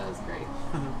looking up. That was great.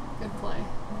 Good play.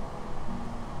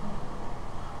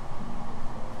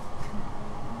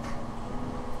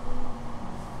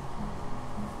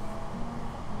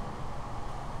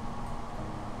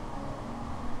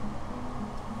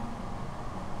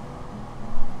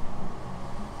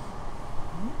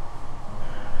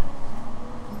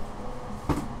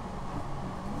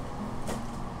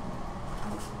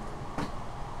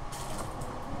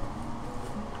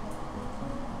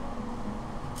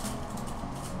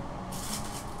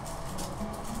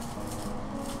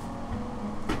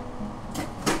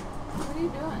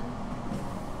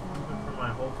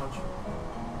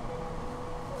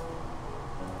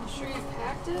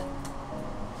 it?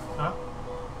 Huh?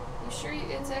 You sure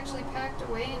it's actually packed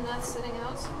away and not sitting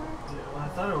out somewhere? Yeah, well, I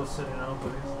thought it was sitting out,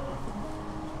 but it's not.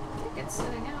 I think it's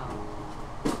sitting out.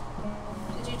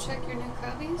 Did you check your new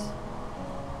cubbies?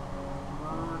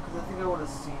 Because I think I would have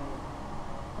seen it.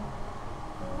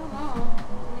 I don't know.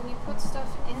 I mean, you put stuff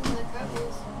in the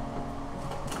cubbies.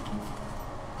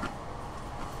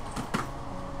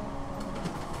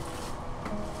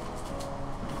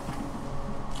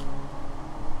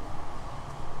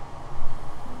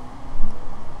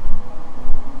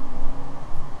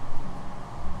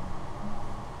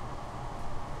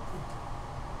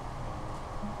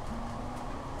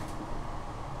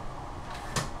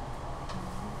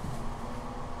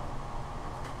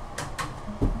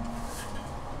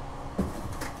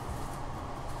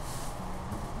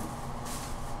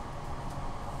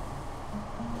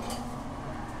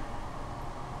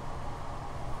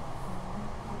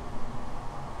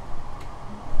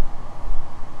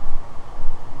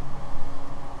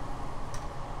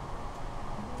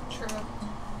 True.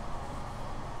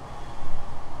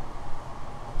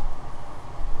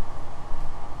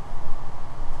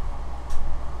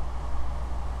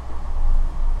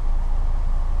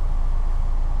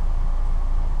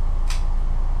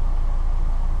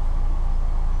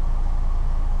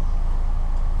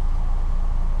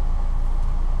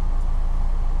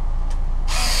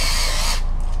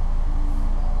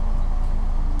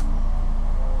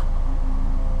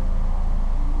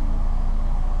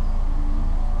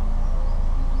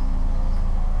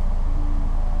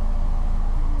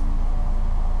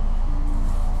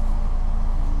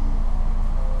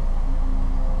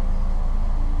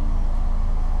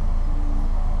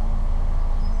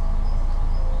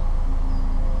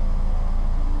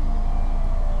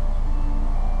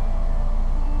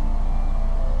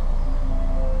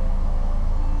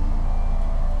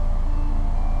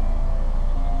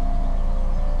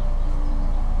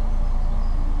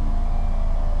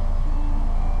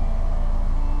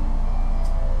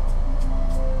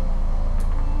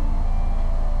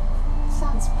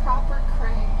 Sounds proper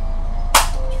cray.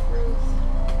 Truth.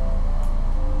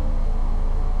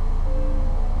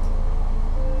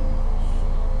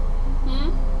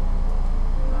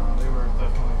 No, they were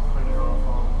definitely printed off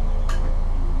all.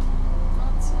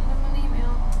 I'll send him an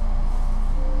email.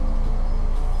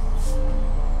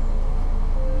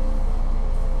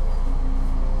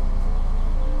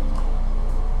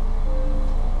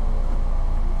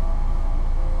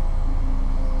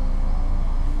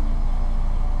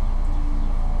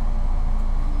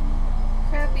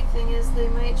 Crappy thing is they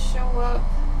might show up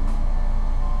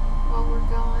while we're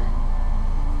gone.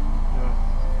 Yeah.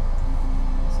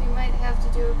 So you might have to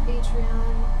do a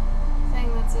Patreon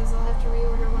thing that says I'll have to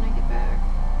reorder when I get back.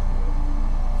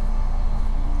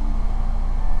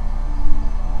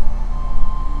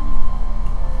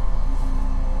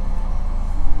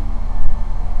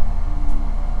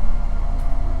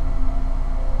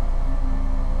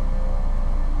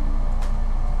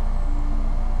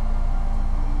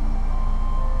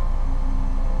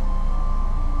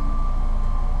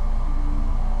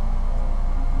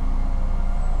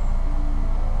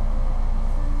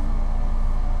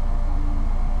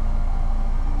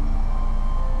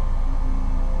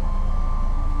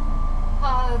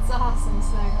 Oh, that's awesome,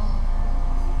 Snail.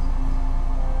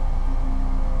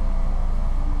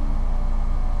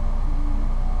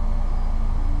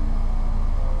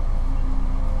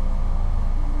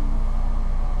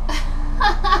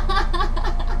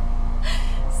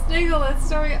 Sniggle, that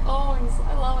story owns.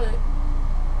 I love it.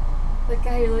 The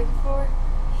guy you're looking for,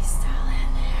 he's still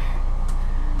in there.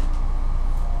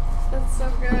 That's so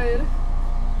good.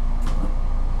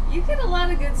 You get a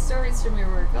lot of good stories from your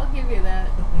work. I'll give you that.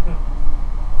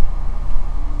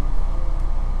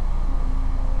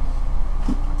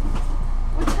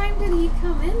 What time did he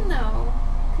come in though?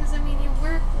 Because I mean, you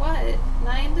work what,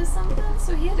 9 to something?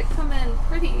 So he had to come in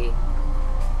pretty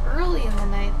early in the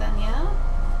night then, yeah?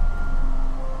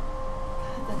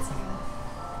 God, that's good.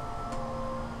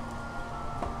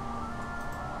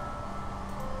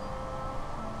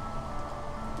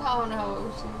 Oh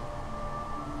no,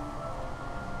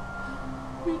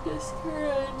 you're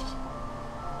discouraged.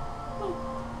 Oh.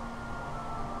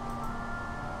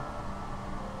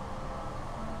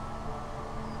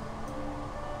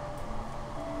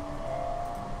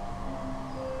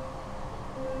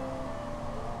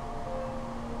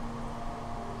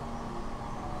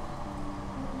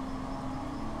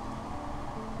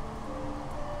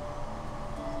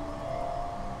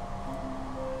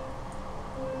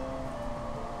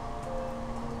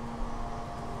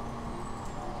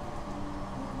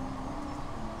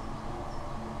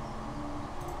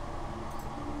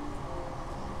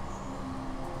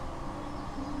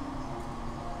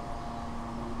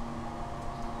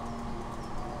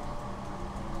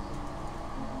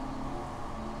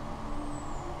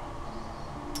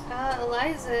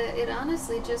 Eliza, it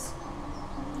honestly just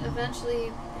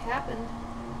eventually happened.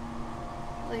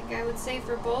 Like, I would say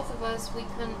for both of us, we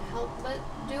couldn't help but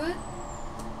do it.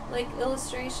 Like,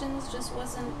 illustrations just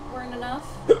weren't enough,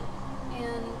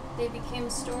 and they became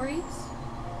stories.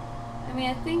 I mean,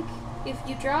 I think if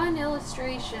you draw an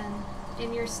illustration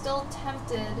and you're still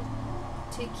tempted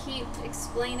to keep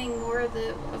explaining more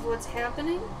of what's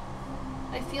happening,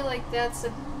 I feel like that's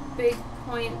a big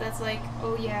point that's like,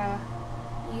 oh yeah,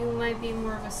 you might be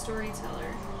more of a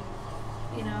storyteller,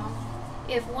 you know?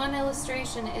 If one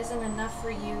illustration isn't enough for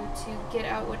you to get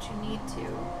out what you need to,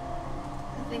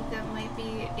 I think that might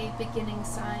be a beginning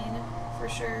sign, for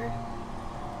sure.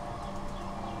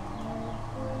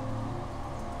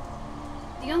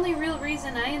 The only real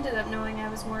reason I ended up knowing I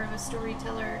was more of a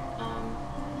storyteller,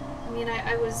 I mean,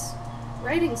 I was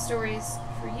writing stories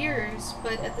for years,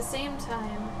 but at the same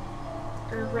time,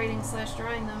 or writing /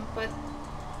 drawing them, but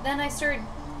then I started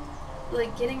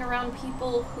like getting around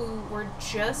people who were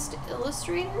just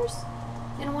illustrators,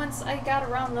 and once I got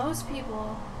around those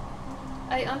people,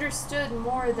 I understood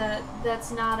more that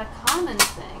that's not a common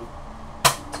thing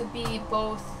to be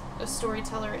both a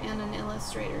storyteller and an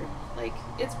illustrator. Like,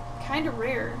 it's kind of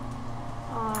rare,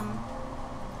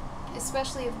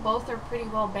 especially if both are pretty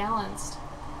well balanced.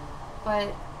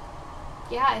 But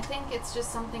yeah, I think it's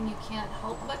just something you can't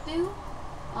help but do,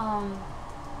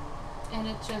 and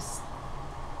it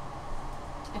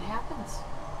happens.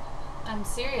 I'm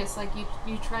serious. Like,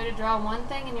 you try to draw one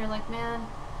thing and you're like, man,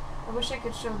 I wish I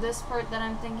could show this part that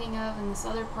I'm thinking of and this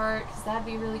other part, because that'd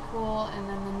be really cool, and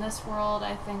then in this world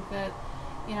I think that,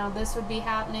 you know, this would be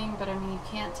happening, but I mean, you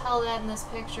can't tell that in this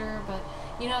picture, but,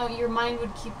 you know, your mind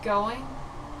would keep going,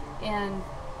 and,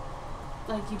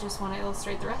 like, you just want to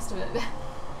illustrate the rest of it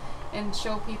and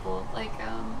show people. Like,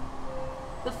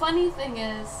 the funny thing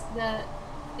is that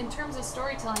in terms of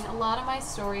storytelling, a lot of my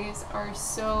stories are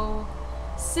so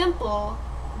simple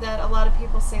that a lot of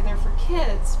people say they're for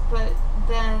kids, but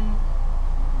then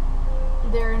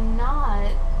they're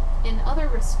not in other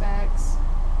respects,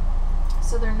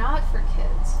 so they're not for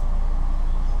kids.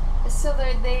 So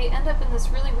they end up in this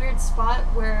really weird spot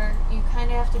where you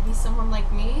kind of have to be someone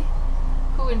like me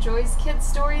who enjoys kids'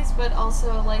 stories but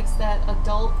also likes that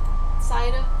adult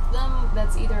side of them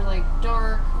that's either like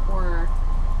dark or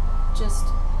just,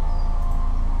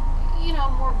 you know,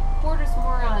 more borders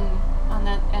more on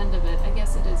that end of it. I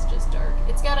guess it is just dark.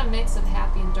 It's got a mix of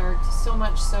happy and dark, so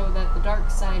much so that the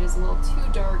dark side is a little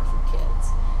too dark for kids,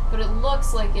 but it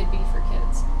looks like it'd be for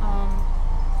kids.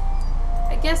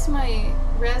 I guess my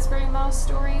Raspberry Mouse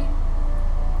story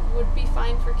would be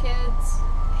fine for kids.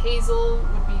 Hazel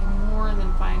would be more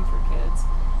than fine for kids.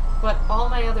 But all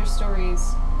my other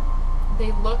stories,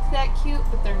 they look that cute,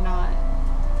 but they're not.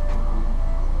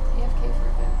 AFK for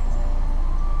a bit.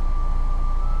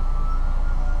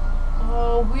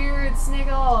 Oh, weird,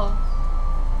 Sniggle.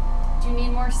 Do you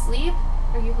need more sleep?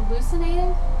 Are you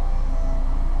hallucinating?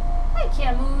 Hi,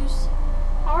 Camus.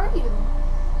 How are you?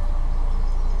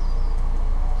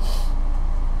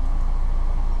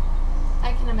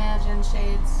 I can imagine,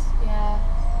 Shades. Yeah.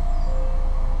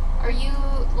 Are you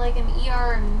like an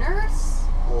ER nurse,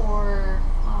 or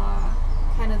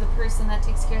kind of the person that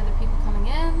takes care of the people coming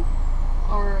in,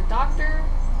 or a doctor?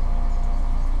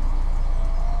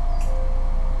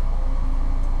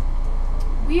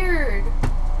 Weird.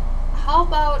 How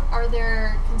about, are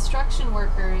there construction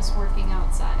workers working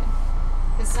outside?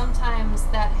 Because sometimes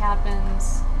that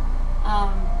happens.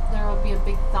 There will be a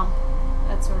big thump,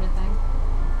 that sort of thing.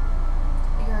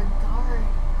 You're a guard.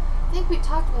 I think we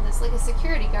talked about this, like a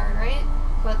security guard, right?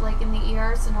 But like in the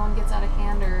ER, so no one gets out of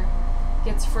hand or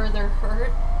gets further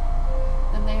hurt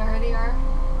than they already are.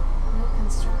 No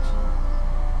construction.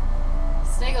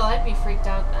 Sniggle, I'd be freaked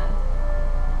out then.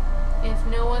 If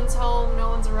no one's home, no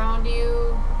one's around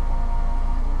you,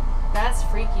 that's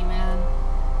freaky, man.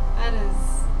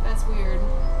 That's weird.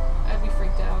 I'd be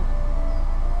freaked out.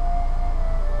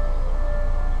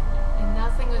 And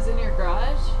nothing was in your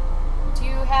garage? Do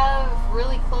you have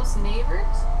really close neighbors?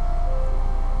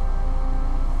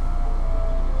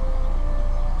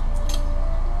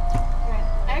 Okay,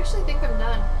 I actually think I'm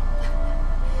done.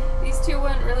 These two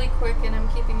went really quick and I'm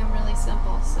keeping them really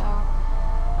simple, so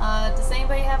does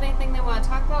anybody have anything they want to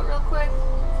talk about real quick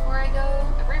before I go?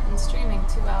 I've already been streaming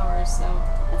 2 hours, so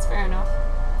that's fair enough.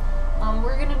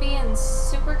 We're going to be in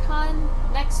SuperCon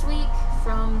next week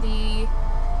from the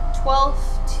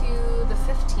 12th to the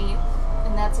 15th,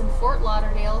 and that's in Fort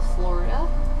Lauderdale, Florida.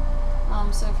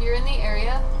 So if you're in the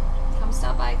area, come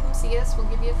stop by, come see us. We'll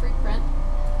give you a free print.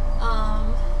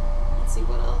 Let's see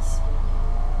what else.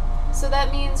 So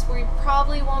that means we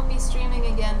probably won't be streaming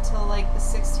again till like the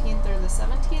 16th or the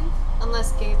 17th,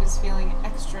 unless Gabe is feeling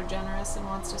extra generous and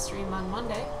wants to stream on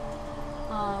Monday.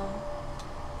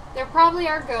 There probably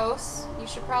are ghosts. You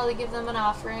should probably give them an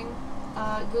offering.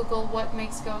 Google what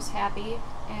makes ghosts happy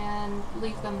and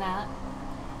leave them that.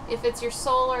 If it's your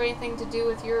soul or anything to do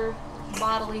with your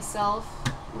bodily self,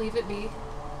 leave it be.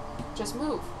 Just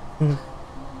move.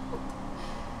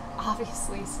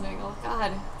 Obviously, Sniggle.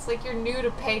 God, it's like you're new to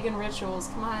pagan rituals.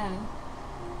 Come on.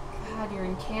 God, you're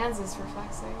in Kansas for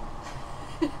fuck's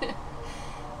sake.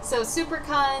 So,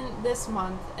 SuperCon this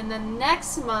month, and then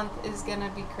next month is gonna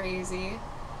be crazy.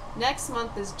 Next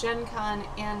month is Gen Con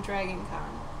and Dragon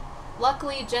Con.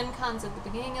 Luckily, Gen Con's at the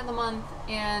beginning of the month,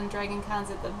 and Dragon Con's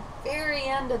at the very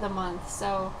end of the month,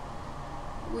 so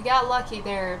we got lucky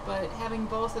there, but having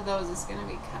both of those is gonna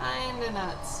be kinda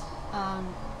nuts.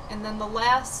 And then the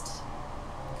last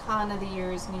con of the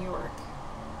year is New York.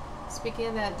 Speaking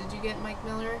of that, did you get Mike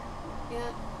Miller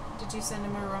yet? Did you send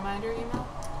him a reminder email?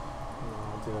 No,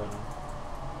 I'll do that now.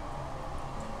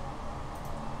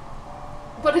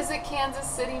 But is it Kansas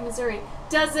City, Missouri?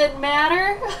 Does it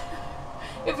matter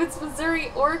if it's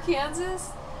Missouri or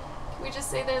Kansas? Can we just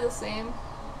say they're the same?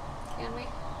 Can we?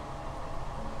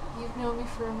 You've known me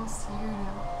for almost a year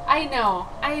now. I know.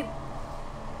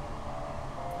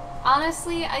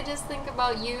 Honestly, I just think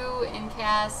about you and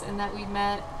Cass and that we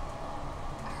met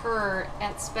her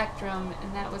at Spectrum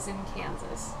and that was in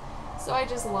Kansas. So I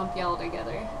just lump y'all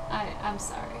together. I'm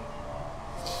sorry.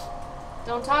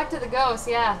 Don't talk to the ghosts,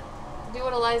 yeah. Do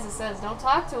what Eliza says. Don't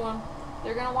talk to them.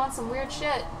 They're gonna want some weird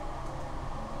shit.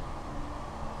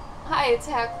 Hi, it's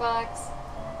Hackbox.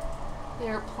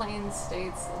 They're plain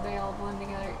states. They all blend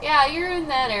together. Yeah, you're in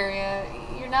that area.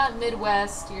 You're not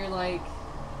Midwest. You're like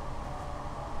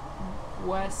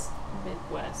West,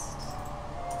 Midwest.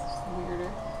 It's just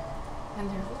weirder. And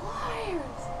they're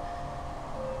liars.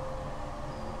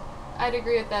 I'd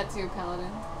agree with that too,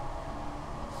 Paladin.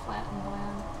 Flat and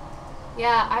bland.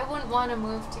 Yeah, I wouldn't want to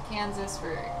move to Kansas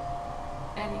for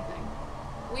anything.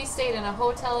 We stayed in a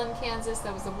hotel in Kansas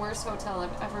that was the worst hotel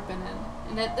I've ever been in.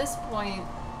 And at this point,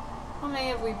 how many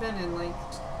have we been in? Like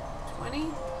 20 in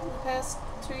the past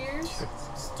 2 years?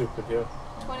 Stupid, yeah.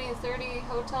 20 to 30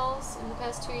 hotels in the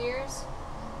past 2 years.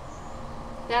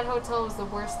 That hotel was the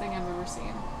worst thing I've ever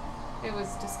seen. It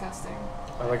was disgusting.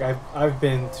 Like I've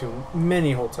been to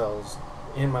many hotels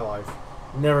in my life.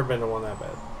 Never been to one that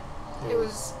bad. It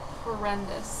was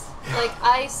horrendous. Like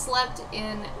I slept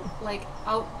in like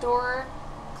outdoor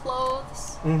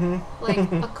clothes, like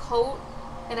a coat,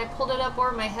 and I pulled it up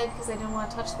over my head because I didn't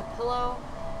want to touch the pillow.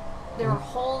 There were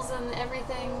holes in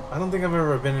everything. I don't think I've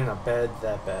ever been in a bed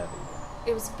that bad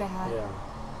either. It was bad. Yeah.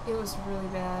 It was really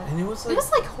bad. And it was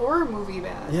like horror movie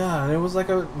bad. Yeah, and it was like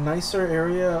a nicer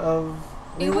area of.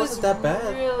 It wasn't that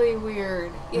bad. Really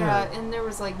weird. Yeah, and there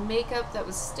was like makeup that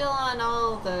was still on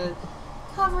all the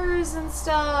covers and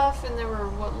stuff, and there were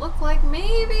what looked like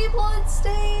maybe blood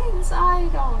stains. I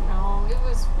don't know. It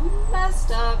was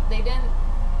messed up. They didn't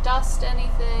dust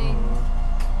anything.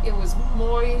 It was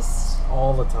moist.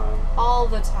 All the time. All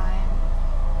the time.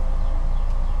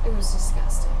 It was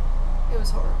disgusting. It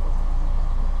was horrible.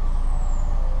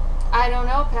 I don't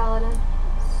know, Paladin.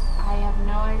 I have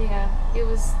no idea. It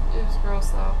was gross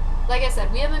though. Like I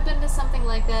said, we haven't been to something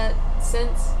like that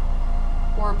since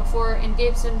or before, and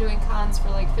Gabe's been doing cons for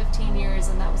like 15 years,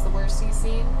 and that was the worst he's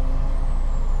seen.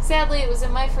 Sadly, it was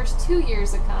in my first 2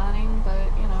 years of conning,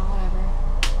 but you know, whatever.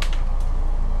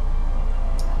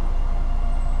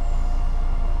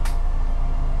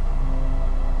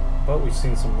 But we've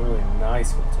seen some really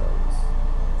nice hotels.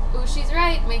 Ooh, she's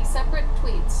right. Make separate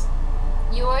tweets.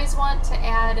 You always want to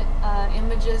add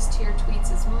images to your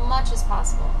tweets as much as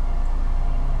possible.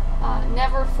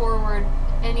 Never forward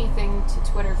anything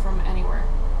to Twitter from anywhere.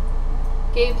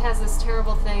 Gabe has this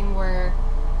terrible thing where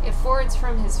it forwards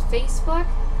from his Facebook,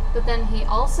 but then he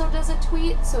also does a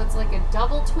tweet, so it's like a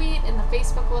double tweet, and the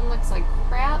Facebook one looks like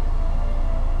crap.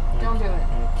 Don't do it.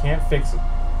 You can't fix it.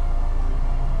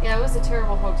 Yeah, it was a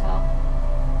terrible hotel.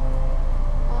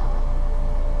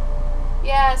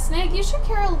 Yeah, Snake, you should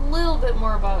care a little bit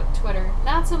more about Twitter.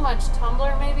 Not so much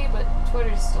Tumblr, maybe, but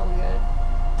Twitter's still good.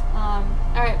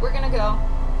 Alright, we're gonna go.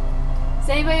 Does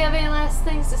anybody have any last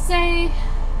things to say?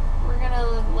 We're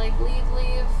gonna, like,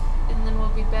 leave, and then we'll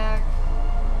be back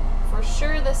for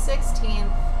sure the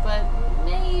 16th, but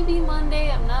maybe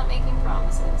Monday. I'm not making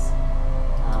promises.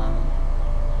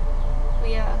 But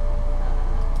yeah.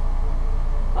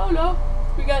 Oh no,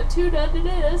 we got 2 done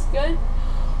today, that's good.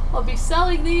 I'll be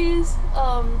selling these.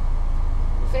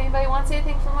 If anybody wants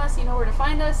anything from us, you know where to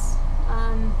find us.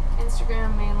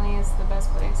 Instagram mainly is the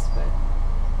best place, but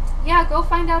yeah, go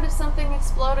find out if something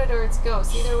exploded or it's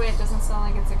ghost. Either way, it doesn't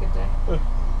sound like it's a good day.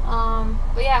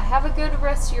 But yeah, have a good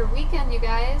rest of your weekend, you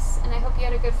guys, and I hope you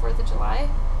had a good 4th of July.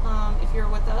 If you're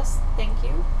with us, thank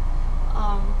you.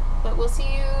 But we'll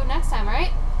see you next time,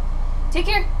 alright? Take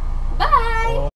care. Bye!